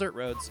 so it's all dirt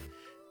roads.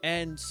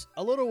 And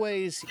a little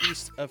ways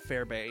east of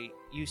Fairbay,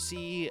 you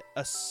see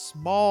a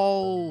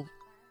small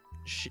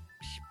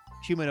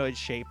humanoid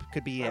shape.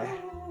 Could be a...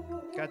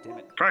 God damn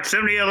it.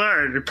 Proximity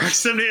alert!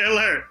 Proximity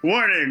alert!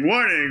 Warning!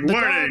 Warning! The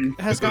warning!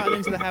 dog has gotten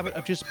into the habit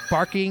of just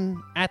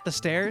barking at the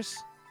stairs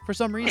for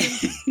some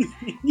reason.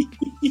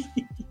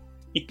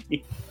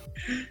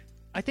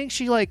 I think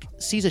she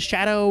sees a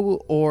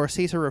shadow or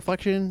sees her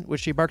reflection,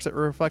 which she barks at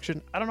her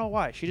reflection. I don't know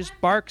why. She just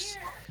barks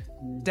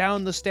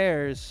down the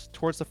stairs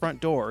towards the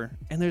front door,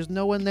 and there's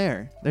no one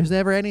there. There's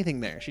never anything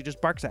there. She just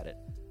barks at it.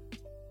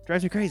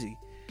 Drives me crazy.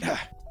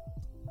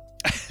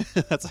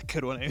 That's a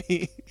good one,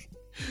 Aimee.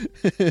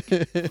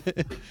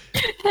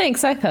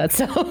 Thanks, I thought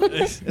so.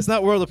 It's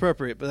not world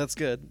appropriate, but that's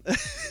good.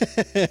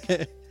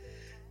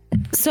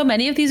 So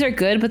many of these are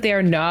good, but they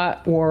are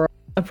not world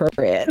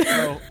appropriate.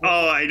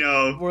 Oh, I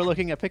know. We're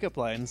looking at pickup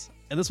lines,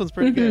 and this one's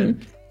pretty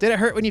good. Did it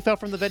hurt when you fell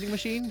from the vending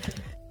machine?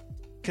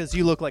 Because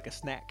you look like a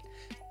snack.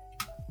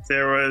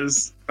 There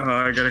was,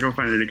 I gotta go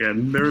find it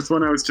again. There was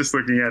one I was just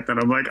looking at that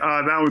I'm like,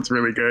 that one's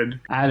really good.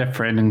 I had a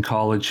friend in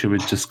college who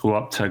would just go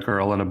up to a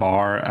girl at a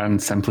bar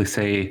and simply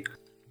say,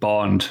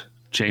 Bond,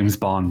 James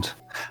Bond.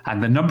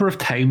 And the number of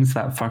times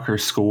that fucker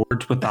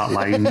scored with that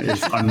line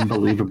is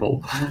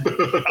unbelievable.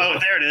 Oh,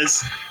 there it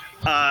is.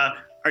 Are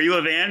you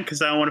a van?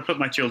 Because I want to put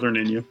my children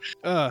in you.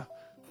 Oh,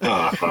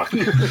 fuck.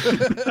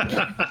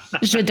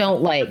 Je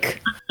don't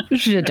like.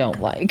 Jesus.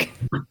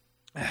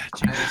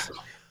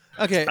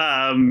 Okay.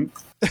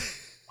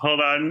 Hold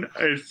on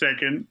a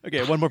second.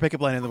 Okay, one more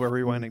pickup line and then we're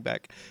rewinding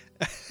back.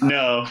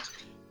 No.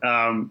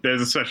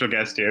 There's a special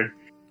guest here.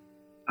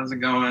 How's it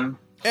going?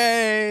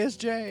 Hey, it's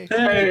Jay.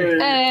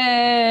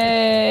 Hey.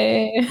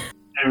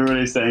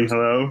 Everybody's saying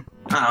hello.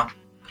 Oh.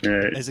 All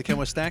right. Does it come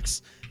with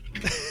snacks?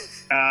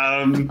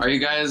 Are you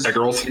guys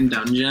girls in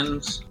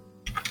dungeons?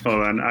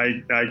 Hold on.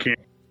 I can't.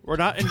 We're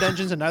not in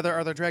dungeons, and neither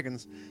are there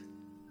dragons.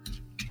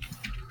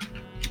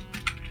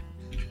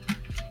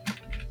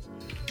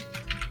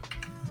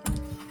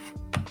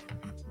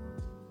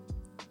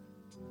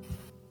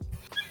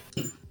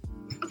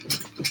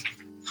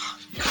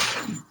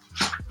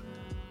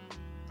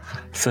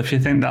 So if you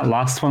think that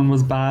last one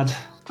was bad,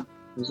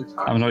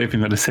 I'm not even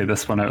going to say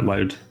this one out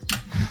loud.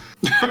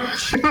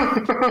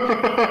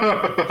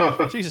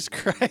 Jesus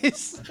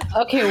Christ.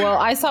 Okay, well,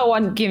 I saw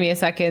one. Give me a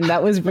second.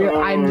 That was real.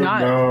 I'm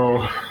not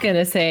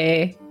gonna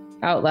say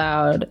out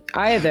loud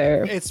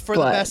either. It's for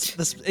the best.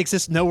 This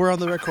exists nowhere on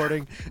the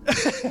recording.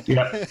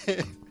 Yeah.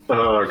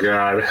 Oh,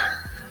 God.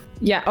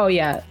 Yeah. Oh,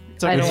 yeah.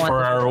 I It's don't for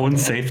want. our own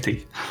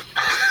safety.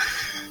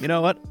 You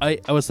know what? I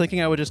was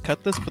thinking I would just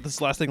cut this, but this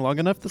is lasting long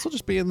enough. This will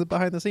just be in the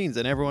behind the scenes,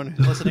 and everyone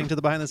listening to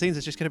the behind the scenes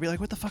is just going to be like,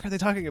 what the fuck are they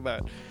talking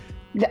about?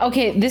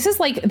 Okay, this is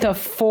like the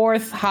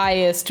 4th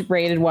highest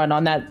rated one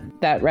on that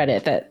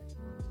Reddit that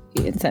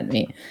Ian sent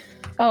me.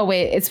 Oh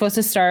wait, it's supposed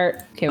to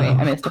start. Okay, wait,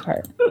 I missed a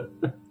part.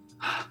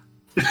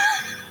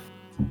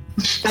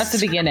 That's the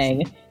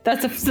beginning.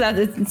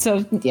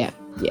 So yeah.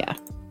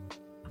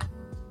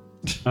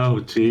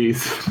 Oh,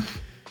 jeez.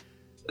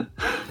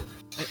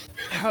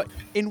 How?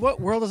 In what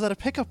world is that a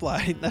pickup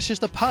line? That's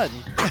just a pun.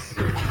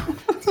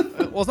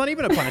 Well, it's not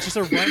even a pun. It's just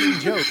a rhyming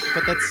joke,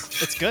 but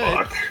it's good.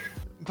 Fuck.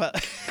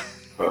 But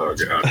Oh,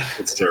 God.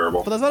 It's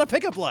terrible. but that's not a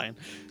pickup line.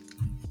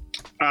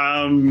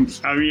 I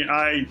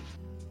mean,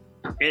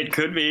 it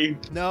could be.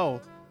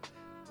 No.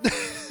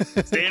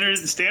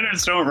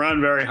 Standards don't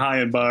run very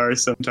high in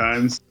bars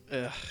sometimes.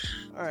 Ugh.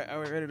 All right,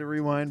 are we ready to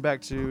rewind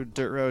back to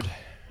Dirt Road?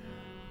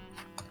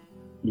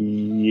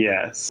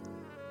 Yes.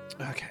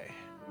 Okay.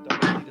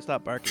 Don't need to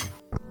stop barking.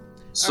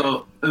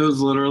 So it was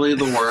literally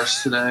the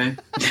worst today.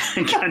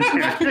 God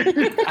damn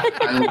it.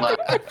 I left.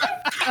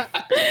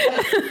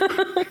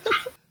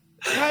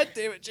 God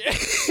damn it, Jay.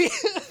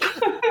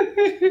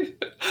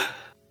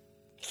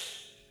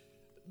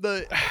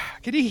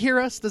 Can he hear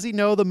us? Does he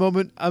know the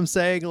moment I'm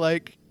saying,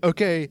 like,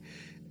 okay,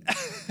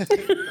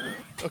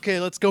 okay,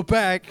 let's go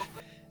back?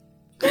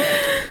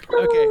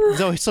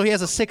 Okay, so he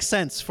has a sixth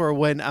sense for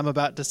when I'm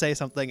about to say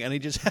something, and he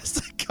just has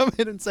to come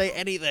in and say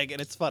anything,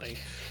 and it's funny.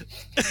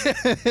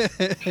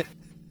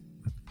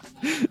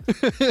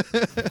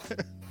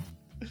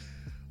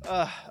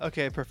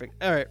 Okay, perfect.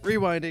 All right,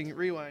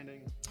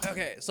 rewinding.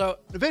 Okay, so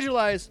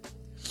visualize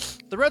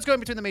the roads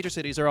going between the major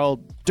cities are all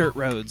dirt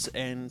roads,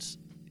 and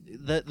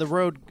the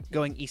road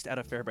going east out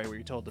of Fairbury, where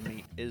you're told to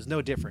meet, is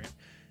no different.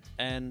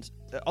 And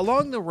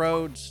along the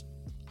roads,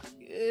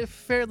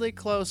 fairly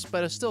close,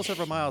 but it's still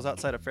several miles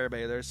outside of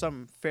Fairbury, there's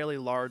some fairly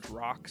large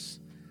rocks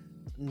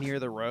near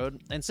the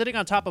road, and sitting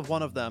on top of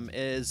one of them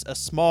is a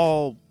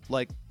small,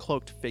 like,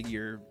 cloaked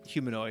figure,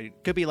 humanoid.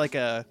 Could be like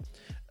a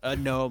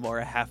gnome or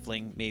a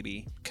halfling,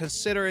 maybe.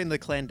 Considering the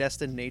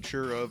clandestine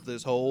nature of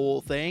this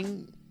whole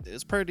thing,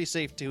 it's pretty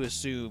safe to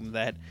assume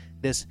that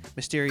this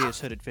mysterious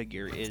hooded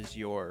figure is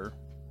your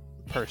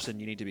person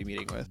you need to be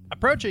meeting with.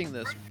 Approaching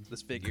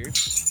this figure,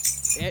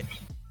 it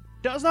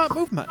does not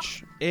move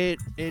much.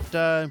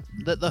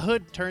 The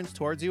hood turns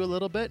towards you a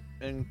little bit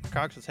and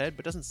cocks its head,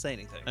 but doesn't say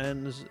anything.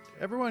 And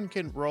everyone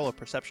can roll a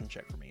perception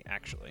check for me,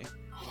 actually.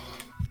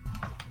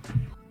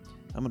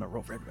 I'm gonna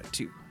roll for everybody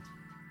too.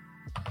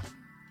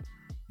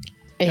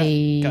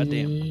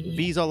 Goddamn.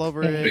 V's all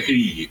over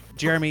it.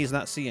 Jeremy's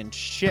not seeing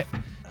shit.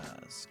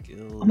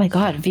 Skills. Oh my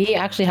god, V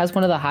actually has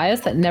one of the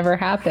highest. That never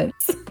happens.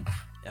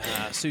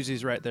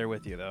 Susie's right there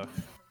with you, though.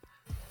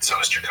 So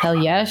is Jehkovah. Hell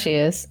yeah, she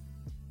is.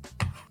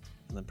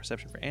 And then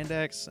perception for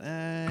Andex.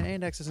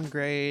 Andex isn't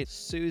great.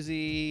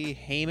 Susie,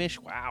 Hamish,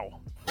 wow.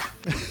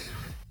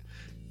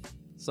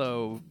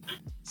 So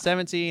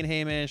 17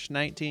 Hamish,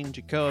 19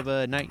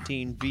 Jehkovah,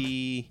 19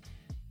 V,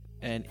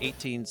 and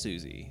 18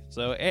 Susie.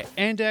 So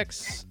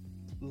Andex,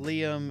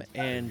 Liam,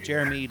 and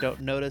Jeremy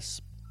don't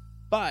notice,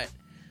 but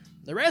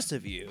the rest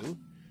of you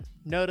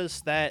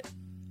notice that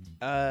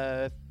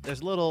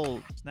there's a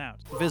little snout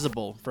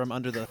visible from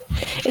under the...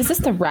 Is this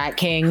the Rat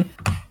King?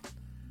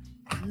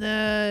 Nah,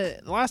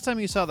 the last time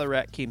you saw the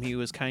Rat King, he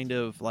was kind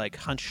of like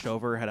hunched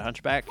over, had a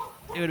hunchback.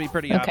 It would be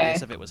pretty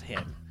obvious if it was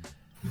him.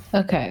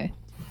 Okay.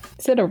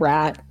 Is it a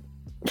rat?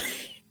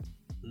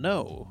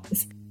 No.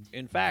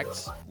 In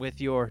fact, with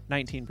your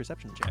 19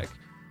 perception check,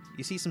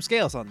 you see some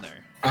scales on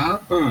there.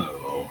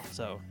 Oh.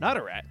 So, not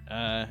a rat.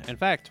 In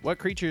fact, what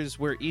creatures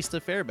were east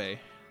of Fairbury?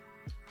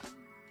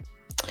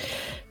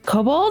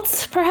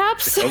 Kobolds,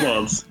 perhaps?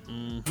 Kobolds.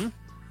 Mm-hmm.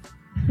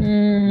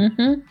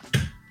 Mm-hmm.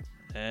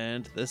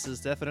 And this is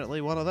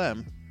definitely one of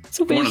them.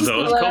 So One of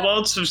those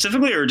kobolds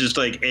specifically, or just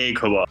like a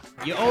kobold?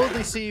 You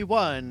only see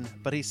one,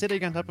 but he's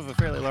sitting on top of a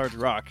fairly large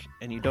rock,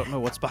 and you don't know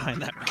what's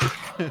behind that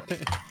rock.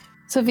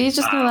 So V's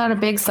just gonna let out a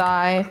big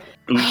sigh.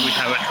 We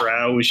have a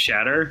drow with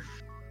shatter.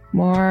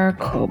 More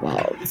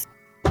kobolds.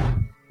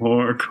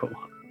 More kobolds.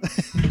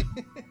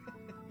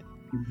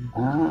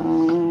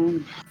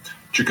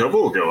 Jehkovah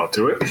will go up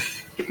to it,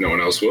 if no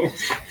one else will.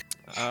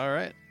 All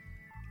right.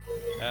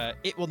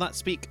 It will not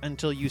speak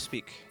until you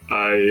speak.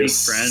 I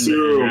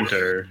assume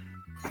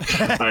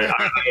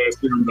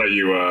that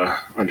you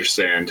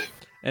understand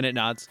And it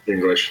nods.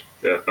 English.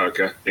 Yeah,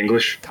 okay.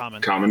 English?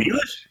 Common.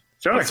 English?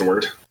 Sure. That's the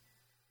word.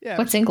 Yeah.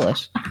 What's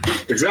English?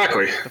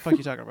 Exactly. the fuck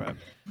you talking about?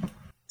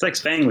 It's like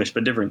Spanglish,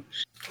 but different.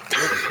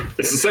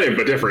 It's the same,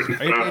 but different.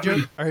 Are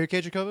you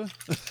okay, Jehkovah?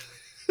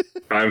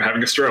 I'm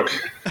having a stroke.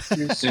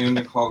 Too soon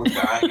to call the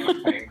guy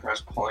in pain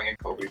crest pulling a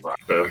Kobe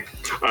Bryant.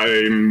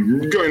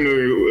 I'm going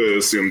to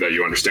assume that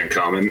you understand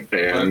Common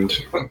and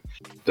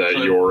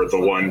that you're the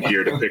one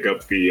here to pick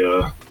up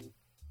the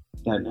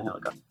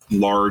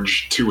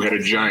large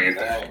two-headed giant.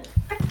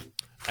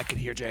 I can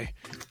hear Jay.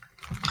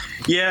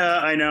 Yeah,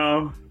 I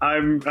know.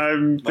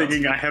 I'm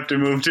thinking I have to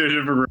move to a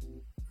different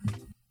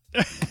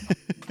room.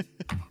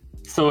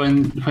 So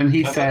when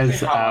he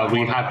says,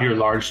 we have your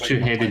large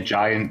two-headed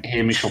giant,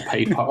 Hamish will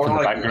pipe up in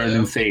the background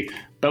and say,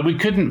 but we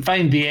couldn't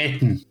find the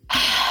Eton.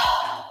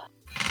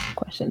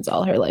 Questions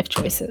all her life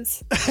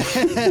choices.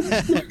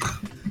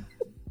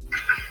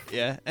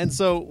 Yeah, and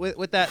so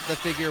with that, the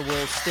figure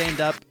will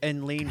stand up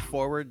and lean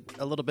forward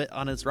a little bit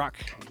on his rock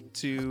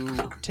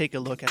to take a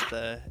look at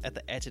the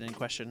Eton in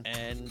question,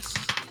 and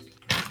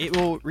it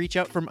will reach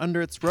out from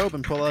under its robe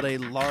and pull out a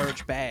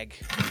large bag.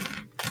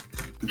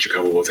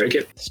 Jehkovah will take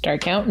it. Start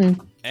counting.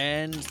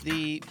 And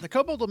the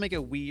kobold will make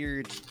a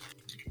weird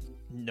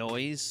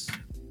noise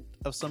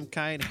of some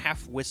kind,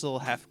 half whistle,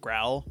 half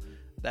growl,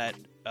 that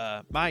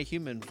my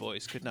human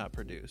voice could not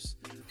produce.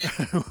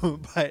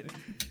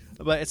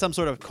 but it's some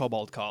sort of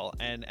kobold call.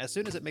 And as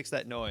soon as it makes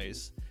that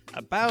noise,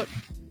 about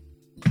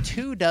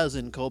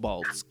 24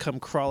 kobolds come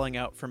crawling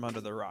out from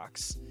under the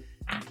rocks,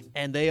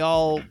 and they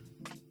all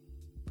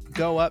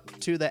go up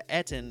to the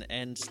Etten,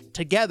 and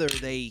together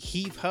they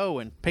heave ho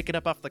and pick it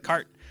up off the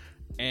cart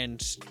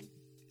and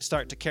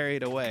start to carry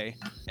it away.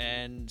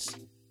 And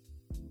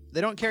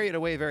they don't carry it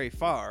away very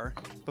far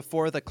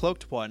before the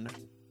cloaked one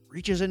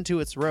reaches into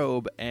its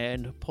robe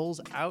and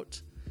pulls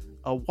out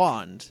a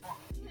wand,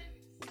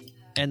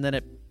 and then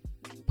it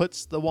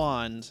puts the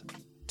wand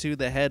to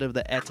the head of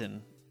the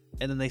Etten,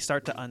 and then they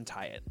start to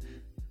untie it.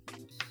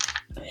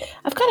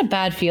 I've got a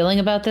bad feeling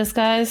about this,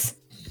 guys.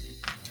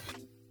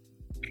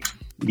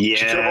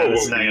 Yeah.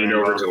 Lean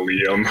over to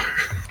Liam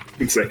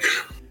and say,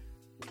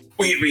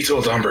 we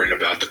told Umbrin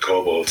about the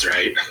kobolds,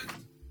 right?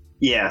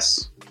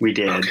 Yes, we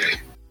did. Okay.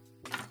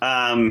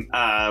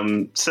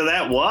 So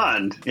that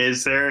wand,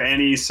 is there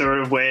any sort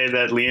of way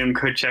that Liam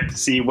could check to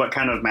see what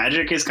kind of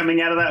magic is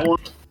coming out of that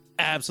wand?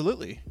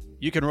 Absolutely.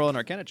 You can roll an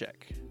Arcana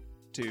check.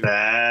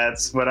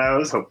 That's what I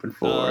was hoping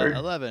for.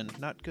 11.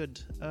 Not good.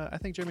 I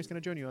think Jeremy's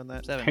going to join you on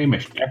that. 7.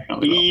 Hamish,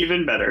 definitely.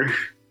 Even better.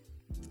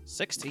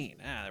 16.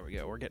 There we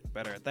go. We're getting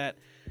better at that.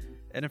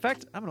 And in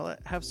fact, I'm going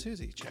to have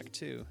Susie check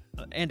too.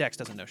 Andax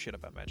doesn't know shit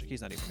about magic.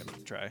 He's not even going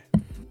to try.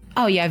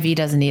 Oh, yeah, V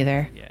doesn't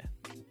either. Yeah.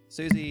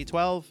 Susie,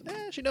 12.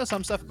 She knows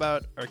some stuff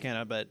about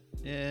Arcana, but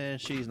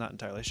she's not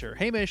entirely sure.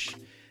 Hamish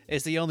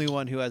is the only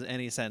one who has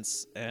any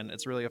sense, and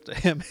it's really up to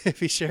him if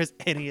he shares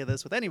any of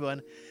this with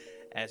anyone,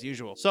 as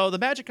usual. So the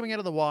magic coming out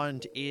of the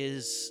wand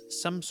is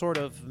some sort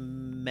of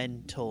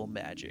mental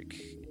magic.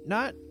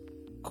 Not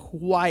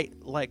quite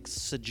like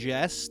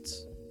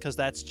suggest, because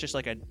that's just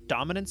like a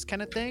dominance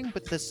kind of thing,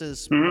 but this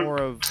is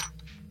more of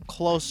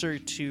closer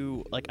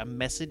to like a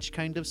message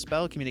kind of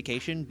spell,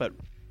 communication, but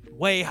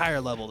way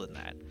higher level than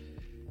that.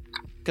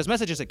 Because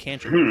message is a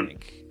cantrip, I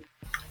think.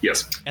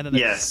 Yes. And then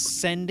there's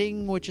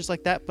sending, which is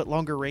like that, but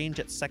longer range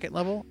at second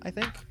level, I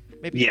think.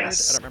 Maybe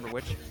yes. Third? I don't remember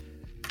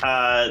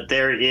which.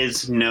 There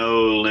is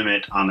no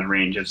limit on the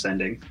range of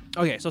sending.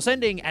 Okay, so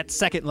sending at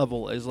second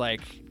level is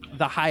like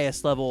the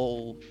highest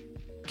level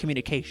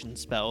communication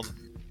spell,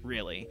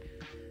 really.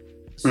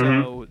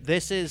 So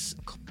this is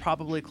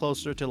probably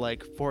closer to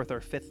like 4th or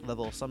 5th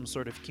level, some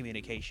sort of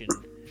communication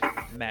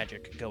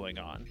magic going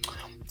on.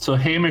 So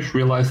Hamish,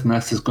 realizing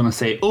this, is going to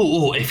say,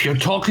 oh, if you're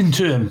talking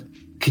to him,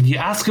 can you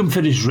ask him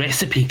for his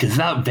recipe? Because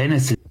that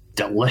venison is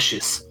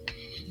delicious.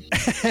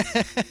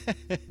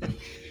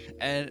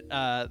 And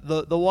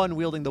the one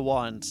wielding the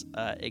wand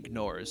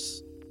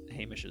ignores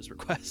Hamish's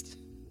request.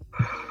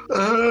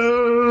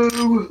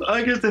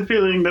 I get the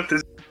feeling that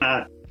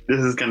this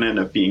is going to end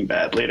up being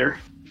bad later.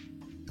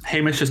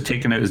 Hamish is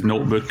taking out his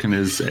notebook and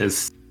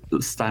is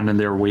standing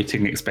there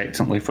waiting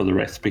expectantly for the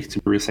recipe to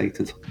be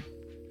recited.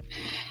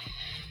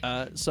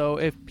 So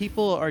if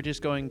people are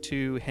just going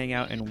to hang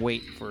out and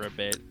wait for a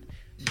bit,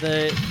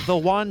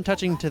 the wand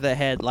touching to the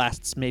head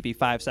lasts maybe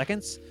 5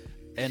 seconds,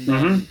 and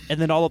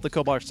then all of the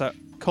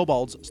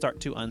kobolds start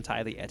to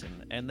untie the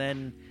Etten. And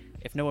then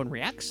if no one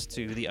reacts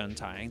to the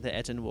untying, the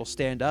Etten will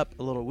stand up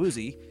a little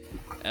woozy.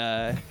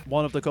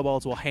 One of the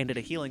kobolds will hand it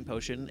a healing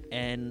potion,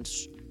 and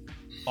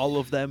all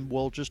of them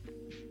will just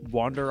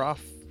wander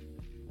off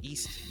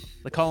east.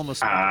 The column is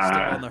still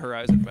on the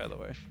horizon, by the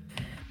way.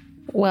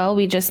 Well,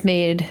 we just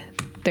made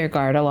their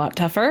guard a lot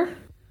tougher.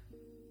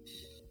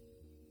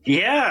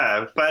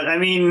 Yeah, but I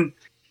mean,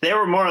 they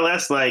were more or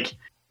less like,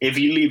 if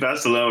you leave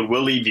us alone,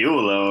 we'll leave you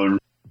alone.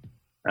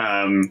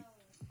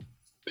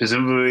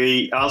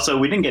 Presumably, also,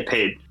 we didn't get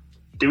paid.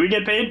 Did we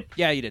get paid?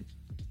 Yeah, you did.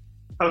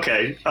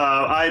 Okay.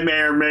 I may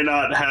or may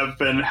not have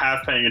been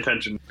half paying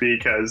attention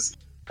because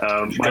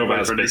my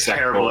boyfriend is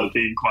terrible at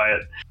being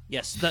quiet.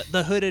 Yes,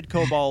 the hooded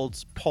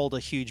kobold pulled a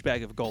huge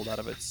bag of gold out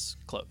of its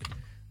cloak.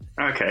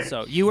 Okay.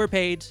 So you were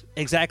paid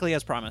exactly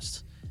as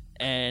promised,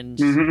 and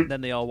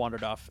then they all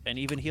wandered off and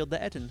even healed the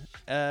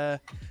Etten.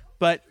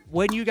 But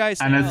when you guys...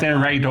 And as they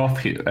ride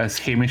off, as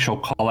Hamish will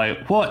call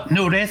out, "What?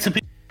 No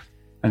recipe?"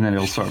 And then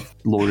he'll sort of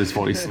lower his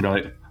voice and be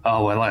like,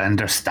 "Oh, well, I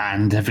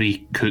understand.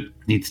 Every cook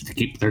needs to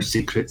keep their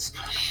secrets."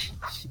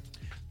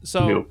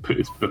 So he'll put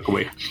his book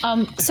away.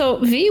 So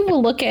V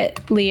will look at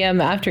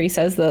Liam after he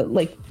says that,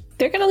 like,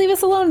 they're going to leave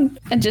us alone,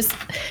 and just,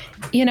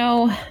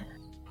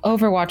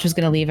 Overwatch was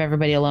going to leave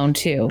everybody alone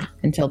too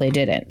until they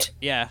didn't.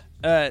 Yeah.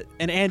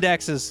 And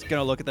Andax is going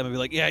to look at them and be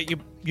like, "Yeah,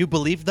 you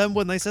believed them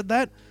when they said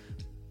that?"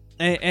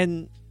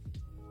 And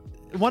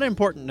one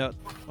important note,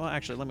 well,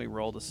 actually, let me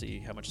roll to see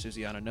how much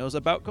Susiana knows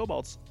about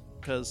kobolds,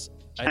 because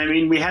I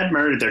mean, we had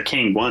murdered their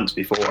king once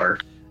before.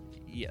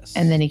 Yes.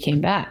 And then he came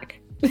back.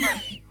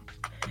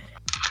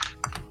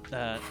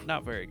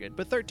 Not very good,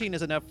 but 13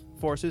 is enough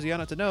for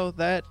Susiana to know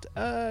that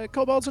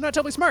kobolds are not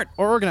terribly smart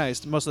or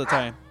organized most of the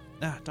time.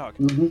 Dog.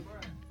 And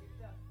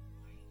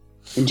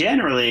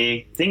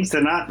generally, things that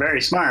are not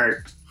very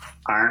smart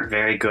aren't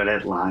very good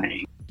at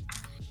lying.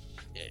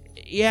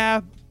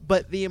 Yeah,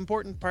 but the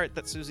important part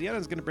that Susiana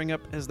is going to bring up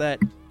is that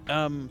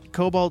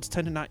kobolds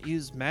tend to not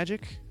use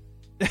magic.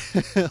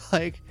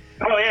 Like.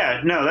 Oh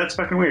yeah, no, that's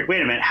fucking weird.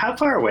 Wait a minute, how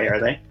far away are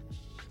they?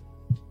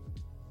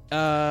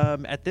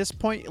 At this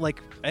point,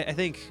 like, I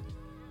think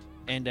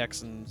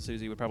Andex and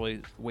Susie would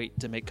probably wait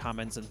to make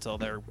comments until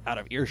they're out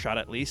of earshot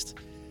at least.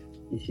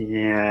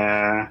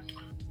 Yeah.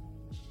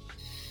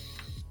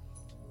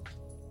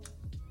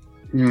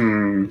 I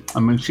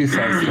mean, she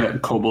says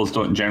that kobolds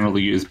don't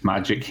generally use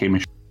magic.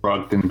 Hamish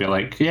shrugged and be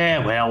like,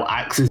 yeah, well,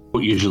 axes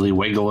don't usually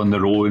wiggle on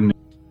their own.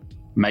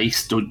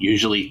 Mice don't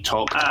usually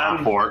talk to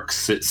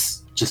orcs.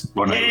 It's just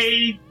one of those.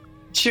 Hey,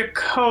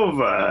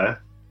 Jehkovah.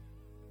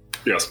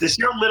 Yes. Does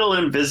your little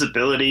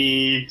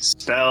invisibility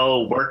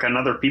spell work on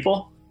other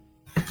people?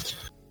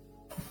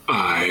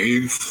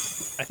 I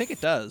think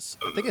it does.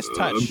 I think it's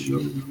touch.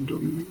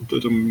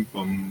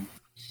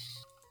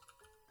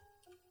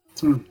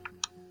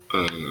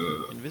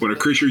 When a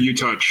creature you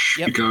touch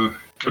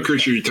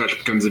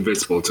becomes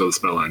invisible until the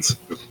spell ends.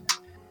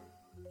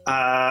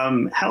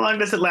 How long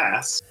does it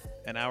last?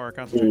 An hour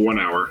concentration. 1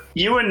 hour.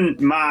 You wouldn't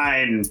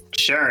mind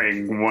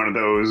sharing one of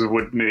those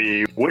with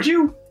me, would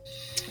you?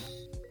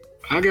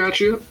 I got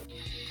you.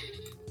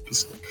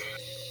 Just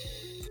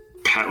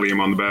pat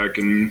Liam on the back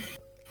and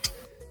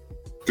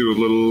do a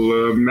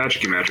little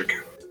magic.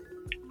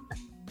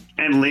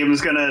 And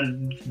Liam's gonna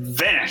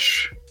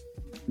vanish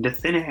into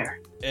thin air.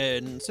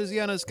 And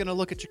Suziana's gonna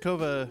look at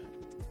Jehkovah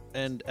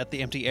and at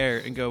the empty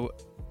air and go,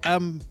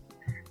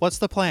 what's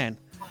the plan?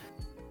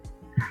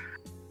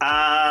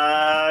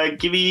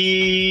 Give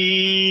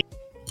me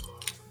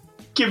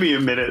a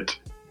minute.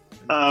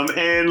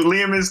 And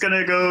Liam is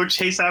gonna go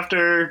chase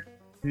after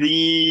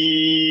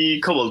the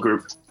kobold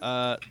group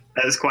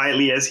as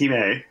quietly as he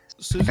may.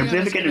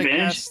 Suziana's gonna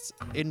cast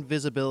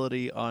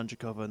invisibility on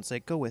Jehkovah and say,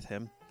 go with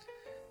him.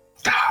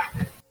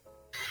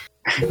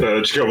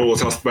 Jehkovah will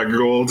toss the bag of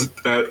gold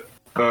at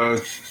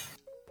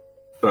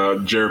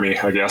Jeremy,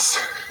 I guess.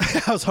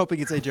 I was hoping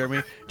you'd say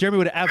Jeremy. Jeremy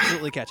would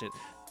absolutely catch it.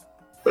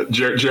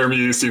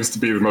 Jeremy seems to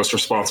be the most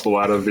responsible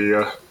out of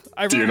the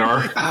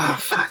DNR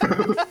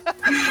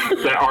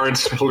that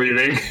aren't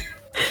leaving.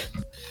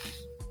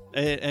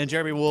 And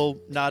Jeremy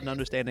will nod in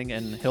understanding,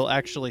 and he'll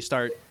actually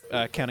start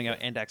counting out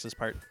Andex's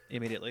part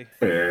immediately.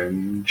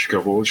 And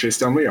Jehkovah will chase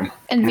down Liam.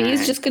 And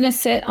V's just going to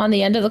sit on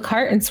the end of the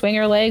cart and swing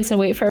her legs and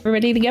wait for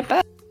everybody to get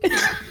back.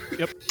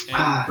 Yep.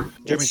 And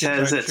it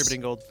says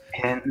it gold.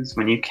 ends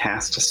when you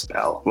cast a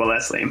spell. Well,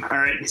 that's lame. All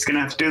right, he's going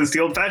to have to do this the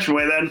old-fashioned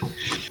way then.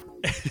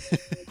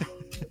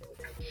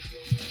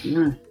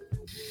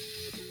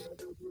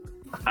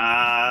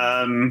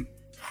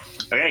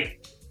 Okay.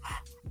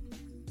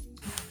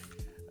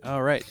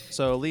 All right.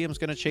 So Liam's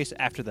gonna chase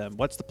after them.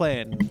 What's the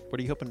plan? What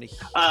are you hoping to?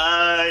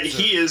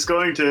 He is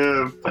going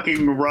to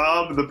fucking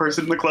rob the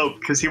person in the cloak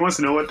because he wants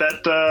to know what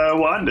that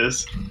wand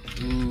is.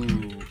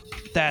 Ooh,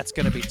 that's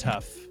gonna be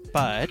tough.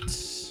 But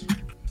so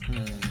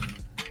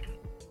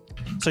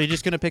you're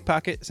just gonna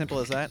pickpocket? Simple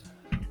as that.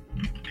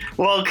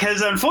 Well,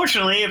 because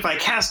unfortunately, if I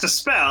cast a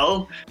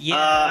spell,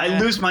 I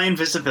lose my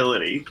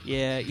invisibility.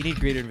 Yeah, you need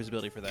greater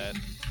invisibility for that.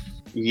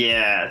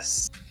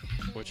 Yes.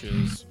 Which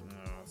is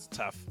it's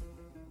tough.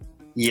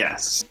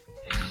 Yes.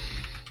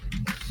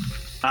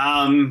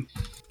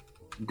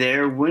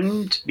 There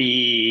wouldn't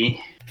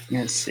be.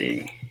 Let's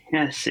see.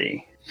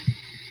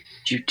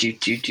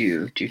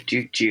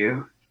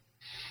 Do.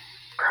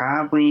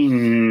 Probably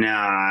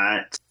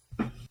not.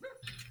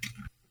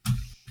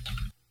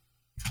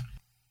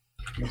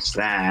 What's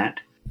that?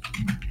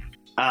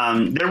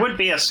 There would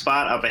be a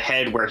spot up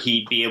ahead where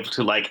he'd be able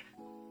to like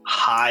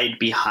hide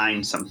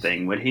behind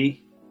something, would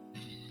he?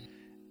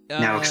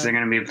 No, because they're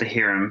gonna be able to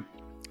hear him.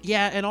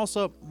 Yeah, and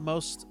also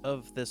most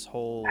of this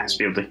whole has to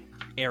be able to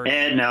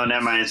area. No,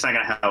 never mind. It's not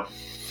gonna help.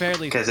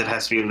 Fairly, because it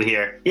has to be able to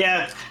hear.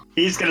 Yeah,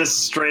 he's gonna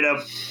straight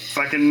up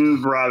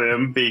fucking rob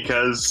him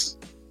because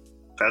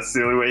that's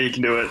the only way he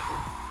can do it.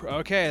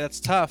 Okay, that's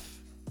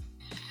tough.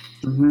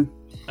 Mm-hmm.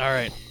 All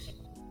right,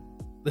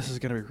 this is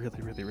gonna be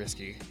really, really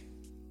risky.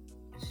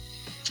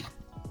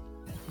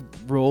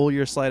 Roll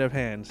your sleight of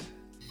hand.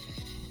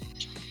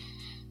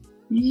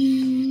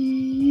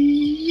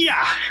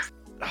 Yeah.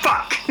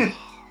 Fuck.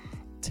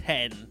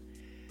 10.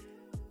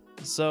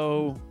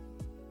 So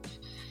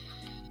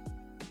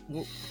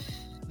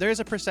there's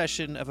a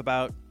procession of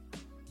about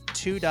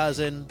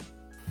 24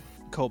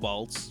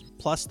 kobolds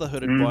plus the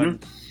hooded one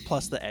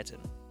plus the Etten.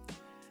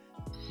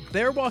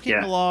 They're walking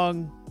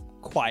along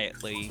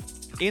quietly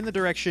in the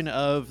direction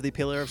of the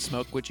Pillar of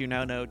Smoke, which you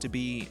now know to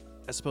be,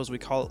 I suppose we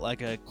call it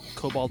like a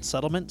kobold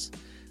settlement.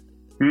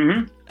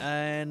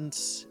 And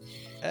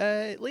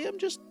Liam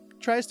just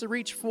tries to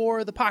reach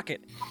for the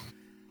pocket.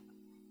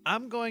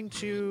 I'm going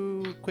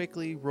to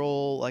quickly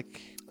roll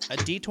like a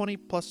d20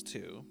 plus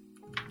 2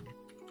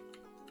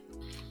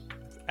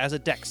 as a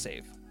dex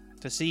save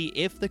to see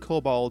if the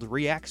kobold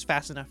reacts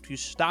fast enough to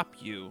stop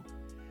you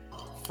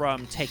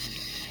from taking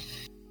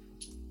it.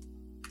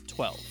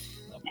 12.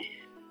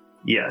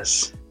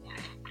 Yes.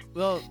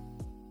 Well,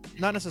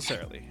 not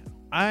necessarily.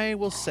 I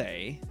will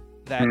say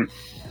that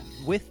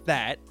with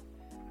that,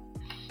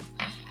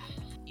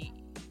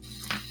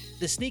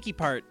 the sneaky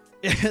part,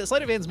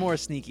 sleight of hand's more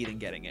sneaky than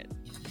getting it.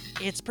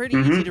 It's pretty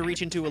easy to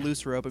reach into a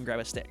loose rope and grab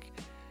a stick.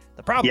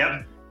 The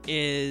problem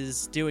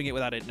is doing it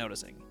without it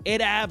noticing.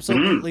 It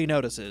absolutely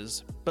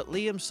notices, but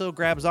Liam still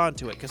grabs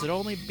onto it because it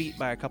only beat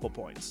by a couple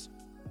points.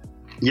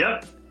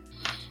 Yep.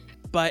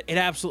 But it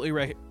absolutely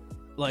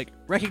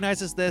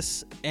recognizes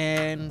this,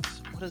 and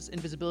what does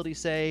invisibility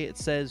say? It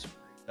says,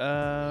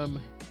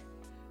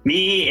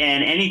 me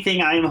and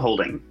anything I am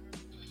holding.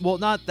 Well,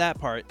 not that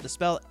part. The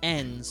spell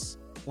ends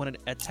when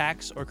it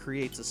attacks or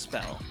creates a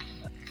spell.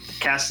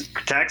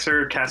 Attacks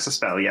or cast a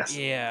spell, yes.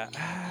 Yeah.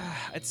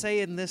 I'd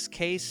say in this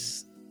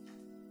case,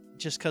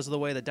 just because of the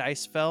way the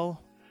dice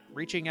fell,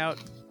 reaching out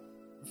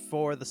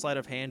for the sleight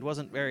of hand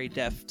wasn't very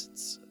deft.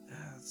 It's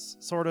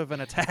sort of an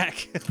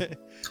attack.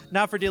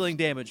 Not for dealing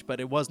damage, but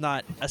it was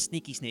not a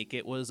sneaky sneak.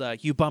 It was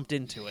you bumped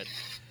into it.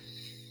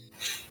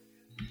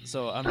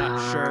 So I'm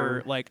not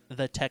sure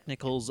the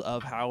technicals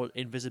of how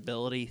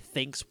invisibility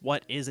thinks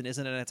what is and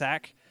isn't an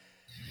attack.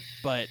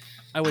 But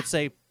I would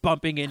say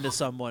bumping into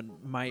someone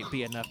might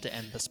be enough to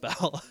end the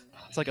spell.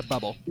 It's like a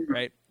bubble,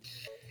 right?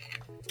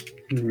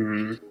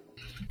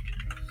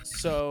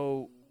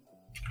 So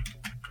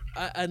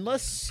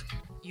unless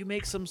you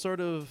make some sort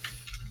of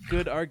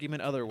good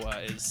argument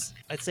otherwise,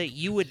 I'd say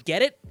you would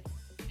get it,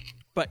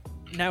 but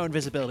now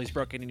invisibility's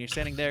broken and you're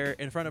standing there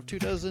in front of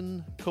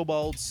 24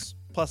 kobolds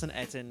plus an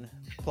Etin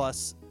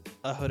plus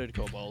a hooded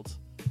kobold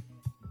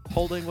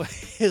holding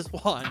his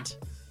wand.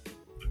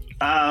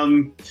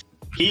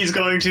 He's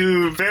going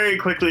to very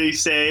quickly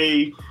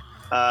say,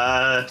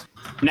 now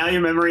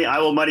your memory I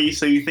will muddy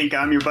so you think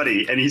I'm your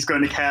buddy, and he's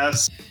going to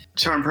cast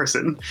Charm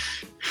Person.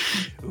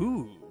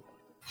 Ooh.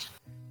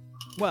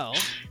 Well,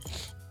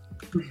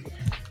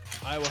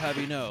 I will have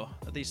you know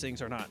that these things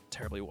are not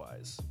terribly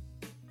wise.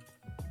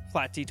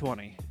 Flat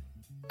D20.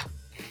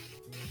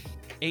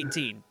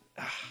 18.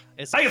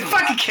 Are you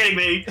fucking kidding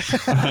me?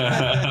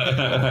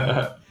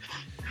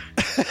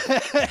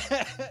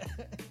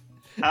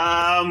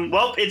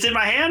 Well, it's in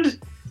my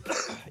hand.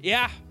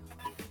 Yeah.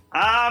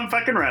 I'm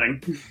fucking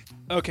running.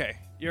 Okay,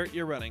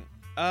 you're running.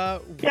 Yeah.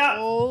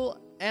 Roll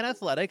and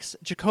athletics.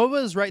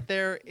 Jehkovah is right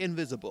there,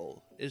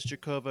 invisible. Is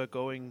Jehkovah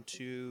going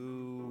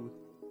to?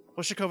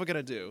 What's Jehkovah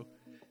gonna do?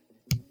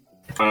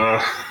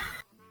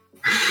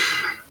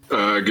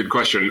 Good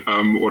question.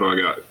 What do I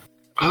got?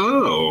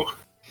 Oh.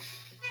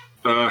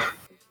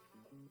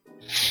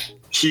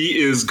 He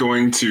is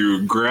going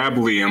to grab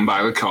Liam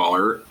by the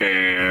collar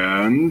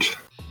and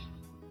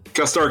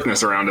cast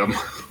darkness around him.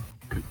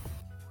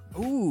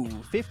 Ooh,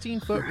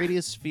 15-foot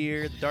radius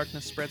sphere. The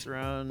darkness spreads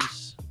around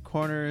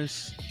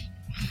corners.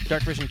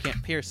 Dark vision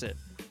can't pierce it.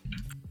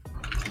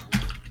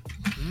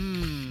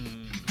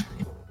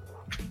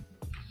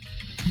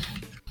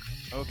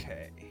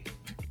 Okay.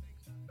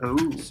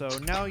 Ooh. So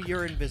now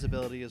your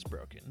invisibility is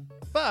broken.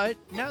 But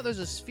now there's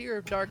a sphere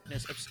of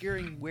darkness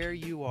obscuring where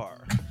you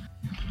are.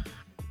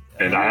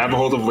 And I have a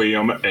hold of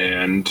Liam,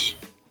 and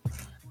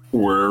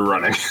we're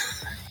running.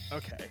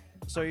 Okay.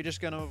 So you're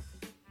just gonna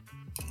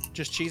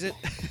just cheese it?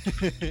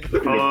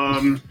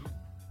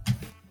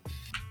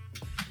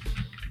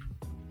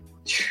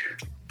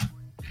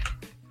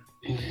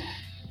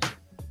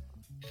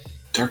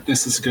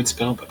 Darkness is a good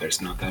spell, but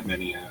there's not that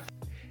many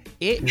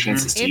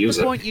chances to if use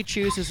the it. point you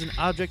choose is an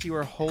object you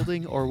are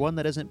holding or one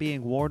that isn't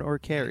being worn or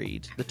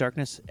carried, the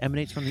darkness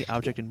emanates from the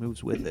object and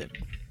moves with it.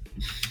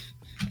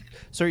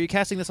 So are you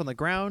casting this on the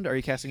ground, or are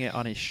you casting it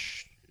on a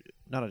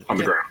on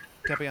the ground?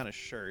 Can't be on a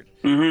shirt.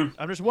 Mm-hmm.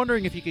 I'm just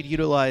wondering if you could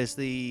utilize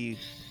the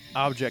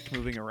object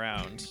moving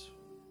around.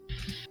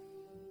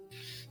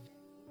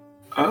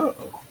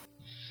 Oh.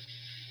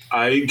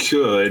 I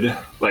could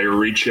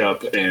reach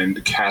up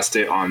and cast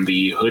it on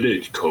the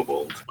hooded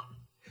kobold.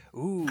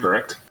 Ooh.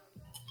 Correct?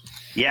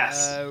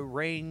 Yes.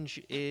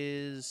 Range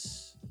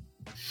is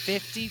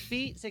 50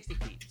 feet? 60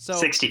 feet. So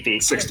 60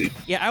 feet. 60.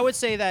 Yeah, I would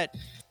say that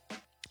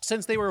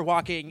since they were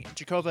walking,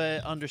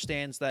 Jehkovah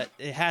understands that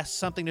it has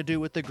something to do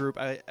with the group.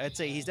 I'd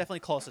say he's definitely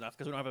close enough,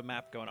 because we don't have a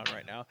map going on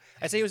right now.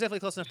 I'd say he was definitely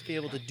close enough to be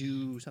able to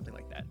do something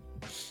like that.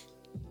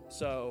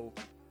 So,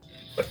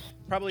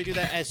 probably do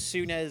that as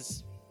soon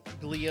as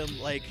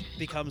Liam,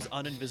 becomes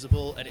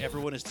uninvisible and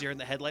everyone is deer in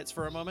the headlights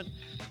for a moment.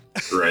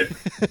 Right.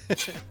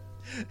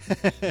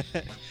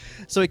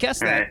 So he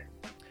casts that.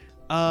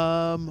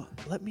 Right.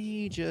 Let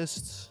me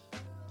just...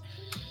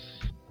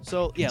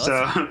 So, yeah,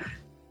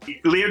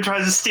 Liam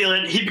tries to steal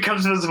it. He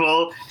becomes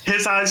visible.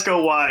 His eyes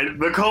go wide.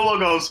 The kobold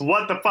goes,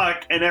 "What the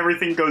fuck?" And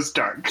everything goes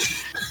dark.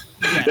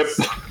 Yes.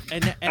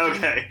 And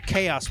Okay.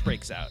 Chaos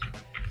breaks out.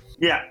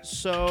 Yeah.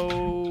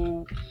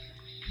 So...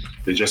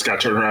 They just got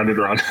turned around and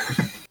run.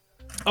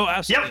 Oh,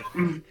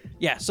 absolutely. Yep.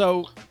 Yeah,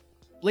 so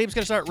Liam's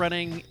going to start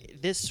running.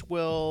 This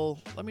will...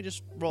 Let me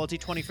just roll a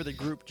d20 for the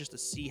group just to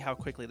see how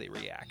quickly they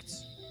react.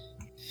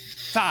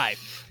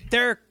 5.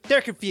 They're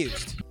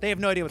confused. They have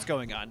no idea what's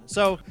going on.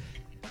 So,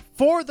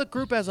 for the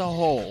group as a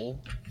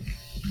whole,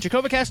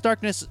 Jehkovah casts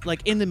darkness,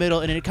 in the middle,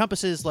 and it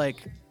encompasses,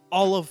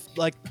 all of,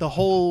 the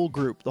whole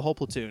group, the whole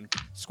platoon,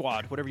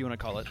 squad, whatever you want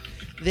to call it.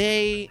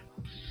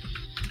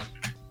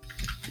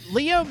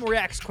 Liam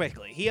reacts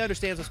quickly. He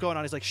understands what's going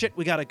on. He's like, shit,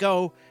 we gotta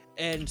go.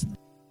 And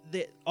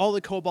all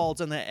the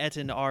kobolds and the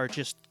Etin are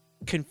just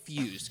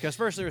confused because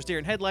first there was deer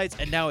in headlights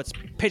and now it's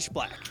pitch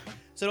black.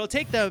 So it'll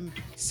take them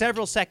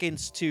several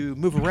seconds to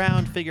move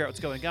around, figure out what's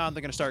going on.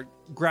 They're going to start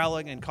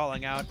growling and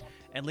calling out,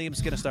 and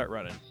Liam's going to start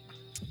running.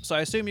 So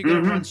I assume you're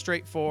going to run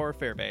straight for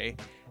Fairbay.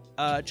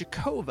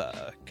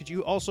 Jehkovah, could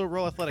you also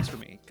roll athletics for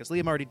me? Because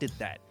Liam already did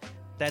that.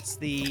 That's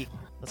the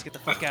let's get the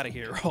fuck out of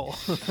here roll.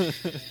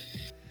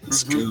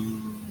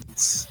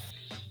 Skills.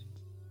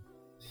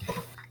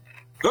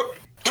 Oh,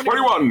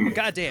 21.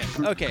 Goddamn.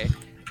 Okay.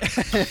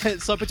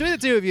 So between the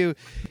two of you,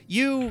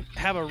 you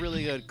have a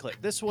really good clip.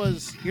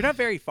 You're not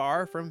very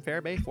far from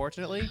Fairbay,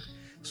 fortunately.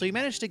 So you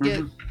managed to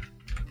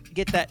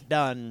get that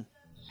done.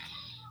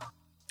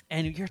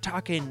 And you're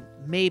talking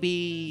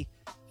maybe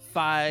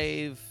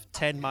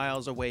 5-10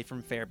 miles away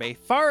from Fairbay.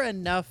 Far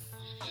enough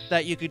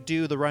that you could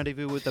do the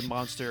rendezvous with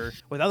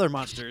other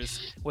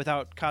monsters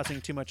without causing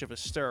too much of a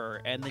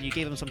stir. And then you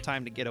gave them some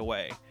time to get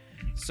away.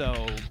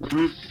 So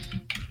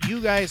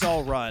you guys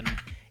all run.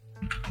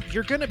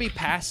 You're going to be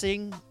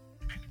passing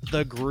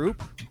the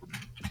group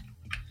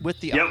with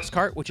the ox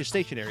cart, which is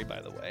stationary,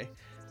 by the way.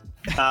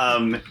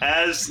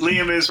 As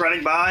Liam is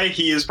running by,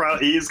 he's going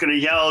to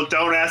yell,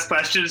 "Don't ask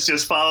questions,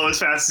 just follow as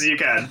fast as you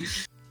can."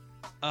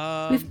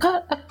 We've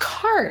got a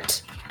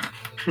cart.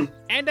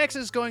 Andex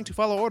is going to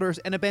follow orders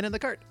and abandon the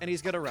cart, and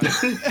he's going to run.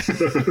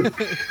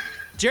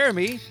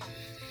 Jeremy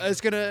is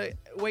going to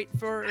wait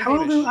for How will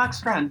Hamish. the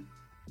ox run?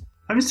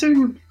 I'm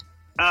assuming.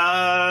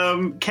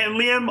 Can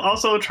Liam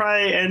also try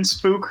and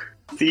spook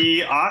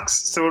the ox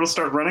so it'll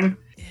start running?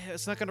 Yeah,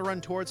 it's not going to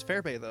run towards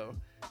Fairbay, though.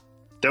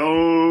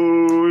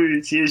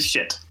 Don't use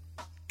shit.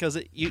 Because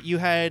you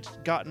had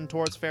gotten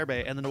towards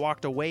Fairbay and then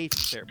walked away from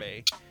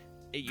Fairbay.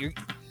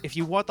 If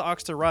you want the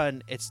ox to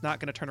run, it's not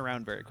going to turn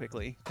around very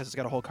quickly because it's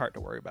got a whole cart to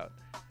worry about.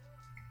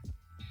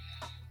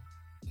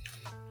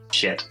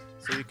 Shit.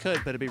 So you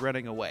could, but it'd be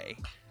running away,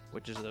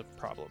 which is a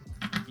problem.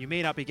 You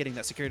may not be getting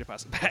that security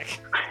deposit back.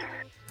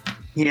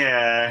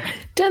 Yeah.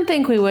 Didn't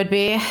think we would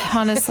be,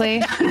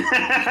 honestly.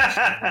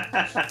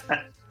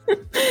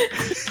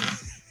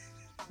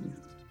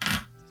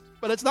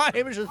 But it's not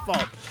Hamish's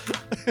fault.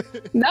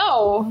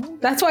 No,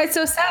 that's why it's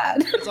so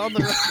sad. It's on the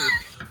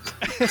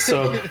record.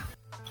 So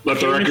Let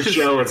the record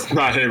show it's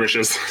not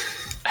Hamish's.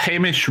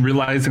 Hamish,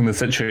 realizing the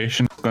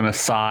situation, is going to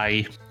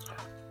sigh,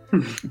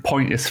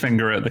 point his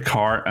finger at the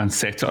cart and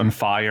set it on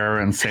fire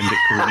and send it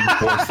careening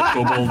towards the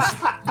kobolds.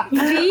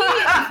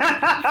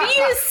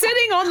 He is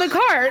sitting on the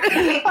cart.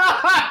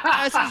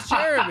 As is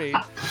Jeremy.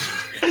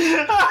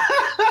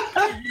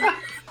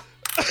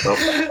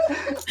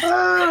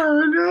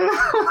 Oh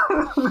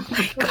no!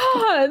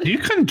 God. You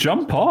can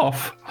jump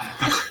off.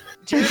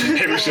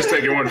 Hamish just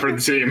taking one for the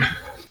team.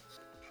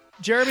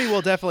 Jeremy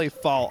will definitely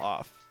fall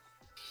off.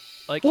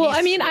 Well,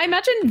 I mean, I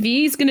imagine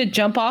V's gonna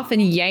jump off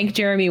and yank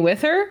Jeremy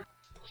with her.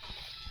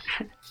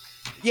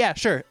 Yeah,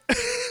 sure.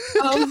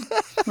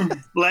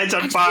 Lights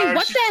on fire.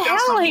 What the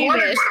hell,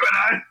 Hamish?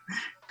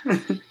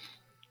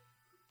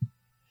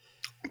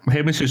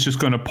 Hamish is just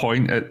going to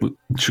point at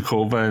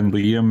Jehkovah and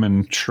Liam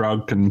and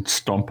shrug and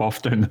stomp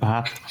off down the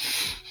path.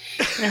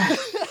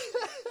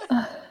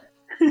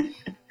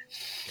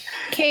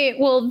 Okay,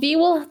 well, V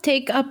will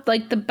take up the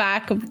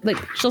back of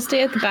she'll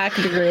stay at the back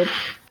of the group.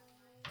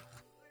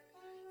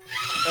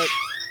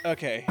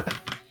 Okay.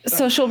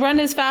 So she'll run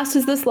as fast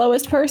as the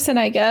slowest person,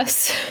 I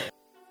guess.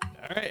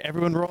 All right,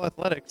 everyone roll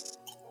athletics.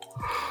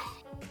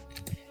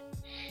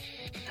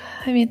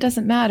 I mean, it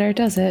doesn't matter,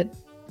 does it?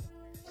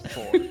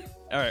 4.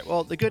 All right,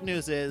 well, the good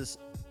news is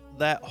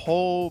that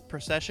whole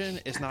procession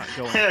is not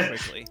going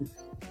quickly.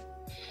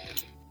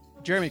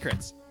 Jeremy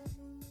crits.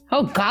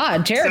 Oh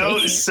God,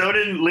 Jeremy. So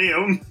did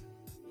Liam.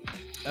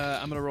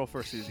 I'm going to roll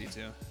for Susie,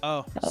 too.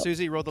 Oh,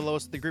 Susie rolled the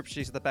lowest of the group.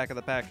 She's at the back of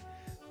the pack.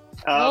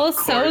 Well,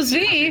 so is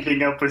V.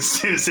 Keeping up with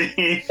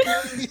Susie.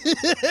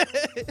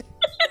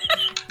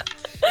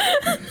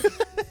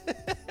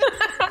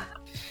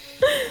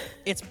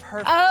 It's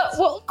perfect.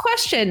 Well,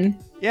 question.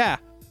 Yeah.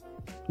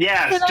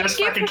 Yeah, Can I just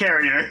give- fucking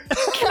carry her.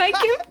 Can I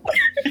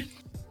give?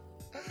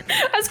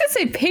 I was gonna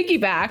say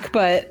piggyback,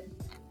 but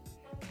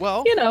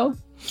Well, you know.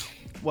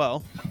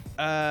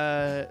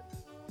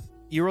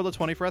 You rolled a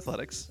 20 for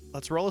athletics.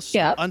 Let's roll a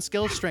Yeah.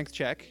 unskilled strength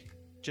check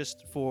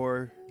just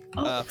for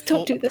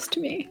Don't do this to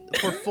me.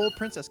 for full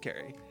princess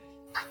carry.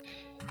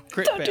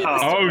 Crit Don't do fail.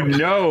 this. Oh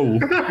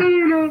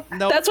no!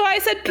 No, That's why I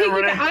said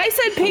piggyback. I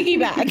said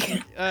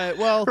piggyback.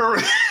 well,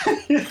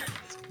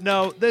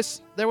 no.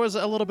 There was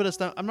a little bit of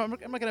stuff. I'm not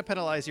going to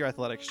penalize your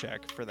athletics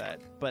check for that,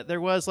 but there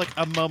was like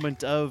a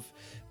moment of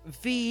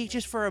V,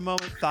 just for a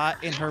moment,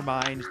 thought in her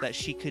mind that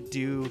she could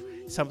do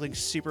something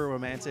super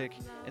romantic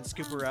and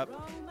scoop her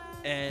up,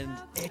 and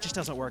it just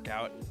doesn't work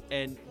out.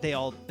 And they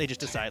just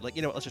decide, like,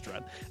 you know what, let's just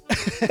run.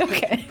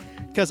 Okay.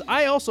 Because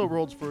I also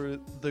rolled for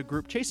the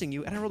group chasing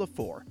you, and I rolled a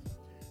 4.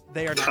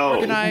 They are not Oh.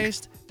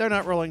 organized. They're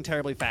not rolling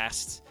terribly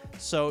fast.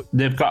 So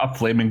They've got a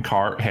flaming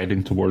cart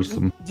heading towards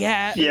them.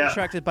 yeah, they're Yeah.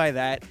 distracted by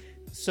that.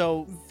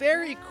 So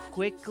very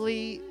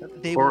quickly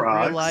they will Or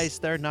odds. realize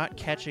they're not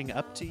catching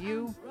up to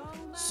you.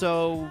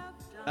 So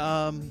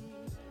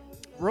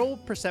roll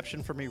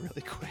perception for me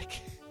really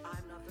quick.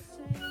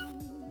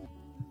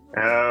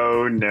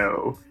 Oh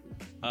no.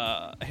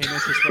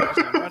 Hamish is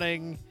focused on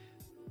running.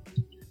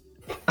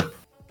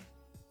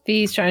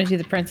 V's trying to do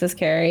the princess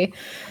carry.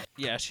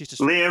 Yeah, she's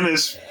just. Liam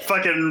is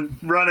fucking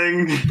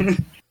running.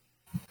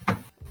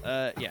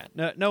 Yeah,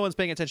 no one's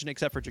paying attention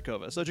except for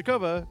Jehkovah. So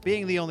Jehkovah,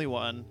 being the only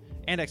one,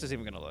 and X is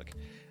even going to look.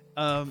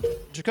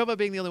 Jehkovah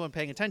being the only one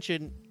paying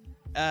attention,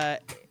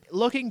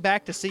 looking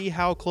back to see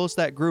how close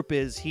that group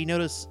is, he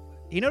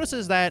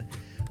notices that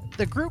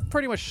the group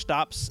pretty much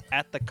stops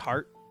at the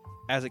cart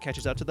as it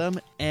catches up to them,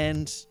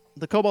 and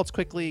the kobolds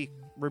quickly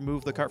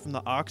remove the cart from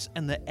the ox,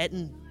 and the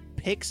Etten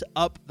picks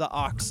up the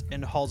ox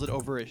and hauls it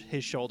over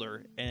his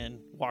shoulder and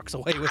walks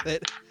away with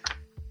it.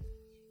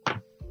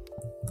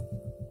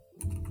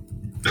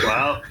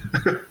 Well,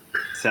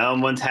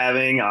 someone's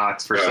having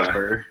ox for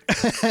supper.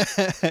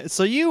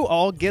 So you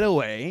all get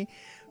away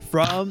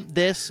from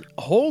this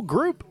whole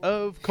group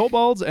of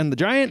kobolds and the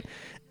giant,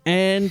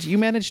 and you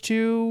manage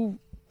to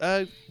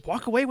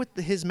walk away with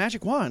his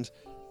magic wand.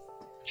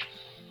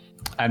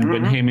 And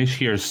when Hamish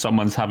hears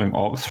someone's having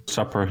ox for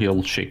supper,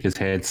 he'll shake his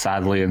head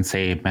sadly and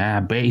say, "Man, I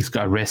bet he's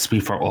got a recipe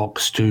for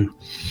ox too."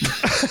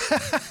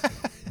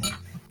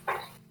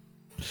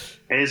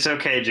 It's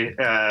okay,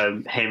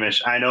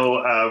 Hamish. I know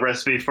a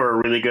recipe for a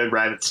really good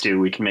rabbit stew.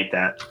 We can make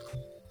that.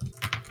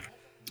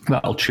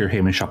 That'll cheer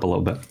Hamish up a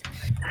little bit.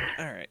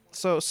 All right.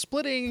 So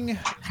splitting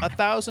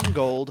 1,000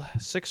 gold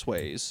 6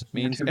 ways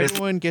means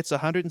everyone gets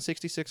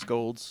 166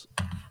 golds,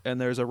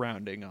 and there's a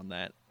rounding on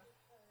that.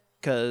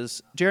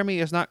 Because Jeremy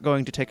is not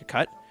going to take a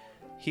cut.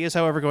 He is,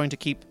 however, going to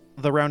keep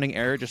the rounding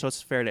error just so it's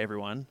fair to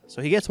everyone.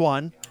 So he gets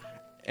 1.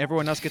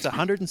 Everyone else gets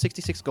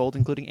 166 gold,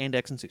 including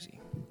Andex and Susie.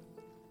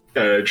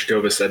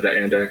 Jehkovah said that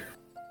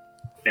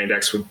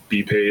Andex would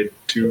be paid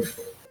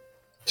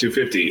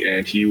 250,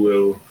 and he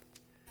will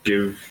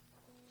give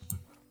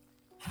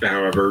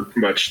however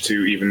much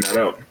to even that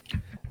out.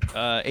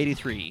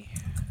 83.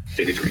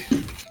 83.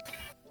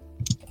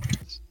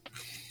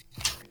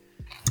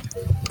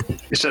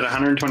 You said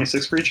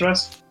 126 for each of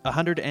us?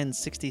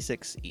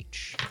 166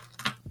 each.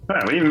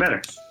 Oh, even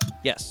better.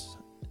 Yes.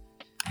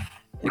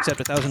 Except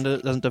 1,000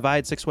 doesn't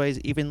divide 6 ways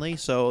evenly,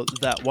 so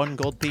that 1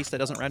 gold piece that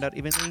doesn't round out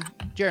evenly,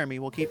 Jeremy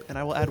will keep, and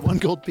I will add 1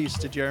 gold piece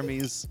to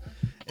Jeremy's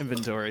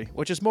inventory,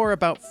 which is more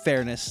about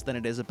fairness than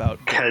it is about...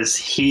 Because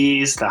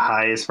he's the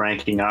highest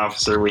ranking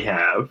officer we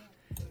have.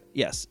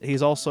 Yes,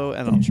 he's also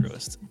an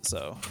altruist,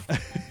 so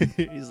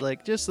he's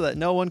like, just so that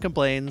no one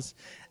complains,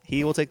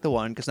 he will take the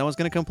 1, because no one's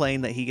going to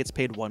complain that he gets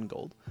paid 1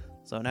 gold.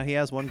 So now he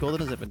has 1 gold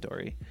in his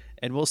inventory,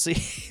 and we'll see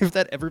if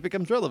that ever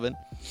becomes relevant.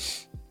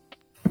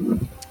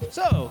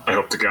 So I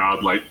hope to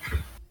God, like,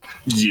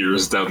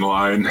 years down the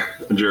line,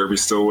 and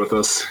Jeremy's still with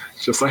us.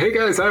 Just like, hey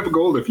guys, I have a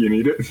gold if you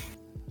need it.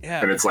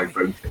 yeah, And it's like,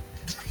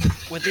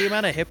 with the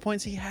amount of hit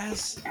points he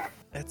has,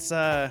 it's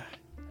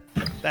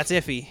that's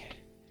iffy.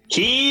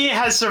 He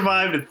has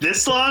survived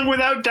this long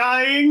without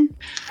dying?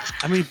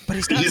 I mean, but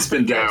he's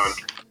been down.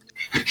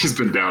 He's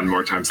been down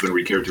more times than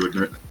we care to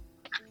admit.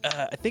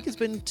 I think it's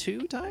been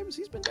 2 times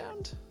he's been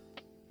downed.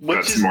 Which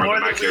That's is more more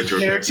than I than care we to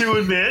care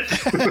admit.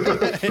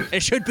 to admit.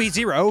 It should be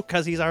 0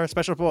 because he's our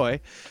special boy.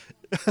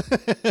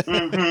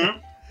 Mm-hmm.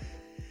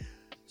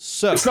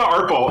 So It's not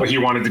our fault he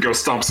wanted to go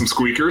stomp some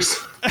squeakers.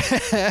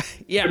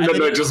 yeah, And then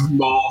they just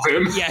mauled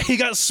him. yeah, he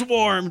got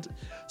swarmed.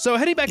 So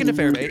heading back into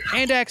Fairbait,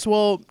 Andax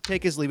will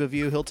take his leave of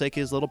you. He'll take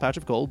his little pouch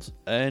of golds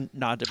and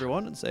nod to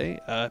everyone and say,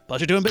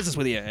 pleasure doing business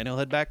with you. And he'll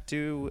head back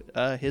to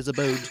his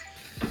abode.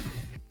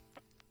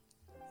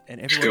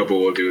 And everyone... Jehkovah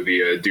will do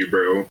the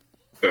Dubro,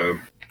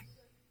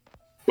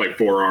 like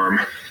forearm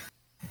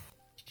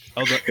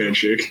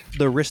handshake.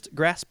 The wrist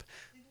grasp.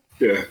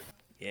 Yeah,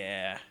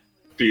 Yeah.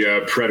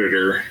 the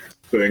Predator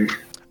thing.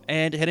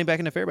 And heading back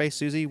into Fairbase,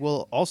 Susie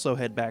will also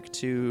head back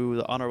to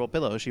the Honorable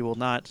Pillow. She will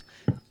not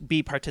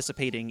be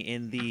participating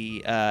in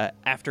the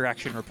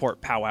after-action report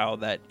powwow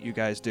that you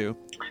guys do.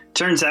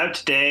 Turns out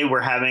today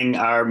we're having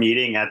our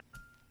meeting at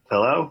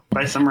Pillow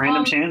by some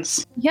random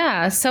chance.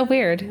 Yeah, so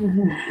weird.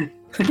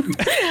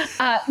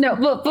 No,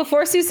 but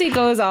before Susie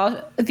goes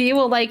off, V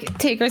will like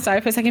take her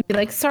aside for a second and be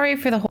like, sorry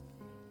for the whole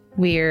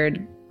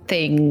weird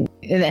thing.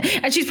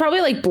 And she's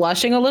probably like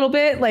blushing a little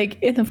bit,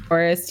 like in the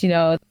forest, you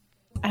know.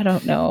 I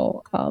don't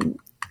know.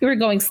 We were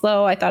going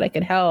slow. I thought I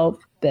could help.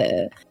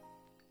 But...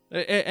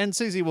 And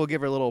Susie will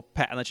give her a little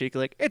pat on the cheek,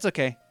 like, it's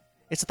okay.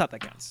 It's a thought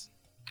that counts.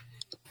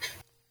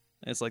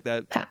 And it's like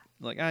that. Pat.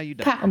 Like, you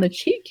dummy. Pat on the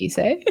cheek, you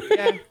say?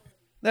 Yeah.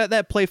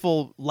 That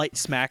playful light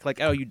smack, like,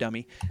 oh, you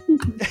dummy.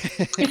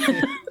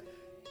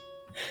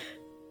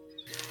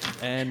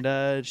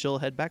 And she'll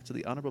head back to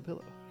the Honorable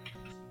Pillow.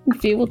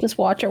 V will just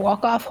watch her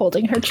walk off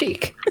holding her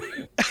cheek.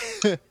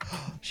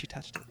 She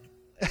touched it.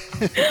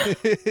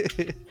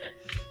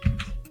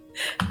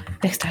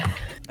 Next time.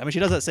 I mean, she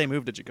does that same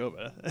move to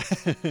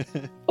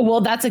Jehkovah.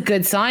 Well, that's a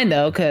good sign,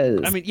 though,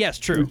 because... I mean, yes,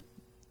 true.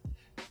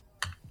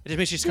 It just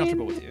means she's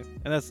comfortable with you,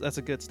 and that's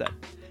a good step.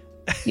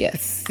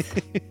 Yes.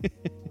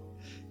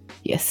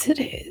 Yes, it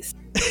is.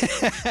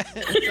 So,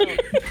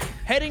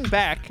 heading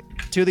back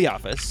to the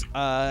office,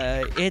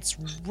 it's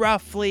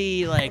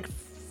roughly like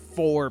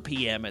 4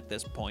 p.m. at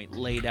this point,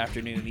 late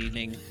afternoon,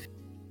 evening.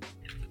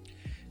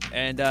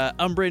 And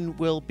Umbrin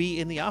will be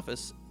in the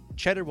office.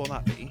 Cheddar will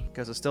not be,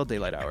 because it's still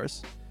daylight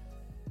hours.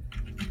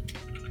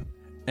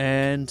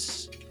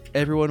 And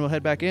everyone will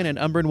head back in, and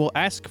Umbrin will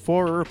ask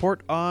for a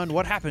report on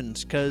what happened,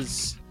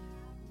 because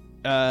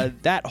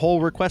that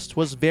whole request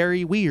was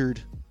very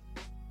weird.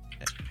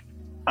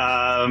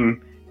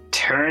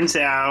 Turns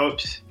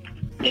out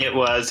it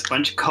was a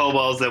bunch of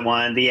kobolds that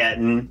wanted the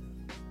Etten.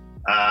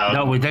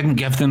 No, we didn't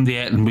give them the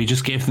Etten. We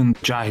just gave them the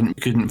giant. We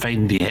couldn't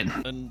find the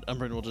Etten. And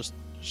Umbrin will just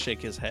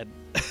shake his head.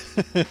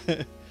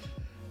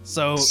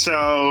 So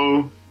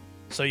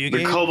you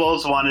the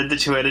kobolds wanted the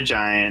two-headed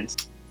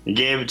giant. You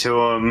gave it to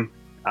them.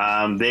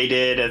 They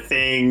did a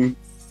thing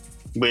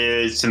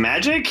with some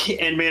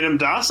magic and made him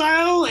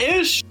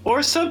docile-ish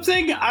or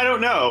something. I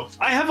don't know.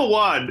 I have a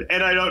wand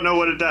and I don't know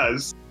what it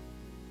does.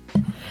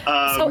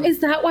 So is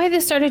that why they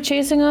started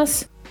chasing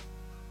us?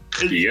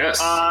 Yes.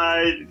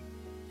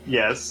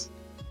 Yes.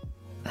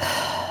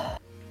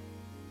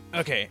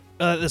 Okay,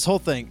 this whole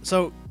thing.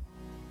 So,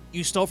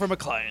 you stole from a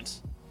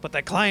client, but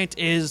that client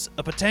is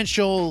a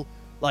potential,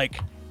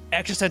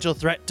 existential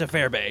threat to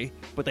Fairbay,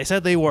 but they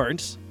said they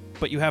weren't,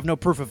 but you have no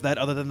proof of that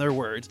other than their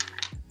words.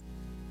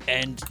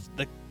 And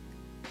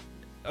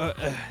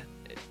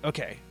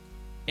okay.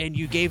 And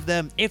you gave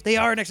them, if they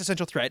are an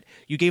existential threat,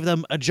 you gave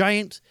them a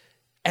giant,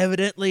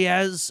 evidently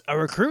as a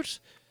recruit?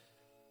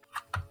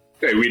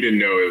 Hey, we didn't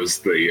know it was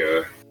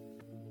the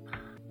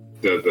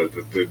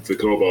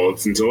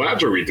kobolds until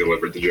after we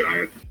delivered the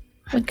giant.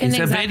 He's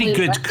a very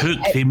good cook.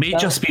 He may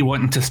just be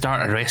wanting to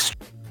start a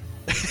restaurant.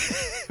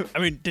 I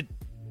mean, did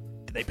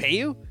they pay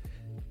you?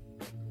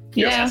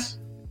 Yes.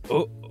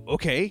 Oh,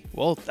 okay.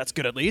 Well, that's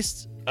good at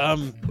least.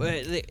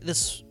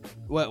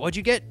 What'd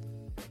you get?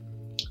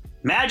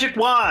 Magic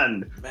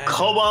wand.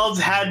 Kobolds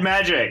had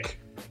magic.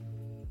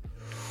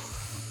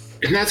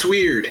 And that's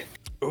weird.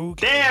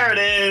 Okay. There it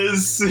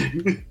is.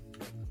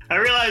 I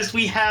realized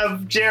we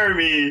have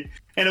Jeremy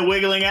and a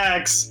wiggling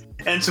axe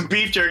and some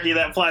beef jerky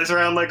that flies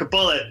around like a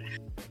bullet.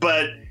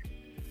 But,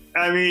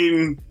 I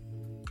mean,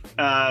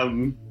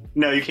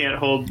 no, you can't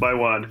hold my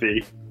wand,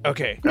 V.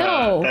 Okay.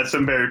 No. That's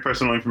some very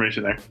personal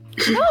information there.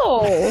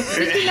 No.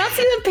 Did you not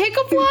see the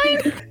pickup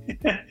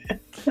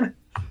line?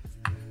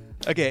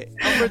 Okay.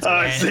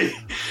 I see.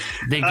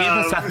 They gave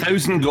us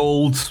 1,000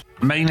 gold,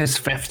 minus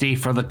 50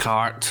 for the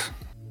cart.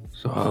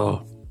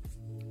 So,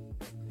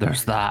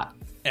 there's that.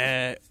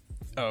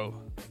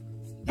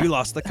 You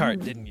lost the cart,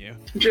 didn't you?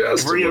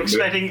 Just Were you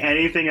expecting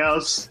anything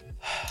else?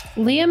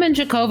 Liam and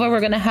Jehkovah were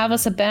going to have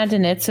us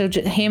abandon it, so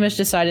Hamish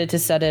decided to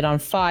set it on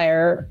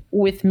fire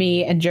with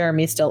me and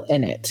Jeremy still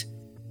in it.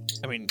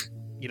 I mean,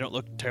 you don't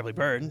look terribly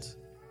burned.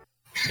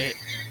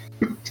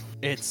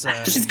 It's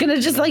She's going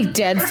to just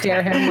dead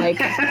stare him look,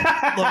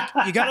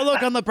 you gotta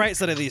look on the bright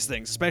side of these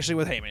things, especially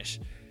with Hamish.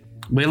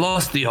 We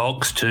lost the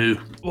ox too.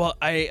 Well,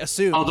 I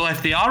assume. Although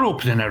if they are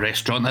opening a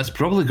restaurant, that's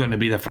probably going to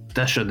be the first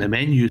dish on the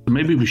menu. So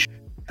maybe we should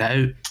check it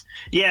out.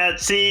 Yeah,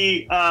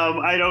 see,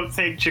 I don't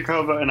think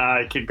Jehkovah and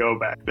I can go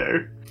back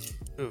there.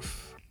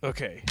 Oof.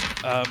 Okay.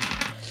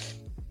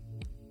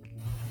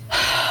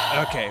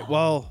 Okay,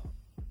 well,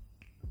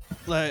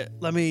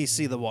 let me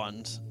see the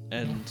wand.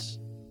 And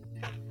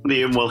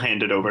Liam will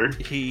hand it over.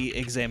 he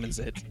examines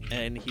it,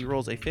 and he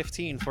rolls a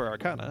 15 for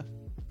Arcana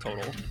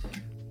total.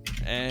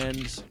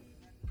 And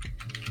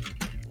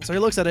so he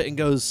looks at it and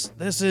goes,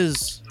 "This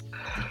is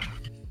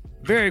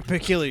very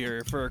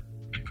peculiar for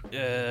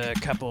a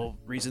couple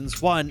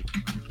reasons. One,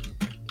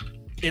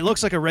 it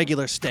looks like a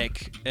regular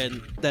stick,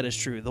 and that is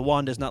true. The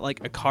wand is not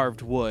like a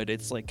carved wood.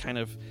 It's kind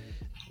of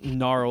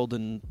gnarled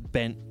and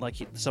bent, like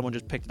someone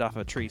just picked it off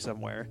a tree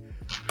somewhere.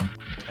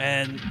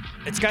 And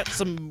it's got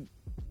some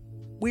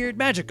weird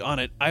magic on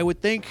it. I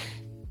would think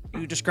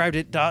you described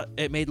it.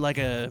 It made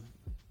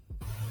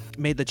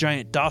made the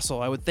giant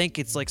docile. I would think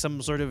it's like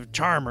some sort of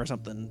charm or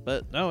something,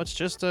 but no, it's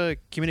just a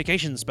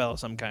communication spell of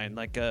some kind,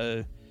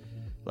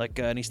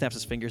 and he snaps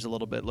his fingers a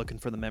little bit, looking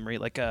for the memory,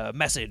 like a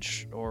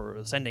message or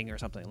sending or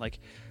something.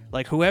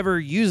 Like whoever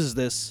uses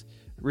this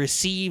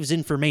receives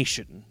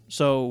information.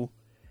 So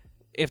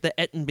if the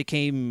Etten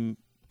became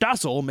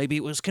docile, maybe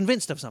it was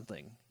convinced of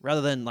something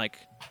rather than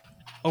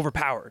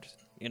overpowered.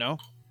 You know?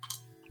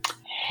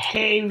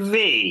 Hey,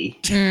 V.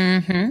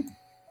 Mm-hmm.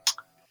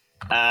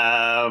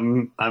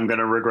 I'm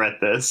gonna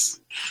regret this.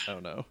 Oh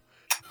no.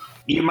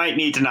 You might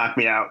need to knock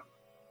me out.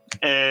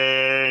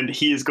 And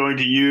he is going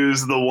to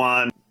use the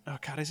wand. Oh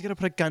god, he's gonna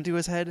put a gun to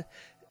his head.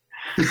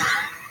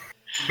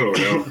 Oh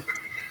no.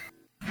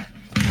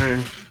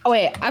 Oh,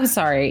 wait, I'm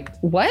sorry.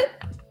 What?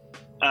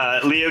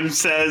 Liam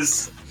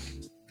says,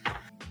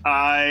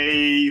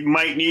 I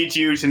might need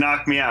you to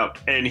knock me out.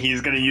 And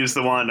he's going to use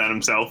the wand on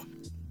himself.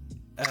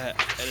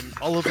 And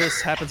all of this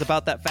happens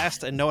about that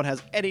fast, and no one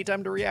has any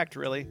time to react,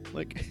 really.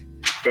 Yep.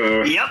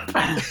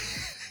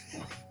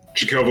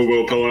 Jehkovah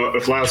will pull out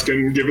a flask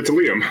and give it to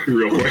Liam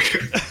real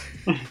quick.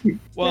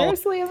 Well,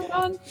 Where's Liam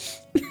gone?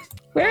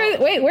 Where'd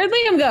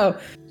Liam go?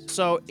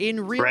 So in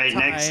real right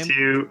time, next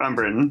to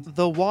Umbrin.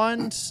 the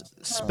wand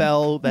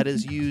spell that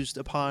is used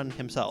upon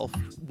himself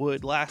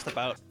would last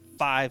about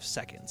 5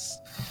 seconds.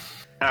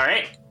 All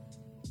right.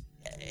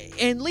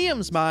 In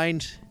Liam's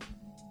mind,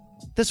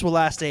 this will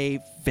last a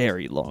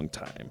very long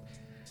time.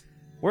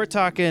 We're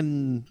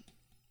talking,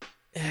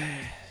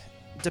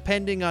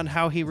 depending on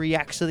how he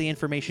reacts to the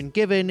information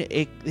given,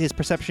 his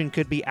perception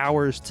could be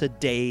hours to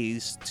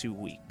days to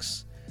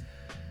weeks.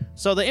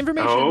 So the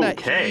information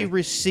that he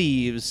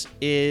receives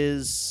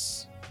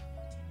is,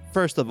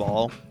 first of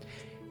all,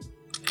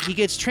 he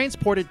gets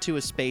transported to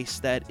a space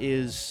that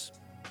is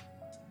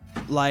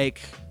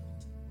like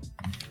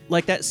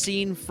that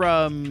scene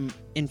from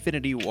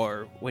Infinity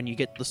War when you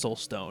get the Soul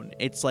Stone.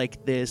 It's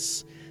like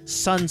this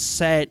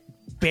sunset,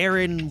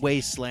 barren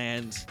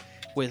wasteland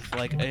with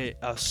like a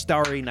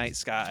starry night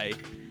sky,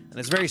 and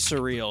it's very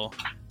surreal.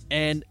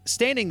 And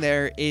standing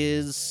there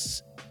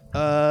is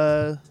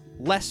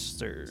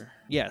Lester.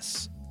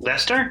 Yes.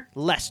 Lester?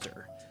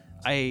 Lester.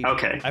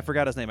 I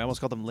forgot his name. I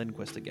almost called him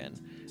Lindquist again.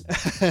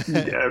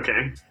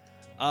 Okay.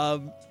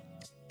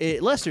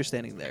 Lester's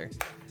standing there.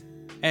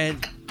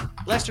 And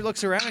Lester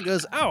looks around and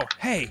goes, "Oh,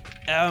 hey,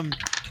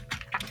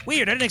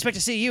 weird. I didn't expect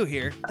to see you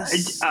here. This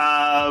is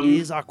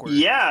awkward."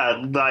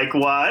 Yeah,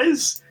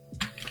 likewise.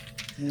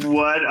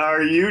 What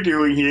are you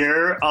doing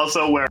here?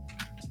 Also, where?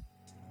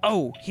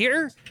 Oh,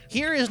 here?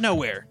 Here is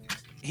nowhere.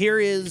 Here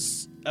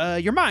is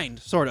your mind,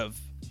 sort of.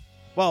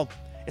 Well,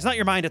 it's not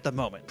your mind at the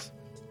moment,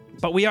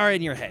 but we are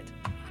in your head.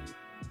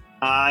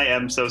 I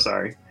am so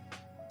sorry.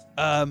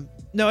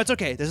 No, it's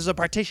okay. This is a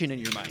partition in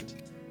your mind.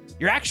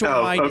 Your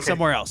actual mind is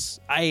somewhere else.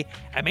 I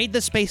made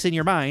this space in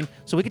your mind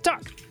so we could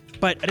talk,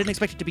 but I didn't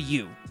expect it to be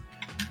you.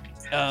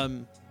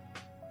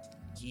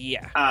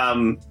 Yeah.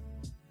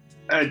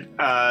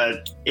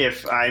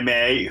 If I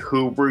may,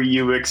 who were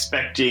you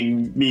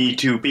expecting me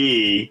to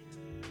be?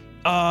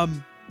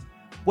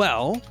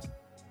 Well,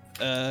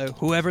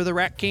 whoever the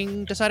Rat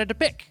King decided to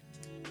pick.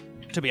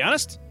 To be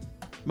honest,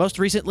 most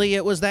recently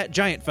it was that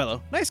giant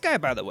fellow. Nice guy,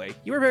 by the way.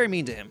 You were very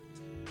mean to him.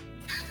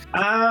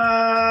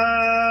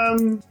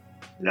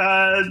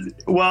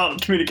 Well,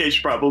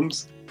 communication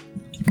problems.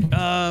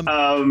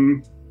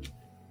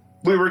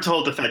 We were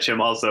told to fetch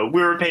him. Also,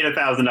 we were paid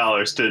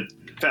 $1,000 to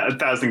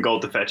 1,000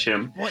 gold to fetch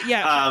him. Well,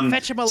 yeah,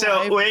 fetch him alive.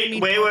 So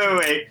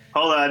wait.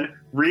 Hold on.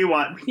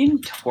 Rewind. We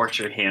didn't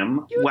torture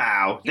him.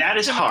 Wow, that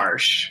is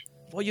harsh.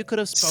 Well, you could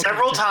have spoken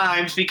several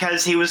times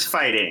because he was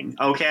fighting.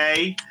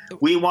 Okay,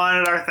 we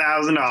wanted our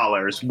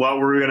 $1,000. What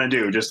were we gonna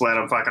do? Just let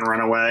him fucking run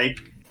away?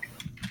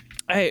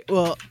 Hey,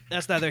 well,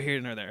 that's neither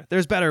here nor there.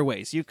 There's better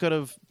ways. You could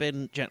have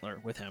been gentler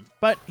with him.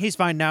 But he's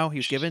fine now.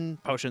 He's given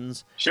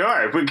potions.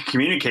 Sure, if we could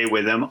communicate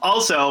with him.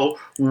 Also,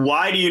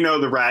 why do you know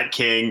the Rat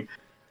King?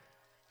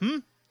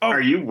 Oh.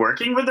 Are you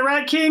working with the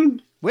Rat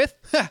King? With?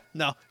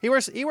 No, he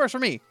works for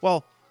me.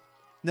 Well,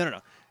 no.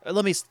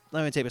 Let me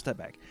take a step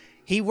back.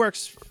 He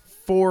works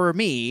for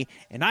me,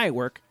 and I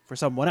work for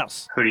someone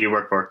else. Who do you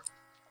work for?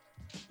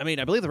 I mean,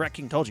 I believe the Rat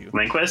King told you.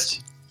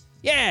 Lindquist?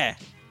 Yeah,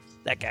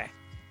 that guy.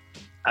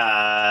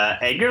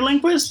 Edgar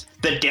Lindquist?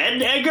 The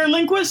dead Edgar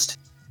Lindquist?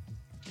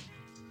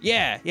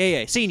 Yeah,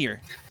 senior.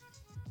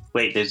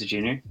 Wait, there's a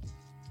junior?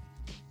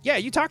 Yeah,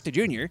 you talked to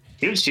Junior.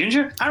 He was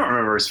Junior? I don't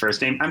remember his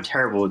first name. I'm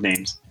terrible with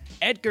names.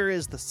 Edgar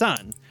is the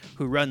son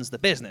who runs the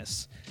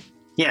business.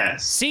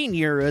 Yes.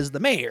 Senior is the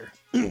mayor,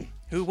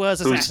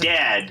 who's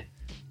dead.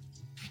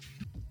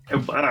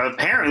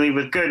 Apparently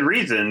with good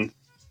reason.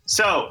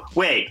 So,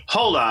 wait,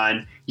 hold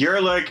on.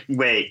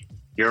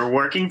 You're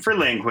working for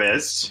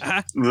Lindquist.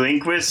 Uh-huh.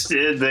 Lindquist,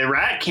 the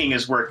Rat King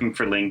is working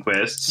for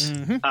Lindquist.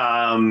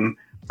 Mm-hmm.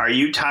 Are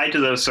you tied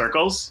to those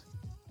circles?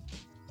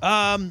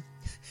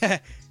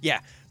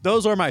 Yeah,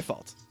 those are my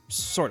fault.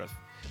 Sort of.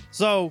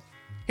 So,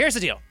 here's the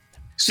deal.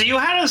 So you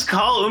had us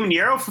call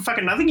Nero for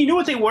fucking nothing? You knew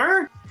what they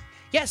were?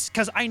 Yes,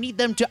 because I need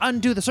them to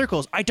undo the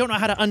circles. I don't know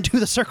how to undo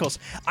the circles.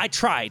 I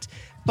tried.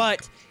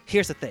 But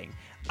here's the thing.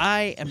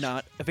 I am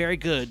not a very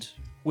good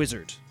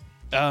wizard.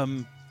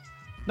 Not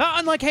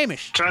unlike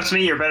Hamish. Trust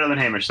me, you're better than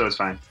Hamish, so it's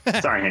fine.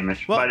 Sorry,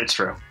 Hamish, well, but it's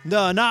true.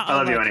 No, I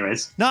love you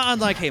anyways. Not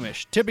unlike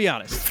Hamish, to be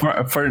honest.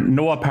 For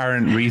no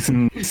apparent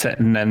reason,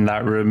 sitting in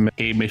that room,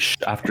 Hamish,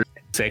 after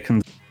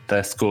seconds,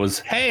 this goes,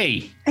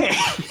 "Hey!"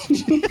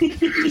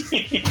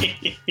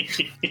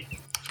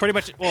 Pretty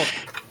much, well,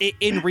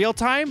 in real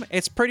time,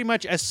 it's pretty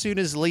much as soon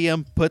as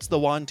Liam puts the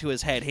wand to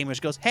his head,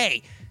 Hamish goes,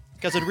 "Hey!"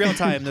 Because in real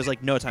time, there's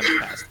like no time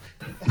has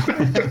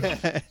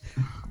passed.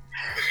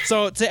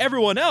 So to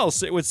everyone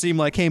else, it would seem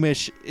like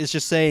Hamish is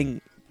just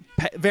saying,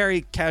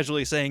 very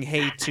casually saying,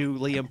 "Hey" to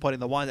Liam, putting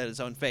the wand at his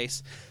own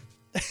face,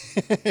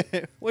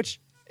 which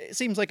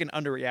seems like an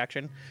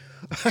underreaction.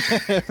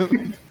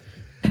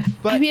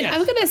 But I mean, yes.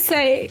 I'm gonna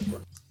say,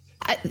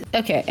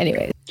 okay.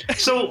 Anyway,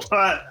 so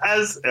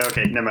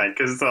never mind,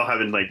 because it's all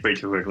happened like way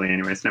too quickly.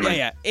 Anyways, never mind.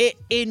 Yeah.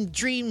 In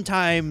dream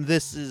time,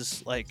 this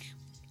is like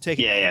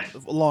taking a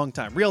long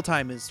time. Real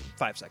time is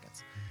 5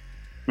 seconds.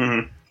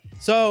 Mm-hmm.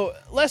 So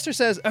Lester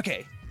says,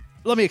 "Okay,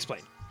 let me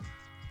explain."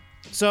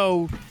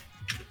 So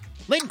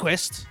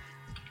Lindquist,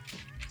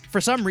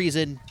 for some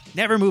reason,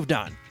 never moved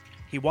on.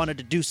 he wanted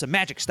to do some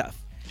magic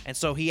stuff. And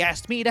so he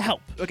asked me to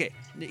help. Okay,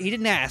 he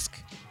didn't ask.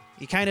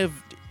 He kind of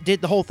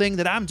did the whole thing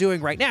that I'm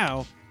doing right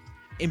now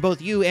in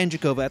both you and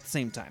Jehkovah at the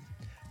same time.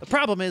 The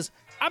problem is,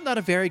 I'm not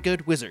a very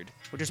good wizard,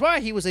 which is why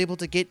he was able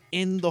to get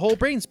in the whole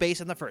brain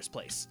space in the first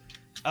place.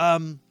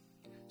 Wait.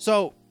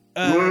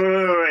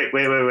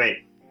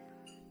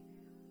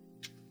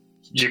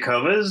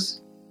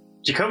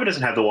 Jehkovah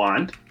doesn't have the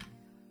wand.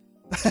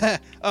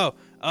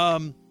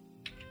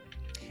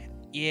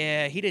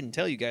 Yeah, he didn't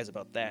tell you guys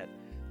about that.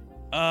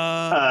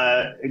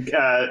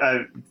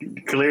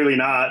 Clearly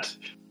not.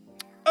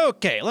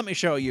 Okay, let me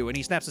show you. And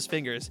he snaps his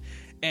fingers,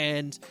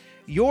 and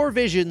your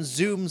vision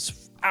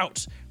zooms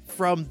out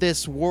from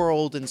this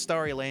world and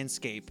starry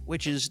landscape,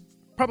 which is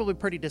probably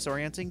pretty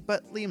disorienting,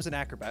 but Liam's an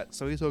acrobat,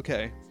 so he's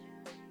okay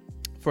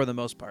for the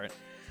most part.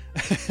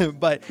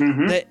 But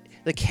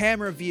the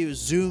camera view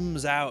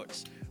zooms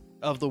out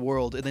of the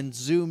world and then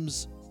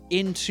zooms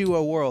into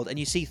a world, and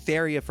you see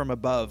Theria from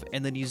above,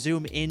 and then you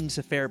zoom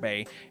into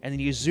Fairbay, and then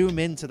you zoom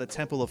into the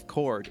Temple of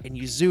Cord, and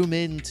you zoom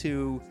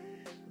into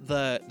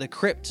the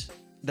crypt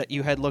that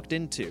you had looked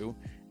into,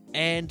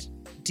 and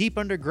deep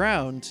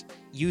underground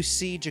you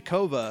see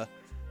Jehkovah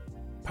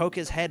poke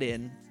his head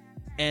in,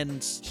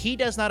 and he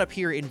does not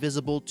appear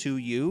invisible to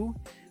you,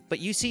 but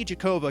you see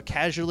Jehkovah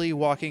casually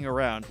walking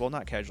around. Well,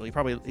 not casually,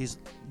 he's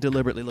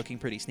deliberately looking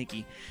pretty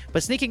sneaky,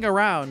 but sneaking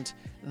around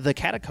the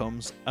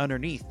catacombs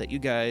underneath that you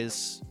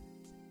guys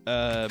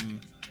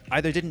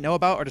either didn't know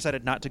about or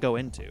decided not to go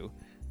into.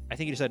 I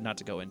think you decided not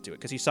to go into it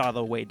because you saw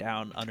the way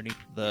down underneath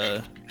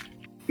the...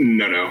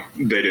 No,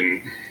 they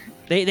didn't.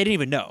 They didn't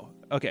even know.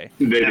 Okay.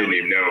 They didn't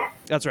even know.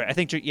 That's right. I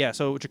think, so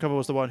Jehkovah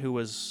was the one who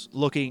was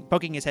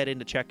poking his head in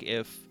to check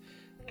if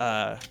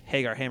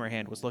Hagar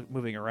Hammerhand was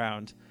moving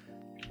around.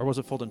 Or was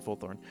it Fulton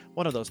Fullthorn?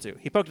 One of those two.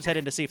 He poked his head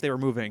in to see if they were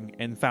moving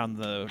and found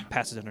the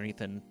passage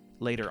underneath, and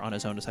later on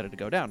his own decided to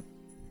go down.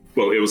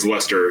 Well, it was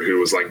Lester who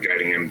was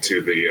guiding him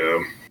to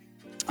the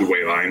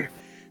way line.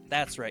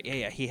 That's right.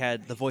 Yeah. He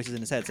had the voices in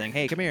his head saying,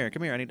 "Hey, come here,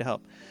 I need to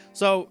help."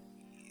 So,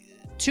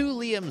 to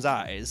Liam's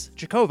eyes,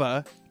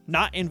 Jehkovah,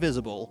 not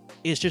invisible,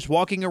 is just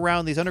walking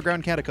around these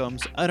underground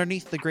catacombs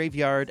underneath the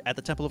graveyard at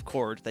the Temple of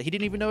Cord that he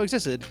didn't even know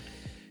existed.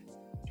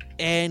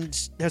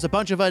 And there's a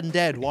bunch of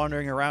undead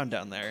wandering around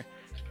down there.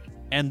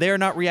 And they're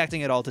not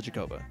reacting at all to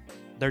Jehkovah.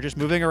 They're just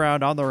moving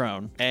around on their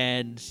own.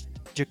 And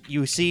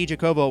you see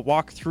Jehkovah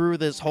walk through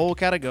this whole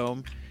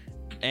catacomb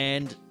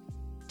and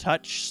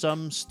touch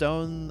some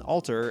stone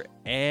altar.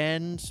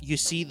 And you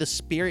see the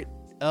spirit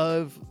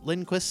of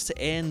Lindquist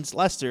and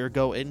Lester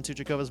go into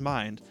Jehkovah's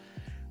mind.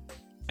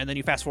 And then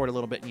you fast forward a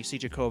little bit and you see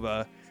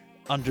Jehkovah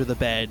under the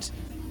bed,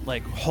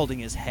 holding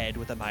his head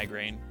with a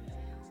migraine.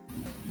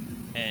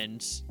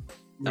 And...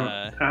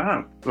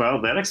 well,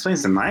 that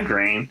explains the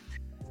migraine.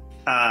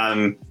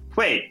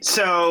 Wait,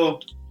 so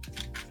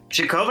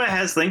Jehkovah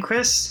has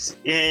Lindquist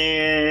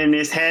in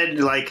his head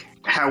like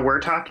how we're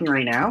talking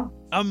right now?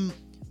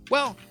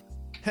 Well,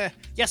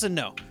 yes and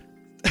no.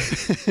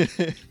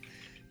 The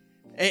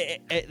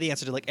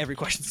answer to every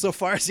question so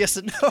far is yes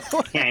and no.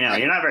 Yeah, I know.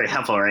 You're not very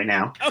helpful right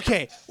now.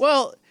 Okay,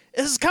 well,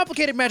 this is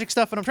complicated magic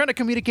stuff, and I'm trying to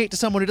communicate to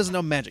someone who doesn't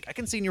know magic. I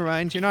can see in your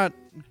mind you're not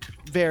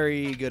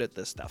very good at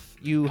this stuff.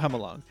 You hum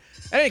along.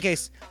 In any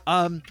case,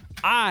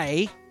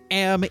 I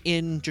am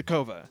in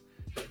Jehkovah.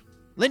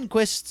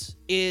 Lindquist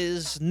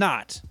is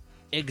not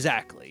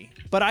exactly,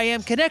 but I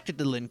am connected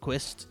to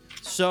Lindquist,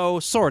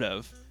 so sort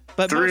of.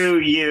 But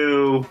through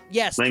you,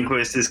 yes,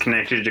 Lindquist is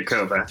connected to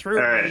Jehkovah. Through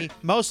me, right.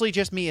 Mostly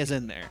just me is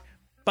in there,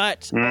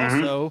 but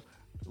also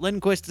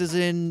Lindquist is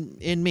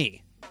in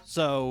me.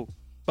 So,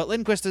 but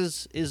Lindquist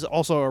is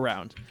also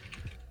around.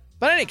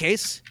 But in any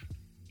case,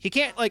 he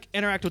can't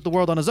interact with the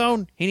world on his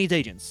own. He needs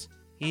agents.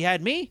 He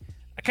had me.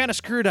 I kind of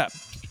screwed up.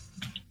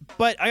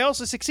 But I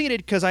also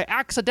succeeded because I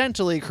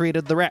accidentally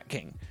created the Rat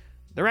King.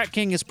 The Rat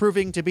King is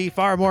proving to be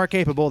far more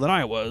capable than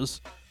I was.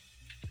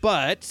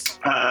 But...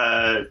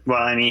 well,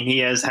 I mean,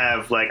 he does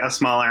have, a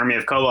small army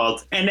of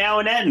kobolds, and now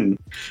an Eden!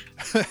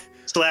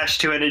 /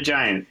 two-headed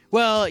giant.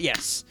 Well,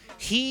 yes.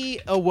 He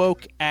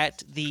awoke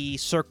at the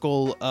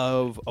Circle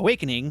of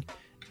Awakening,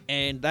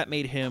 and that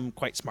made him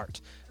quite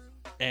smart.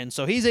 And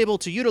so he's able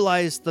to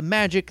utilize the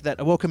magic that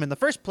awoke him in the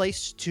first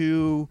place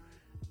to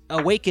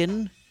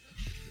awaken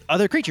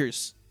other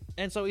creatures.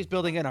 And so he's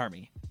building an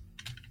army.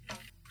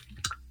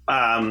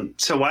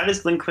 So why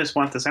does Lindquist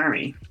want this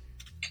army?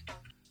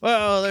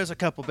 Well, there's a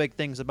couple big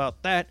things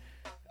about that.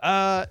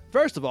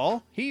 First of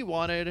all, he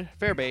wanted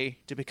Fairbay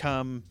to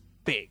become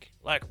big.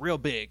 Real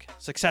big.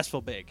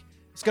 Successful big.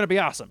 It's gonna be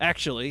awesome,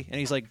 actually. And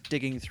he's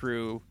digging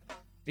through...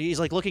 He's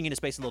looking into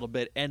space a little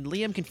bit, and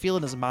Liam can feel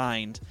in his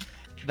mind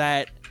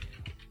that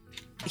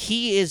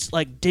he is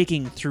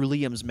digging through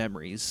Liam's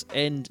memories,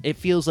 and it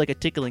feels like a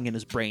tickling in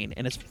his brain,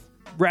 and it's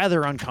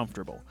rather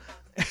uncomfortable.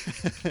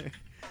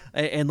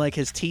 And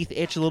his teeth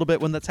itch a little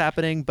bit when that's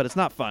happening, but it's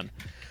not fun.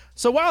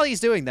 So while he's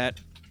doing that,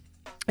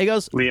 he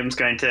goes... Liam's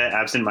going to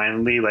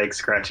absentmindedly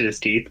scratch at his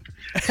teeth.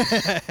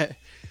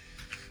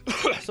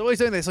 So while he's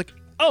doing this,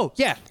 Oh,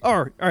 yeah.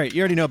 All right. You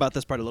already know about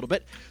this part a little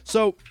bit.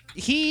 So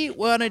he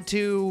wanted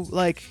to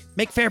like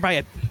make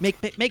Fairby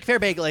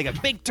like a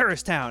big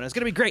tourist town. It's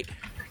gonna be great,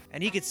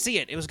 and he could see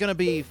it. It was gonna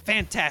be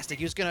fantastic.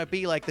 He was gonna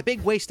be like the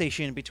big way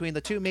station between the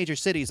two major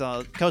cities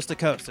on coast to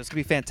coast. It's gonna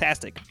be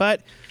fantastic.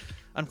 But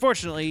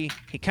unfortunately,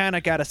 he kind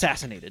of got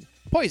assassinated.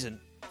 Poison.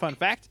 Fun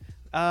fact.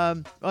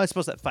 Well, I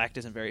suppose that fact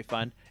isn't very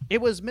fun. It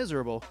was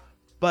miserable,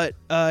 but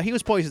he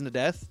was poisoned to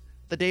death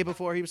the day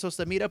before he was supposed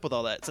to meet up with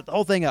all that. Set the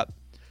whole thing up.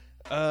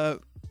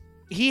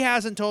 He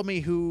hasn't told me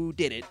who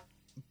did it,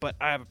 but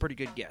I have a pretty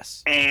good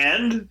guess.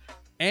 And?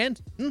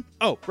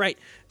 Oh, right.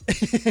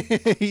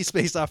 He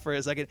spaced off for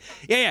a second.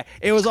 Yeah.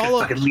 It was all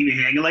of fucking leave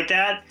me hanging like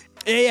that.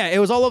 Yeah. It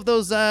was all of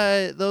those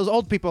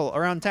old people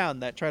around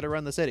town that try to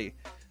run the city.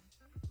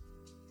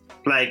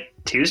 Like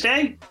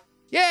Tuesday?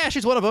 Yeah,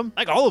 she's one of them.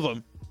 Like all of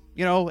them.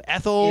 You know,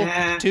 Ethel,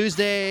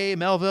 Tuesday,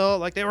 Melville.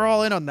 Like they were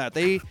all in on that.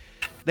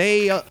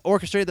 They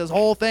orchestrated this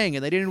whole thing,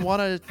 and they didn't want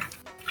to.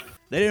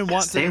 They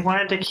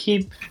wanted to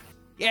keep.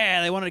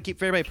 Yeah, they wanted to keep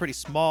Fairby pretty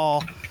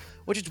small,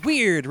 which is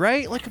weird,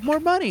 right? Like more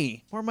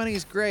money. More money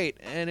is great,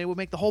 and it would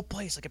make the whole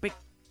place like a big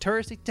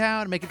touristy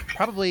town. Make it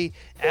probably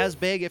as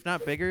big, if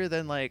not bigger,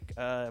 than like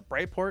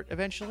Brightport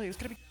eventually. It was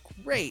gonna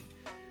be great.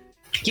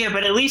 Yeah,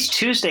 but at least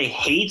Tuesday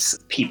hates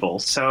people,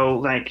 so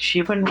like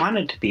she wouldn't want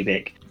it to be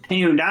big.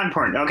 Anyway, not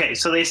important. Okay,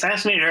 so they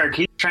assassinated her.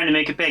 He's trying to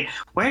make it big.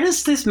 Where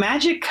does this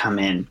magic come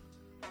in?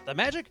 The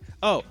magic?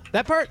 Oh,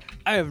 that part?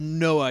 I have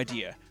no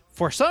idea.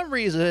 For some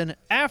reason,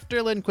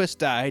 after Lindquist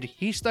died,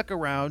 he stuck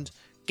around,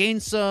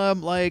 gained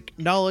some, like,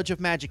 knowledge of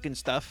magic and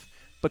stuff,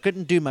 but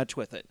couldn't do much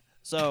with it.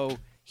 So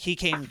he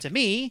came to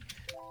me,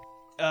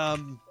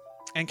 and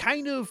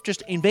kind of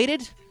just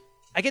invaded.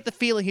 I get the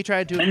feeling he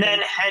tried to... And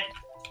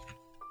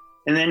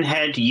then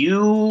had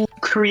you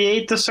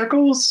create the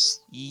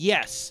circles?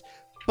 Yes,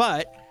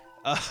 but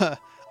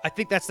I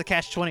think that's the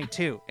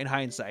catch-22 in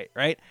hindsight,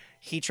 right?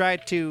 He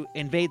tried to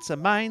invade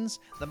some minds.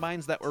 The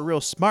minds that were real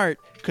smart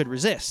could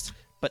resist.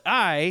 But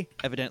I,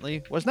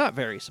 evidently, was not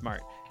very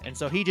smart. And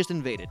so he just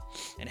invaded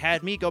and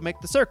had me go make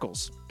the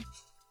circles.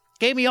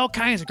 Gave me all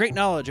kinds of great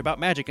knowledge about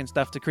magic and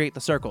stuff to create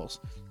the circles.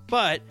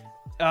 But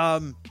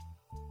I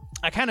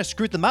kind of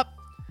screwed them up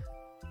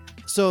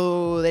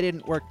so they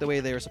didn't work the way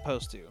they were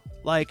supposed to.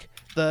 Like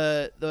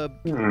the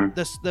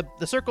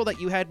circle that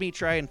you had me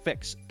try and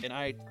fix, and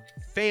I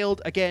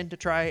failed again to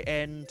try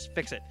and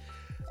fix it.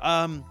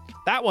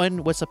 That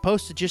one was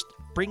supposed to just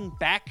bring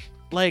back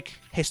like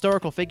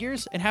historical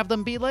figures and have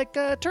them be like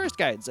tourist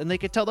guides, and they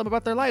could tell them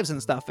about their lives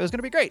and stuff. It was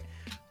gonna be great,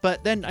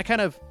 but then I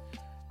kind of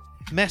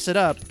messed it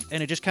up,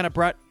 and it just kind of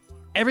brought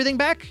everything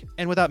back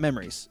and without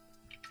memories.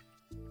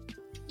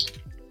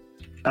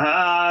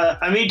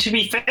 I mean, to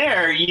be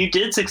fair, you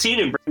did succeed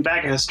in bringing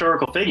back a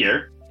historical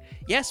figure.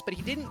 Yes, but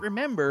he didn't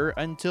remember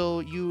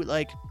until you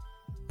like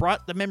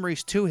brought the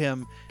memories to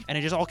him, and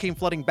it just all came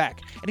flooding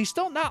back. And he's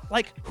still not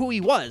like who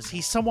he was.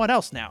 He's someone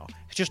else now,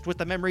 just with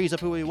the memories of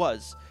who he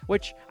was,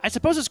 which I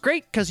suppose is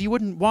great because you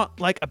wouldn't want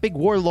like a big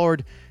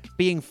warlord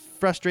being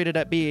frustrated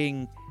at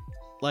being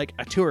like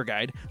a tour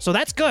guide. So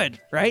that's good,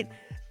 right?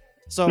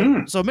 So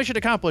mission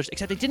accomplished,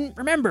 except he didn't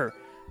remember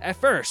at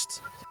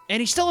first. And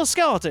he's still a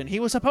skeleton. He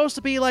was supposed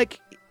to be like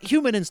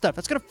human and stuff.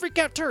 That's gonna freak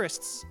out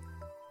tourists.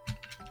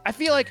 I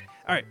feel like,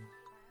 all right,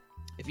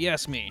 if you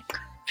ask me,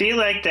 feel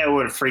like that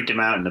would have freaked him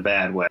out in a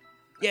bad way.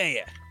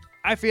 Yeah.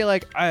 I feel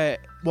like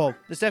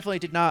this definitely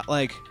did not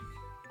like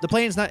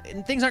things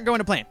aren't going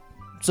to plan.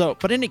 So,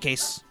 but in any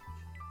case,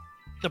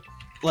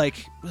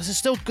 this is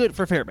still good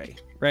for Fairby,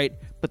 right?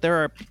 But there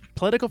are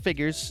political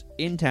figures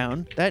in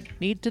town that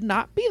need to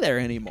not be there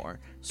anymore.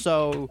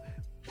 So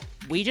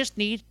we just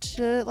need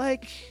to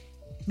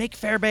make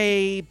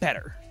Fairby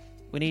better.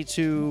 We need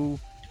to,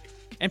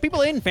 and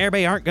people in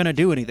Fairby aren't going to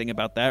do anything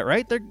about that,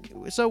 right?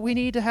 So we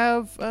need to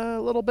have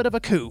a little bit of a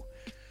coup.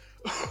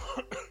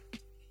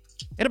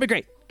 It'll be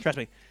great, trust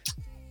me.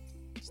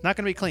 It's not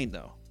going to be clean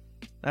though.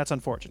 That's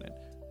unfortunate.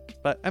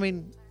 But I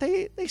mean,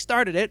 they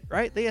started it,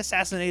 right? They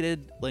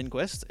assassinated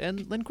Lindquist,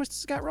 and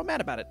Lindquist got real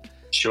mad about it.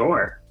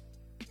 Sure.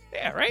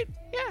 Yeah, right?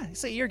 Yeah.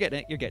 See, you're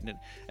getting it.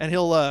 And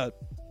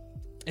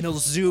he'll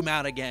zoom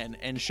out again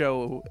and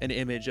show an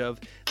image of...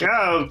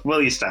 Oh,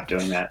 will you stop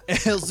doing that?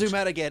 He'll zoom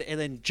out again and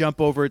then jump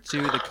over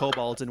to the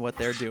kobolds and what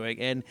they're doing.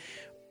 And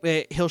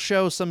he'll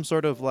show some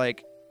sort of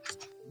like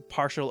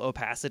partial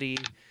opacity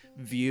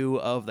view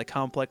of the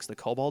complex the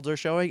kobolds are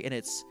showing, and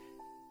it's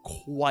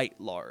quite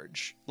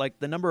large. Like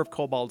the number of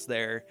kobolds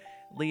there,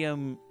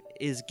 Liam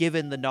is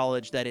given the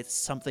knowledge that it's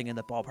something in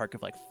the ballpark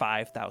of like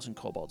 5,000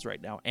 kobolds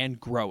right now and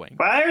growing.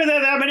 Why are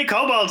there that many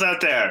kobolds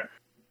out there?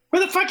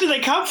 Where the fuck did they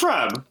come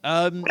from?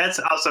 That's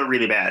also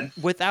really bad.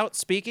 Without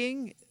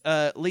speaking,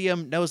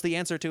 Liam knows the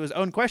answer to his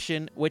own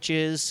question, which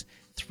is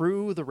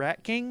through the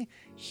Rat King,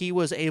 he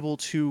was able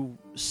to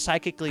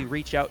psychically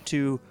reach out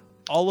to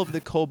all of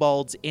the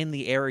kobolds in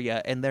the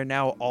area, and they're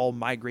now all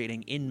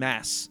migrating en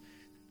masse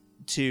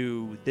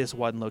to this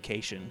one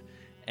location.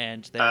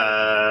 And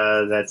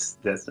that's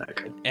not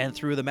good. And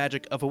through the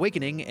magic of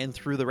awakening and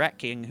through the Rat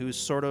King, who's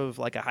sort of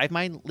like a hive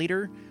mind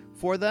leader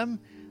for them,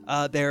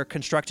 They're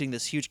constructing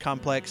this huge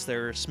complex.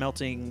 They're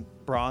smelting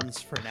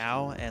bronze for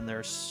now, and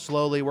they're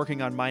slowly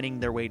working on mining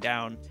their way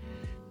down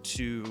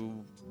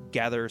to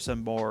gather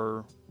some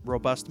more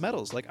robust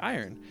metals like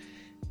iron.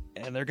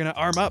 And they're going to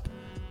arm up.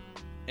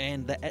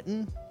 And the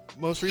Etten,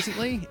 most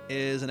recently,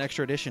 is an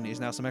extra addition. He's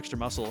now some extra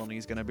muscle, and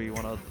he's going to be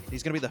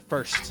the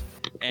first.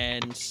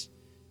 And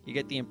you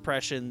get the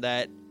impression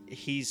that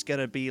he's going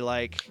to be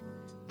like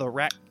the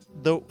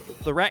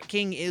rat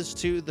king is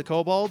to the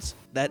kobolds,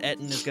 that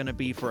Etten is going to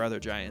be for other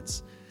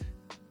giants.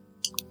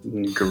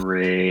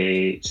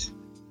 Great.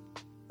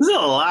 This is a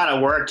lot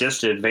of work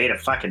just to invade a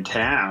fucking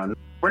town.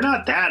 We're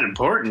not that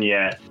important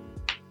yet.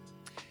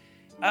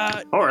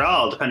 Or at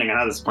all, depending on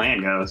how this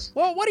plan goes.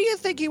 Well, what do you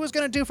think he was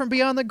going to do from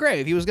beyond the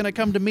grave? He was going to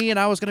come to me and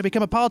I was going to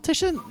become a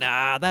politician?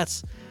 Nah,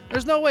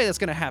 there's no way that's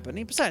going to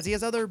happen. Besides, he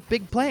has other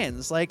big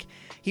plans. Like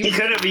he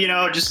could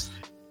have, just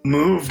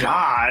moved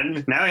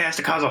on. Now he has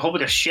to cause a whole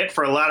bunch of shit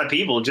for a lot of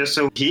people just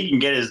so he can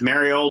get his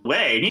merry old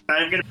way. He's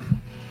not even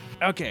gonna...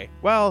 Okay,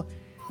 well,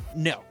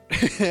 no.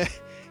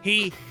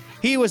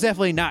 He was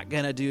definitely not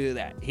gonna do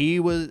that. He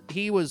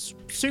was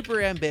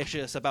super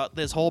ambitious about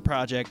this whole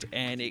project,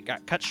 and it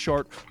got cut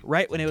short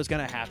right when it was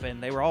gonna happen.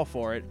 They were all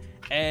for it,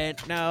 and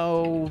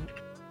now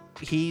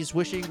he's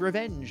wishing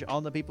revenge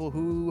on the people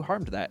who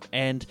harmed that.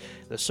 And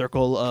the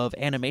circle of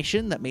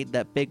animation that made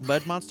that big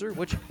mud monster,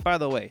 which, by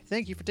the way,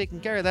 thank you for taking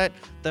care of that.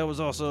 That was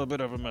also a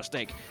bit of a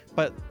mistake.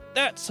 But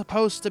that's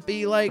supposed to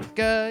be like,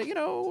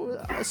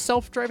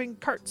 self-driving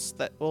carts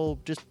that will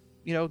just,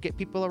 get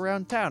people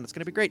around town. It's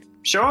going to be great.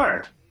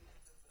 Sure.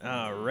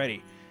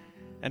 Alrighty.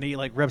 And he,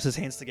 rubs his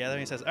hands together and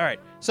he says, all right,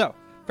 so,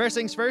 first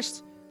things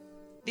first,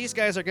 these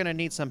guys are going to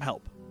need some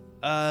help.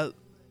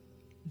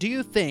 Do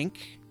you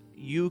think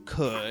you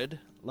could,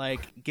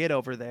 get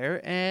over there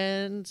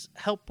and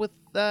help with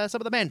some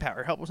of the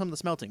manpower, help with some of the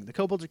smelting? The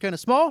kobolds are kind of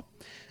small.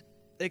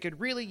 They could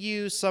really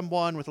use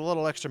someone with a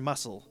little extra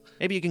muscle.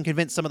 Maybe you can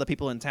convince some of the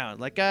people in town.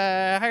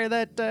 Hire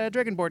that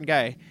Dragonborn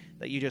guy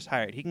that you just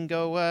hired. He can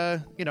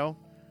go,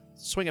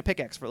 swing a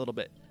pickaxe for a little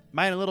bit.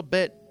 Mine a little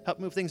bit, help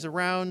move things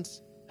around,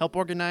 help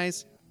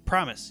organize.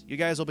 Promise, you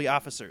guys will be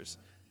officers.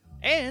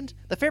 And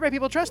the Fairbay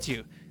people trust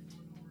you.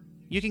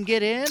 You can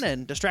get in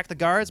and distract the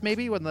guards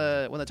maybe when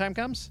the time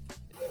comes.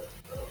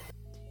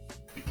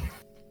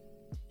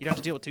 You don't have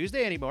to deal with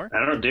Tuesday anymore.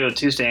 I don't deal with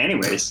Tuesday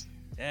anyways.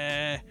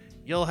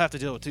 You'll have to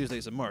deal with Tuesday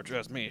some more,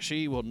 trust me.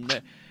 She will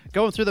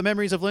going through the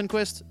memories of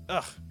Lindquist,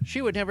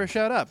 she would never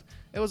shut up.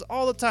 It was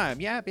all the time.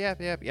 Yap.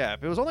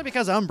 It was only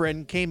because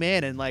Umbrin came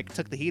in and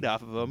took the heat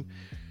off of him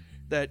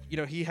that,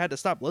 he had to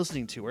stop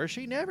listening to her.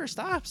 She never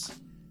stops.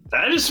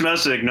 I just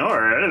supposed to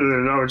ignore her. I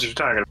don't know what you're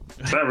talking about.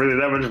 It's not really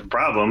that much of a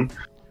problem.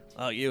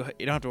 You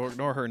don't have to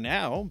ignore her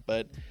now,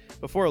 but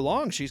before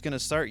long, she's going to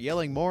start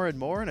yelling more and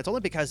more, and it's only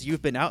because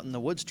you've been out in the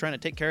woods trying to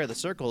take care of the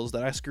circles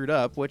that I screwed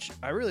up, which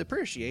I really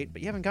appreciate,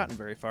 but you haven't gotten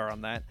very far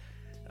on that.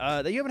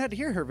 That you haven't had to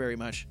hear her very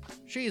much.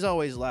 She's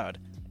always loud.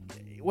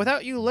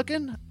 Without you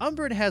looking,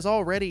 Umbrin has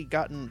already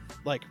gotten,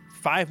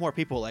 5 more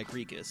people like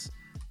Rikus.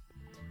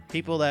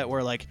 People that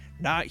were,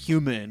 not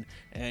human,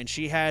 and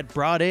she had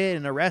brought in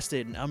and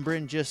arrested, and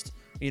Umbrin just,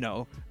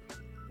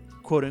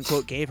 quote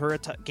unquote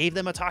gave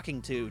them a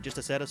talking to just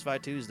to satisfy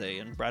Tuesday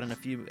and brought in a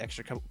few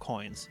extra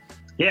coins.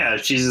 Yeah,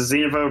 she's a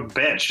xenophobe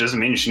bitch. Doesn't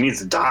mean she needs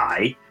to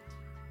die.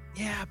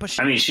 Yeah, but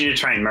she did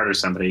try and murder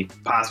somebody,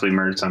 possibly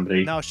murdered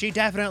somebody. No, she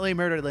definitely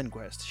murdered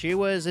Lindquist. She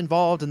was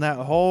involved in that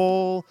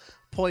whole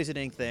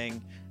poisoning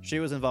thing. She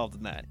was involved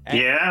in that.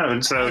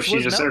 And so she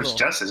deserves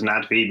justice,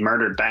 not to be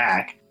murdered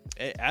back.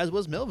 As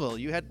was Millville.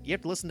 You have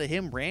to listen to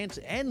him rant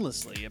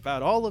endlessly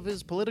about all of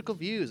his political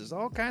views. There's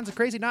all kinds of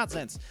crazy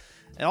nonsense.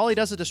 And all he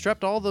does is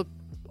disrupt all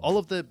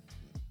of the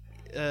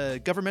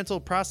governmental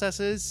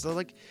processes.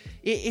 So,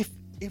 if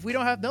we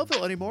don't have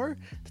Millville anymore,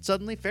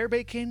 suddenly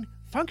Fairbay can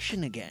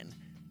function again.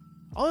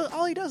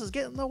 All he does is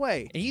get in the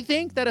way. And you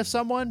think that if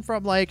someone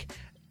from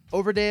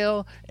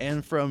Overdale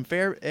and from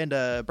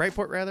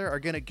Brightport rather are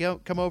gonna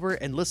come over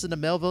and listen to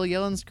Melville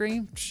yell and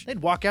scream,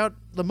 they'd walk out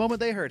the moment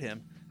they heard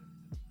him.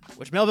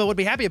 Which Melville would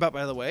be happy about,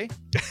 by the way.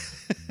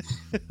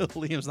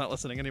 Liam's not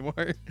listening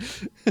anymore.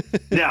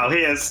 No,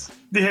 his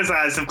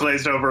eyes have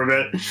glazed over a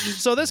bit.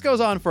 So this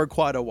goes on for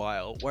quite a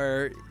while,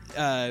 where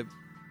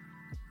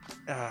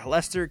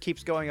Lester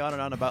keeps going on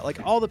and on about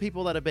all the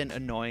people that have been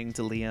annoying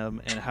to Liam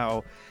and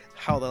how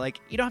they're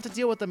you don't have to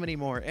deal with them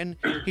anymore. And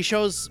he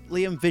shows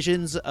Liam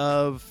visions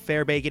of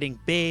Fairbay getting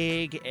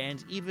big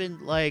and even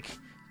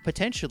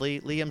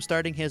potentially Liam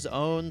starting his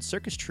own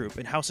circus troupe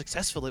and how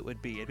successful it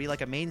would be. It'd be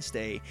like a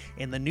mainstay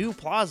in the new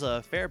plaza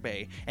of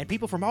Fairbay, and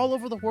people from all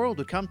over the world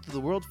would come to the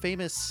world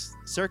famous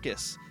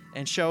circus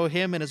and show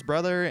him and his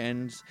brother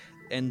and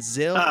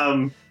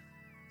Zill.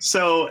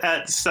 So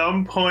at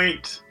some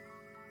point,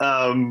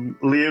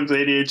 Liam's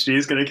ADHD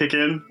is going to kick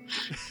in.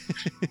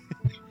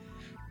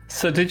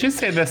 So did you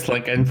say this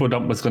info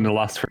dump was going to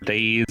last for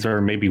days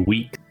or maybe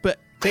weeks? But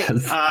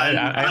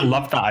I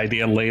love the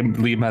idea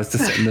Liam has to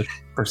sit in this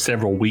for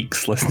several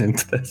weeks listening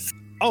to this.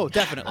 Oh,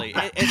 definitely.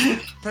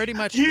 It's pretty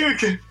much...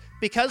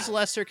 because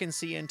Lester can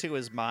see into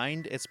his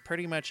mind, it's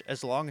pretty much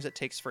as long as it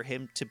takes for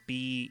him to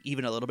be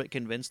even a little bit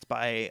convinced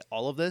by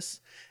all of this.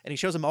 And he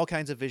shows him all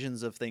kinds of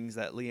visions of things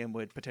that Liam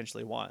would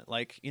potentially want,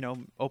 like,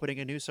 opening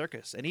a new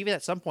circus. And even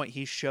at some point,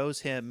 he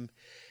shows him,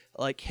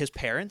 like, his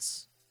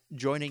parents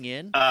joining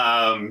in.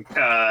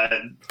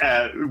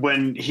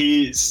 When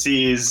he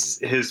sees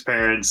his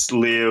parents,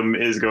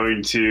 Liam is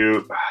going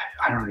to,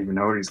 I don't even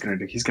know what he's going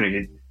to do. He's going to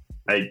get,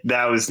 like,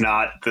 that was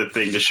not the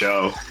thing to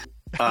show.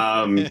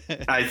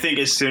 I think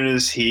as soon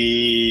as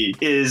he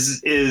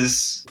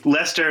is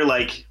Lester,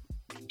 like,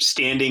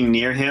 standing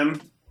near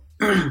him.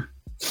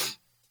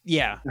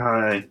 Yeah. All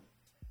right.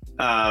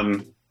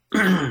 Hold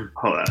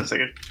on a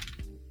second.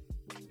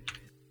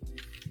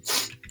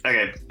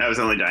 Okay, I was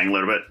only dying a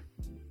little bit.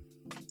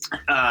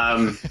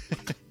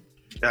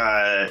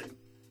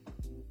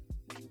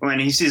 When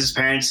he sees his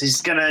parents,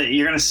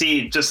 you're gonna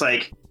see just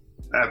like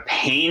a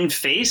pained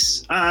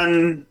face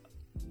on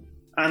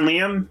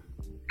Liam,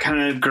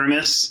 kind of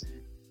grimace,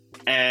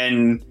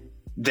 and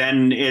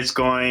then it's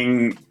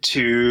going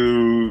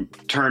to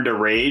turn to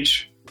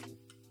rage.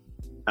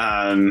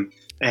 And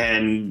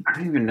I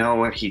don't even know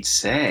what he'd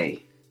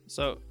say.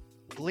 So,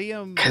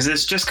 Liam, because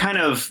it's just kind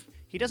of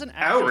he doesn't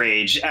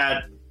outrage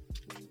at.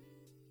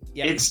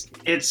 Yeah,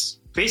 it's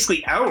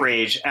basically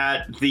outrage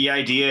at the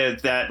idea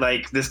that,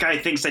 like, this guy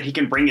thinks that he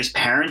can bring his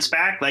parents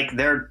back. Like,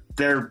 they're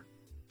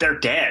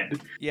dead.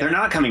 Yeah. They're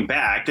not coming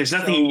back. There's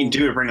nothing he can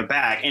do to bring them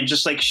back. And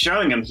just, like,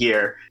 showing him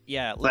here,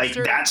 Lester, like,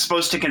 that's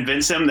supposed to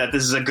convince him that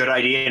this is a good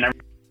idea. And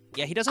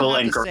yeah, he doesn't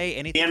have to say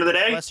anything. At the end of the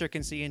day, Lester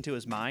can see into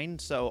his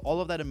mind, so all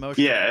of that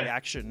emotional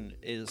reaction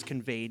is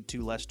conveyed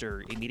to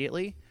Lester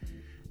immediately.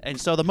 And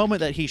so the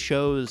moment that he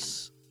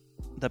shows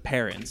the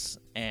parents,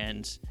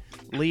 and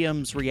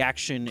Liam's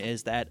reaction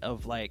is that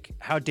of, like,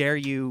 how dare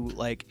you,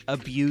 like,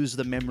 abuse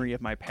the memory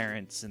of my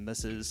parents, and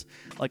this is,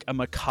 like, a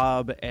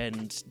macabre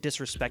and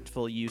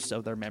disrespectful use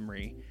of their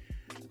memory.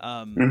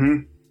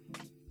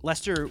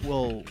 Lester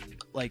will,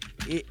 like,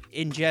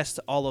 ingest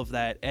all of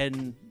that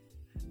and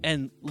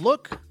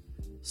look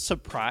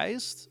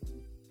surprised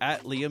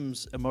at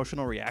Liam's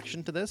emotional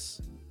reaction to this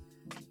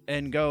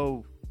and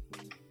go,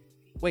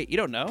 wait, you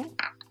don't know?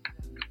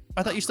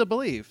 I thought you still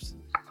believed.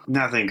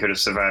 Nothing could have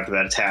survived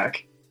that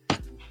attack.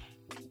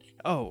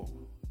 Oh,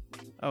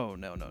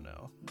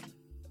 no.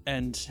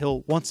 And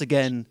he'll once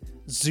again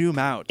zoom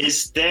out.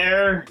 Is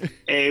there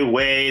a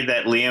way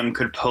that Liam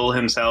could pull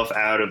himself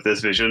out of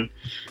this vision?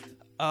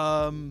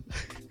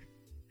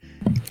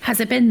 Has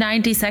it been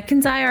 90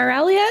 seconds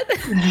IRL yet?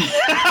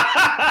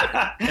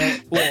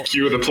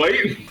 Cue the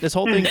plate. This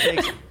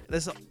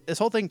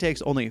whole thing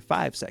takes only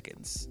 5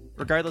 seconds,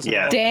 regardless.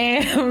 Yeah.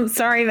 Damn.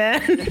 Sorry,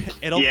 man.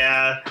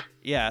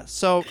 Yeah.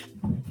 So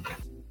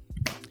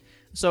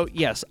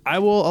yes, I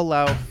will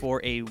allow for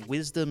a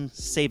wisdom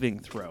saving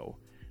throw.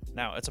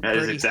 Now that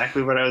is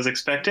exactly what I was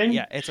expecting.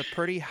 Yeah, it's a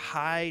pretty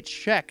high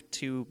check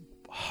to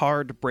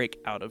hard break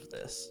out of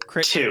this.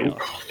 Crit 2.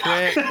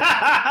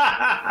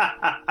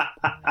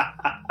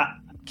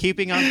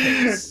 Keeping on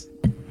pace.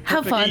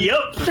 Have fun.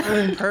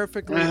 Yep.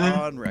 Perfectly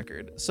on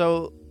record.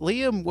 So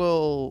Liam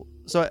will.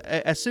 So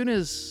as soon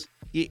as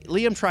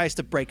Liam tries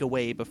to break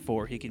away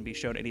before he can be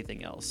shown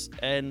anything else,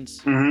 and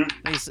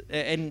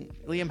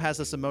Liam has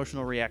this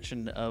emotional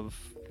reaction of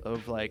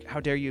like, how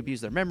dare you abuse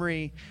their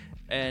memory,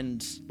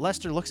 and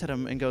Lester looks at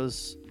him and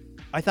goes,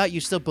 I thought you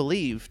still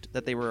believed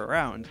that they were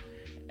around,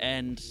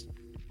 and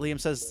Liam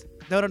says,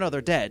 no,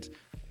 they're dead,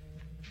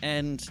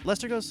 and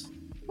Lester goes,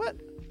 what?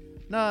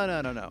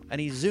 No,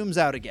 and he zooms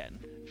out again,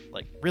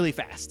 like, really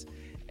fast,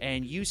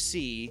 and you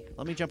see,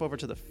 let me jump over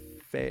to the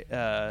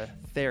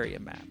Theria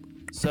map.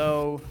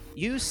 So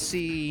you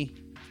see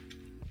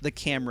the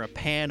camera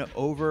pan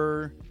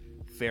over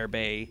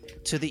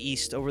Fairbay to the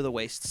east over the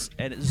wastes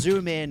and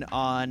zoom in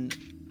on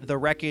the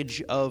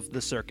wreckage of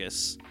the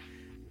circus.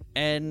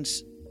 And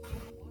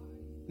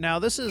now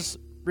this is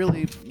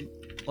really,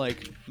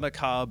 like,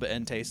 macabre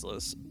and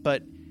tasteless,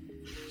 but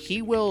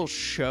he will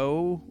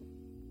show,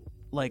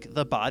 like,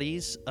 the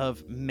bodies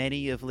of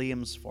many of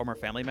Liam's former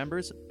family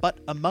members, but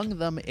among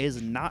them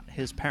is not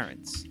his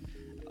parents,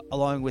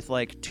 along with,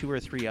 like, 2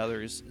 or 3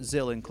 others,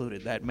 Zill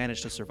included, that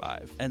managed to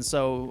survive. And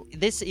so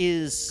this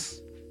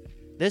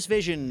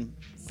vision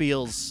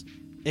feels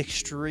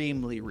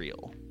extremely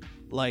real.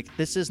 Like,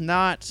 this is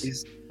not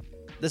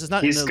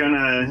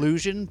an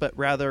illusion, but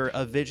rather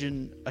a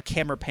vision, a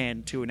camera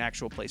pan to an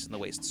actual place in the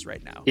wastes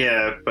right now.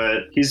 Yeah,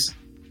 but he's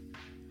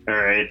all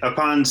right.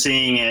 Upon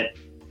seeing it,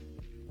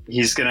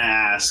 he's gonna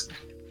ask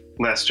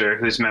Lester,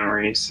 whose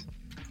memories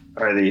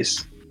are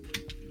these?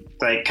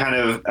 Like, kind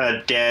of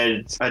a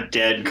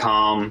dead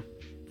calm.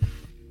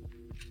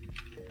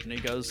 And he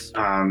goes,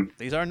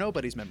 these are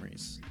nobody's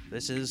memories.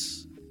 This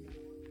is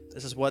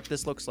what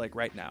this looks like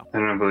right now. I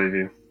don't believe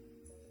you.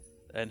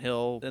 And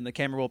the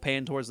camera will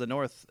pan towards the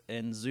north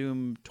and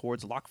zoom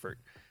towards Lockford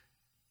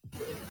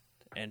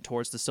and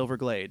towards the Silver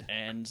Glade.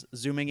 And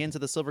zooming into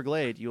the Silver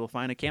Glade, you will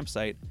find a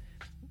campsite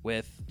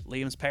with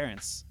Liam's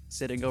parents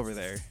sitting over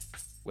there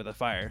with a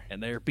fire.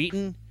 And they're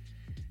beaten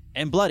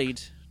and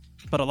bloodied,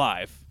 but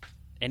alive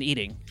and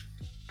eating.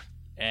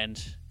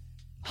 and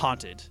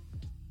haunted.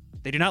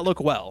 They do not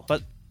look well,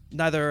 but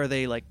neither are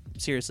they like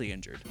seriously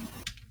injured.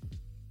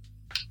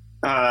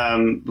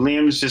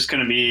 Liam's just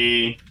going to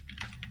be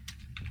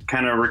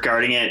kind of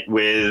regarding it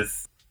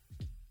with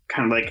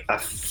kind of like a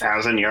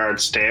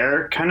 1,000-yard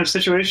stare kind of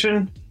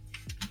situation.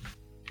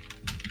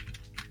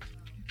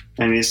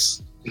 And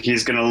he's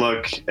going to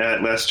look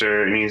at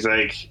Lester and he's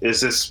like,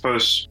 is this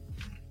supposed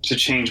to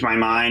change my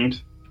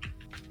mind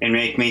and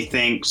make me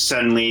think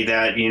suddenly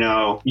that, you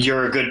know,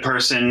 you're a good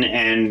person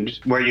and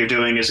what you're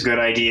doing is a good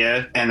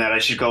idea and that I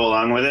should go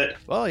along with it?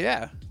 Well,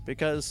 yeah,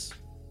 because...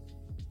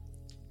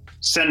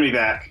 Send me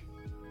back.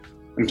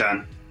 I'm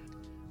done.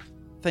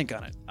 Think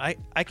on it.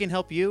 I can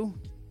help you.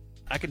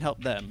 I can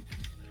help them.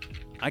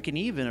 I can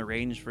even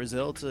arrange for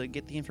Zill to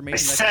get the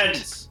information.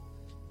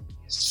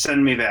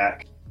 Send me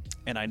back.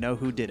 And I know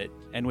who did it.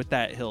 And with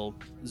that, he'll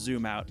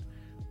zoom out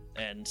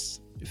and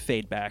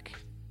fade back.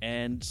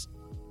 And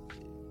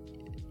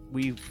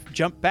we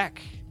jump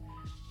back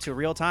to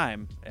real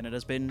time. And it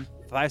has been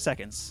 5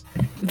 seconds.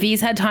 V's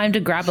had time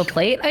to grab a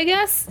plate, I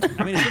guess.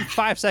 I mean, it's been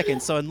 5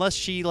 seconds. So unless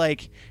she,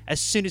 like,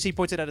 as soon as he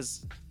points it at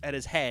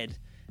his head,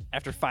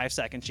 after 5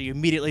 seconds, she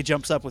immediately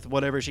jumps up with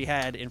whatever she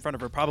had in front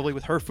of her, probably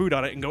with her food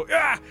on it, and go,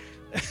 ah!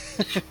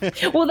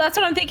 Well, that's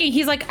what I'm thinking.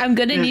 He's like, I'm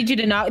gonna need you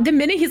to knock. The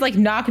minute he's like,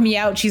 knock me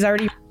out, she's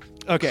already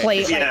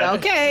plate. Yeah. Like,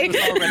 okay. He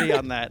was already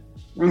on that.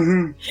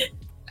 Mm-hmm.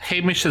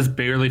 Hamish has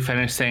barely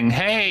finished saying,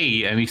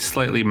 hey, and he's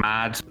slightly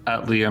mad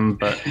at Liam,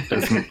 but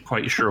isn't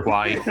quite sure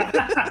why.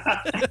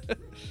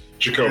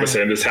 Jehkovah's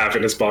hand is half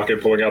in his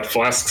pocket, pulling out the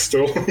flask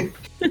still.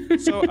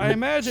 So I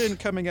imagine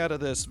coming out of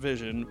this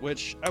vision,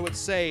 which I would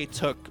say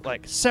took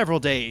like several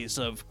days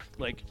of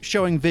like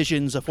showing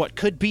visions of what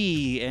could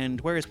be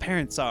and where his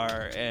parents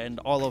are and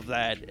all of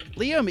that,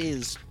 Liam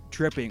is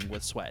dripping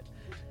with sweat.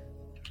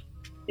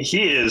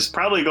 He is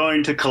probably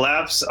going to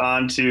collapse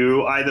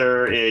onto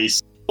either a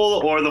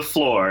stool or the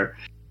floor.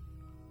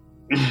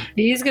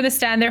 He's gonna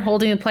stand there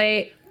holding the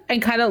plate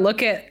and kind of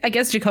look at, I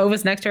guess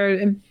Jehkovah's next to her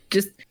and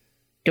just,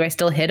 do I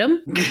still hit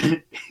him?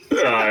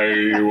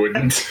 I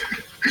wouldn't.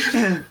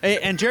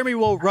 And Jeremy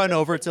will run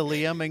over to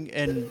Liam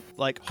and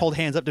like hold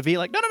hands up to V,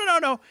 like,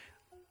 no.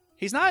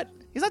 He's not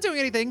doing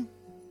anything.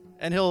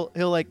 And he'll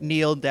like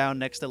kneel down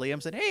next to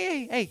Liam, saying,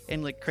 hey,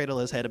 and like cradle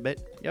his head a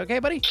bit. You okay,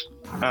 buddy?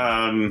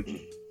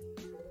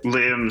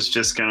 Liam's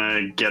just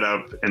gonna get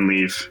up and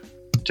leave.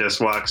 Just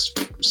walks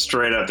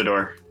straight out the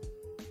door.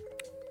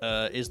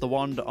 Is the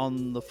wand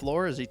on the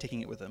floor, or is he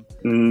taking it with him?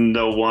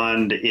 The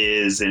wand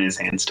is in his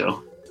hand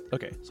still.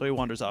 Okay, so he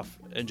wanders off,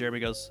 and Jeremy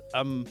goes,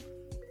 oh,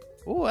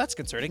 that's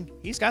concerning.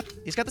 He's got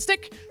the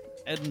stick.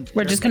 And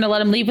We're just gonna let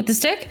him leave with the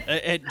stick?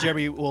 And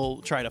Jeremy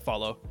will try to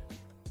follow.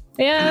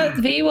 Yeah,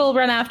 V will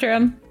run after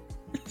him.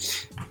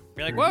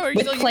 Be like, whoa, are you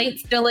With still... plate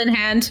still in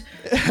hand.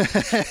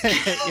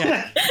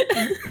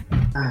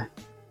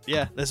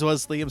 Yeah, this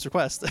was Liam's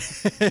request.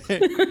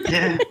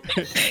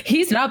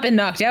 He's not been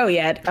knocked out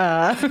yet.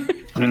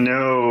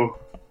 No.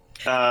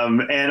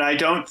 And I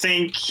don't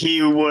think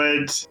he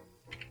would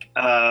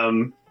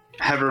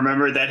have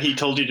remembered that he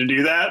told you to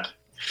do that.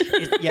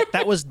 Yeah,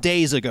 that was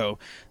days ago.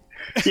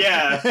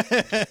 Yeah.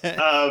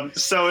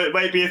 So it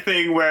might be a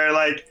thing where,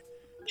 like,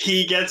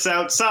 he gets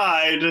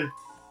outside,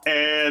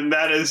 and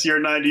that is your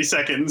 90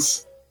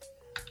 seconds.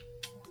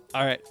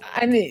 All right.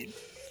 I mean,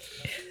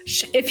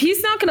 if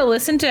he's not going to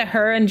listen to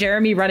her and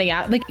Jeremy running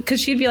out, like,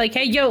 because she'd be like,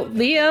 hey, yo,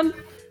 Liam,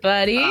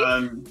 buddy.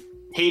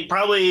 He'd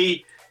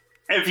probably,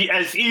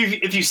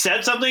 if you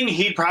said something,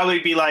 he'd probably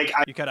be like,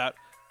 You cut out.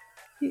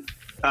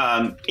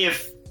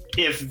 If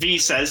V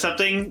says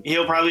something,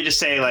 he'll probably just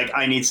say, like,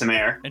 I need some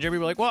air. And Jeremy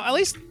will be like, well, at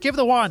least give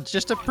the wand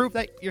just to prove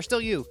that you're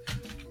still you.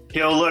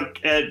 He'll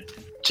look at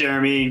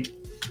Jeremy,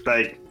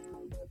 like,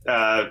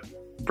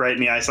 bright in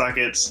the eye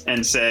sockets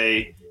and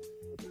say,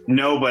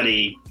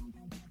 nobody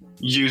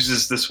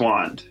uses this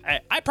wand.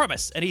 I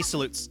promise. And he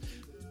salutes.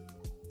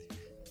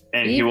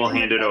 And he will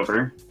hand it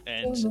over.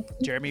 And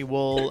Jeremy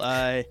will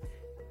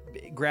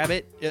grab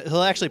it.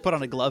 He'll actually put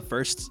on a glove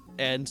first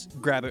and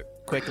grab it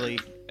quickly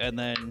and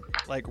then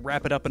like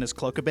wrap it up in his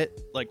cloak a bit,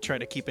 like try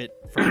to keep it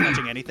from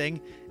touching anything.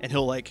 And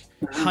he'll like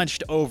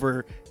hunched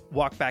over,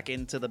 walk back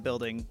into the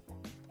building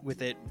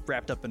with it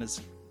wrapped up in his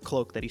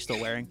cloak that he's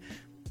still wearing.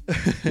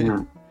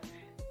 V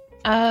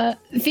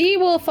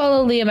will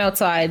follow Liam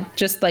outside,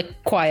 just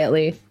like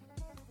quietly,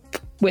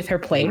 with her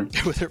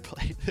plate. With her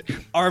plate,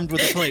 armed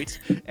with a plate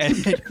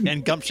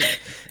and gumption.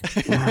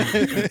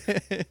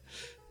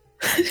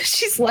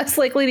 She's less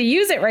likely to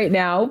use it right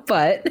now,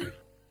 but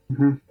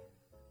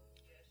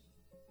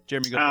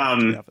Jeremy goes back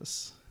to the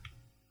office.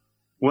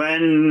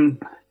 When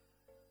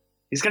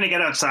he's going to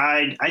get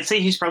outside, I'd say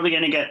he's probably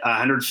going to get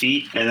 100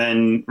 feet and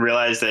then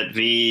realize that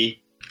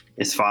V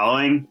is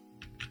following.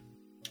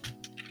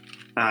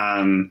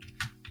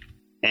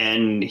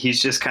 And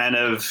he's just kind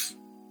of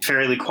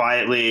fairly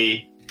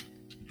quietly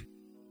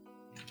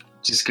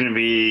just going to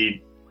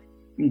be...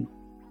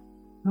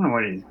 Oh,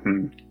 what is...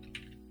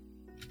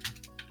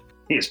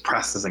 He is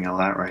processing a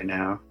lot right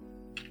now.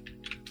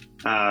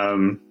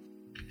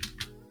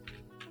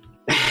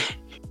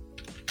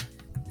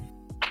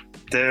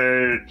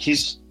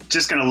 He's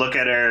just gonna look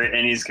at her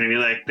and he's gonna be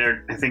like,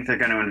 I think they're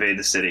gonna invade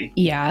the city.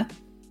 Yeah.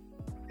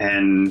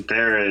 And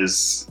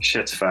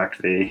shit's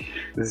fucked, V.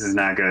 This is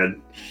not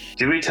good.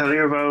 Did we tell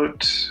you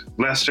about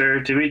Lester?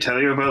 Did we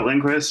tell you about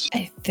Linquist?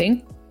 I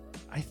think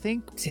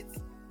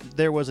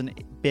there was a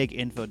big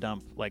info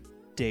dump like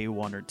day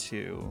 1 or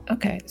 2.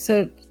 Okay,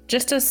 so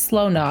just a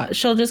slow nod.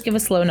 She'll just give a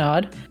slow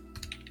nod.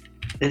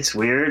 It's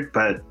weird,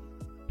 but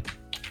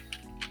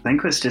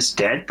Linquist is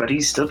dead, but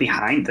he's still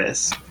behind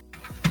this.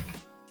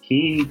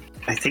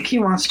 I think he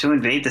wants to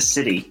invade the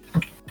city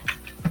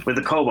with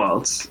the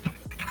kobolds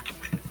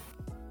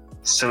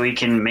so he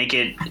can make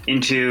it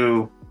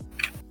into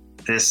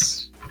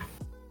this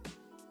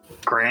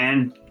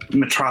grand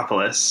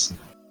metropolis.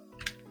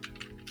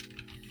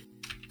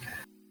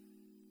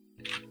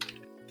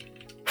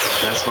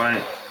 That's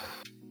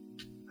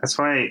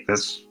why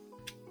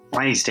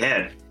he's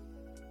dead.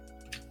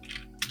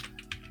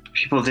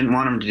 People didn't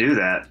want him to do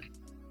that.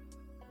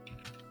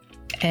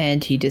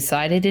 And he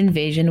decided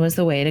invasion was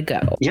the way to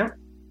go. Yep.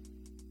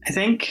 I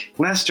think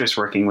Lester's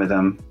working with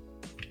him.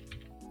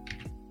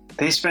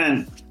 They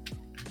spent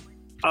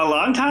a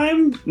long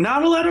time?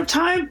 Not a lot of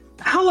time?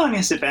 How long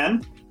has it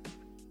been?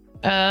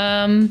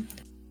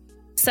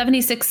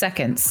 76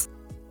 seconds.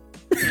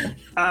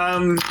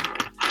 I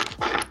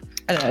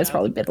don't know, it's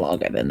probably been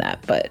longer than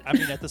that, but I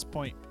mean, at this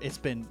point,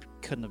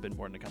 couldn't have been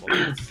more than a couple of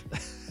minutes.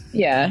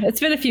 yeah, it's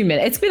been a few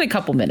minutes. It's been a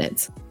couple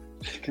minutes.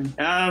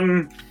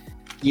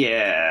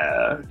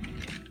 Yeah.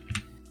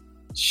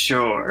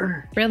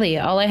 Sure. Really,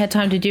 all I had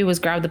time to do was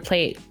grab the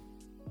plate.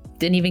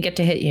 Didn't even get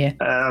to hit you.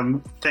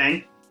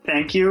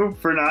 Thank you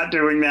for not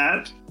doing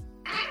that.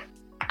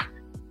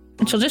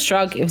 And she'll just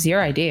shrug. It was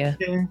your idea.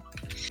 Yeah.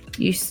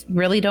 You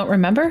really don't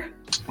remember?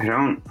 I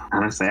don't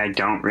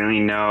really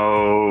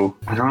know.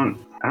 I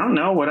don't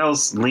know what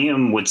else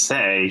Liam would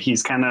say.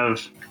 He's kind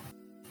of,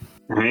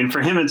 I mean,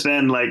 for him, it's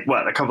been like,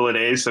 a couple of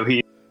days, so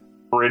he's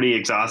pretty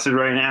exhausted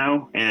right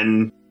now,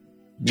 and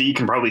V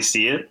can probably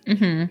see it.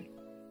 Mm-hmm.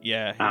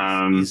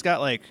 Yeah, he's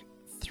got like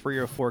 3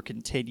 or 4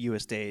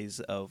 continuous days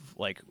of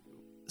like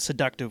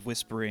seductive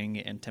whispering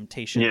and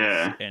temptation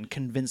and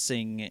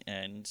convincing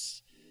and...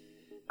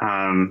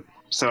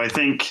 So I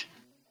think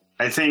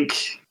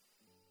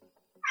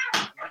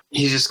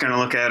he's just gonna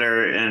look at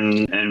her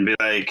and be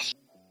like,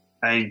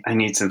 I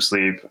need some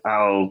sleep.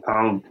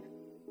 I'll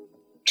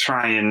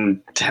try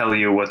and tell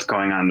you what's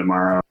going on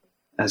tomorrow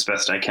as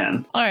best I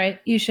can. All right,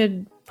 you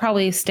should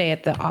probably stay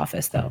at the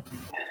office though.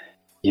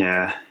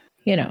 Yeah.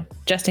 You know,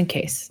 just in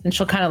case. And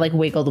she'll kind of like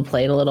wiggle the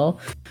plate a little.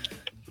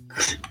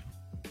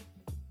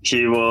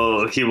 He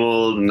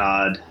will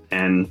nod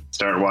and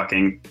start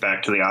walking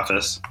back to the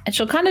office. And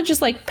she'll kind of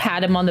just like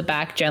pat him on the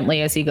back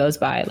gently as he goes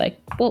by. Like,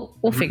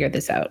 we'll figure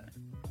this out.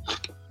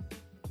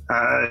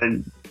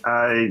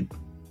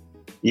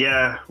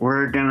 Yeah,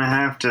 we're gonna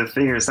have to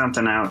figure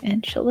something out.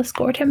 And she'll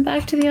escort him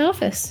back to the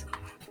office.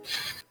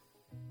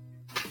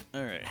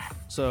 All right.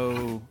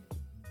 So,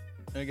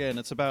 again,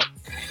 it's about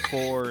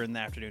 4 in the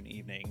afternoon,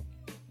 evening.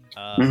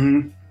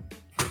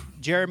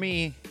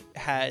 Jeremy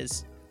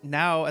has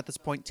now, at this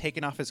point,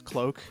 taken off his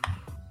cloak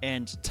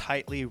and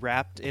tightly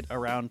wrapped it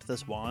around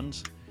this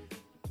wand.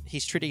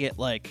 He's treating it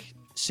like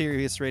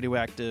serious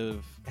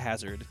radioactive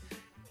hazard.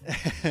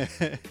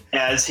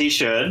 As he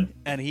should.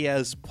 And he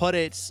has put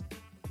it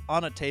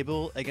on a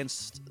table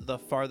against the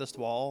farthest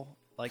wall,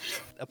 like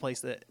a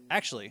place that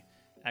actually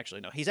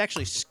no. He's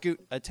actually scoot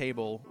a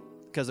table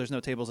because there's no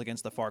tables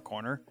against the far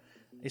corner.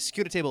 He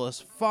scoot a table as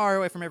far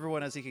away from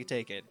everyone as he could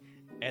take it,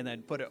 and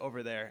then put it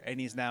over there. And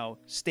he's now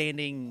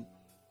standing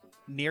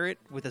near it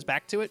with his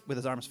back to it, with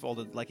his arms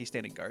folded like he's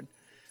standing guard.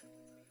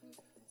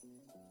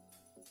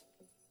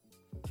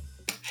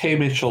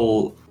 Hamish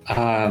will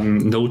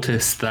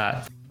notice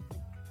that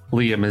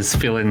Liam is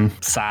feeling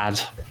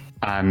sad,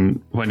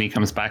 and when he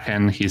comes back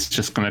in, he's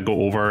just going to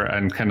go over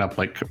and kind of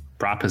like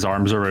wrap his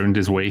arms around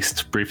his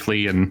waist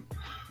briefly and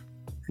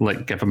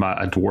like give him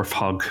a dwarf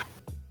hug,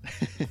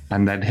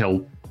 and then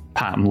he'll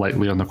pat him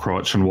lightly on the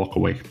crotch and walk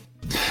away.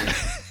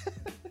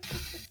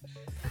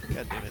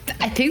 God damn it.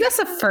 I think that's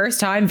the first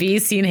time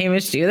V's seen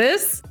Hamish do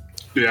this.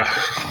 Yeah.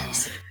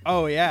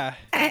 Oh yeah.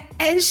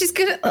 And she's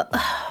gonna,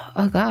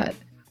 oh God.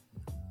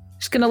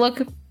 She's gonna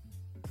look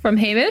from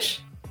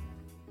Hamish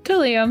to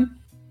Liam.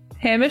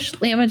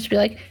 Liam would just be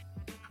like,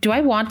 do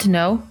I want to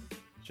know?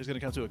 She's gonna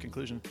come to a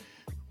conclusion.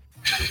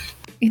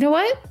 You know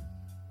what?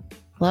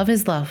 Love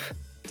is love.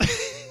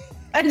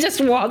 And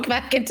just walk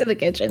back into the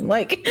kitchen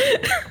like...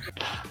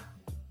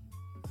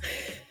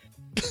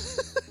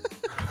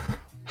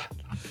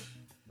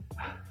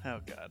 Oh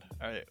God.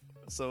 All right.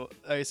 So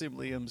I assume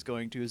Liam's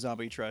going to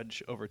zombie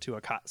trudge over to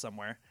a cot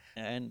somewhere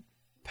and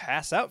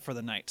pass out for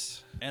the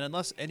night. And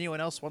unless anyone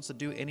else wants to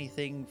do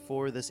anything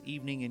for this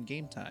evening in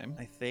game time,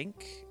 I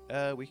think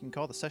we can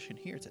call the session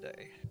here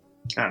today.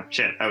 Oh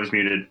shit, I was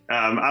muted.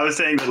 I was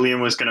saying that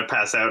Liam was gonna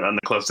pass out on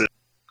the closest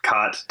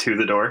cot to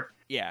the door.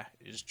 Yeah,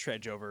 you just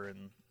trudge over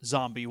and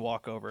zombie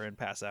walk over and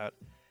pass out.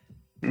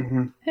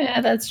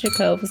 Yeah, that's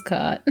Jehkovah's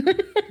cot.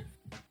 It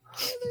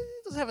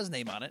doesn't have his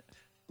name on it.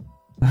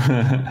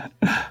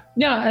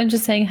 No, I'm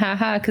just saying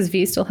haha because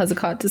V still has a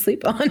cot to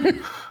sleep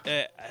on.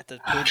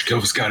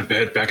 Jehkovah's got a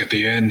bed back at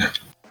the inn.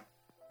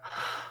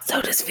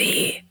 So does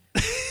V.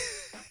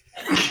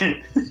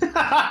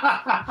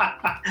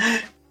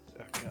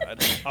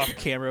 God. Off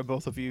camera,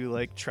 both of you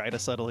like try to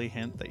subtly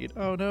hint that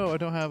oh no, I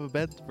don't have a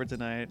bed for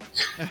tonight.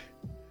 Oh,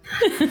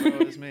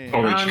 it's me.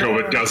 Only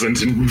Jehkovah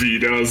doesn't, and V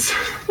does.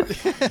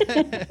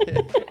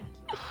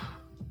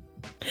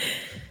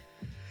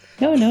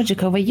 No,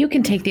 Jehkovah, you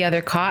can take the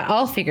other cot.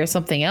 I'll figure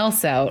something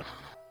else out.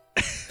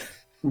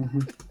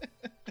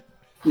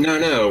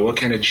 No. What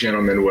kind of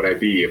gentleman would I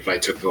be if I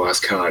took the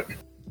last cot?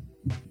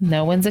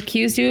 No one's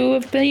accused you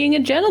of being a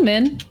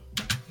gentleman.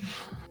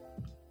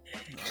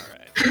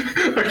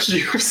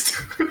 Accused.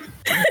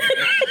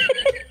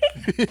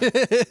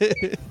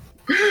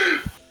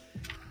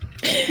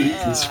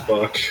 Jesus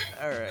fuck.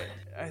 All right,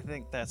 I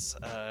think that's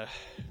a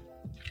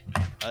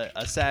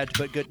sad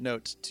but good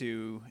note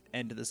to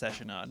end the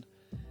session on.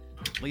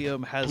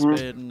 Liam has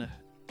been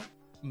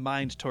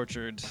mind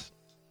tortured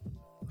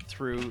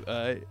through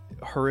a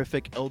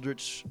horrific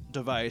eldritch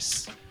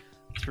device,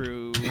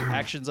 through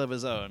actions of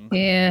his own.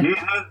 Yeah.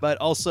 But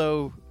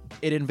also,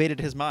 it invaded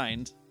his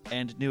mind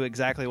and knew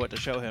exactly what to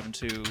show him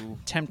to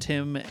tempt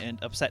him and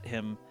upset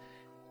him.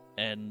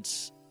 And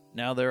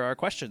now there are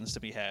questions to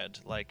be had,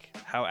 like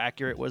how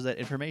accurate was that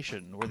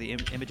information? Were the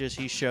images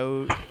he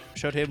showed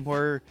him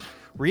were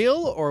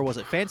real, or was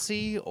it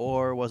fancy,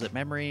 or was it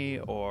memory,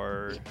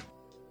 or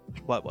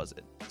what was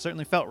it? It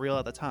certainly felt real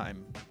at the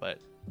time, but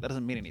that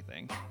doesn't mean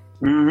anything.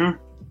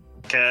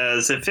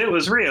 Because if it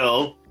was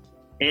real,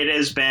 it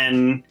has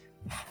been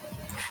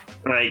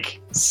like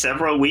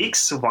several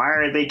weeks. Why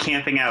are they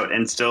camping out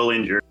and still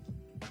injured?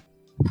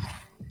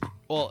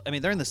 Well, I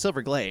mean, they're in the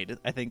Silver Glade.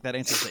 I think that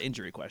answers the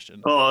injury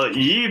question. Well,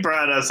 you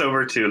brought us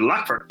over to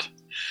Lockford.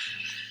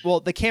 Well,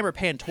 the camera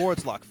panned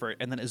towards Lockford,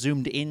 and then it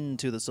zoomed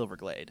into the Silver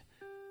Glade.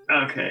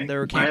 Okay. They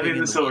were Why are camping they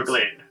in the Silver woods.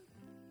 Glade?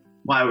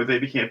 Why would they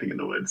be camping in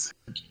the woods?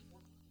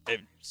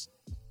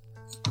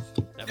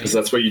 Because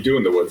that's what you do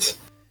in the woods.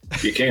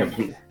 You camp.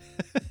 And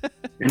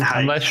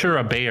hike. Unless you're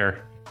a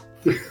bear.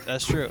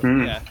 That's true.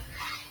 Yeah.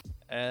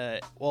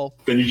 Well,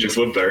 Then you just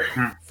live there.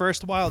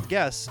 first wild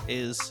guess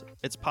is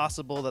it's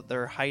possible that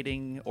they're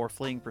hiding or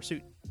fleeing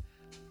pursuit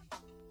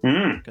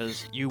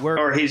because you were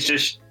Or he's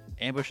just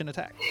ambush and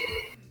attack.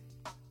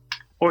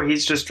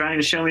 trying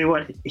to show me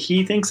what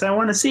he thinks I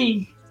want to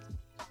see.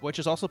 Which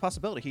is also a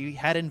possibility. He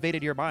had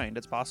invaded your mind.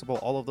 It's possible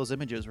all of those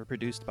images were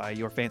produced by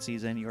your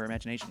fancies and your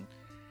imagination.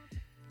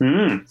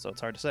 So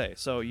it's hard to say.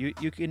 So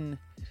you can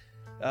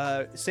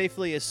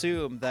safely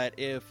assume that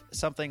if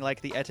something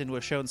like the Etten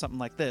was shown something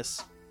like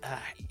this,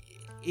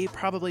 he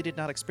probably did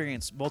not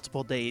experience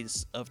multiple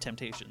days of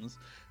temptations.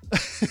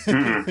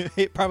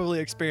 He probably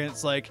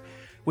experienced like,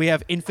 we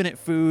have infinite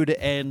food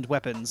and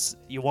weapons.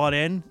 You want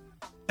in?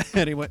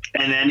 And he went.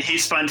 And then he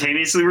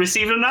spontaneously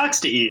received an ox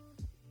to eat.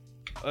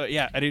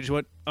 Yeah, and he just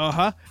went,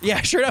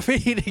 yeah, sure enough,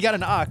 he got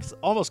an ox,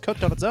 almost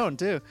cooked on its own,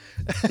 too.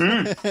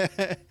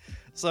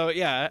 So,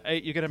 yeah,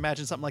 you can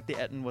imagine something like the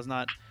Etten was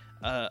not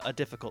a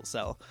difficult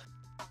sell.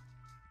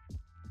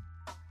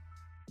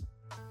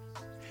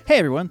 Hey,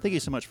 everyone, thank you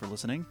so much for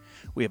listening.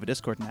 We have a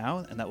Discord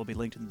now, and that will be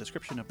linked in the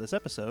description of this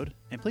episode.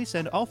 And please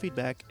send all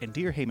feedback and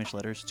Dear Hamish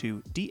letters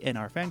to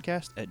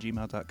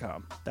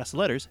dnrfancast@gmail.com. That's the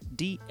letters,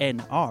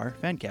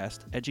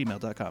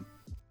 dnrfancast@gmail.com.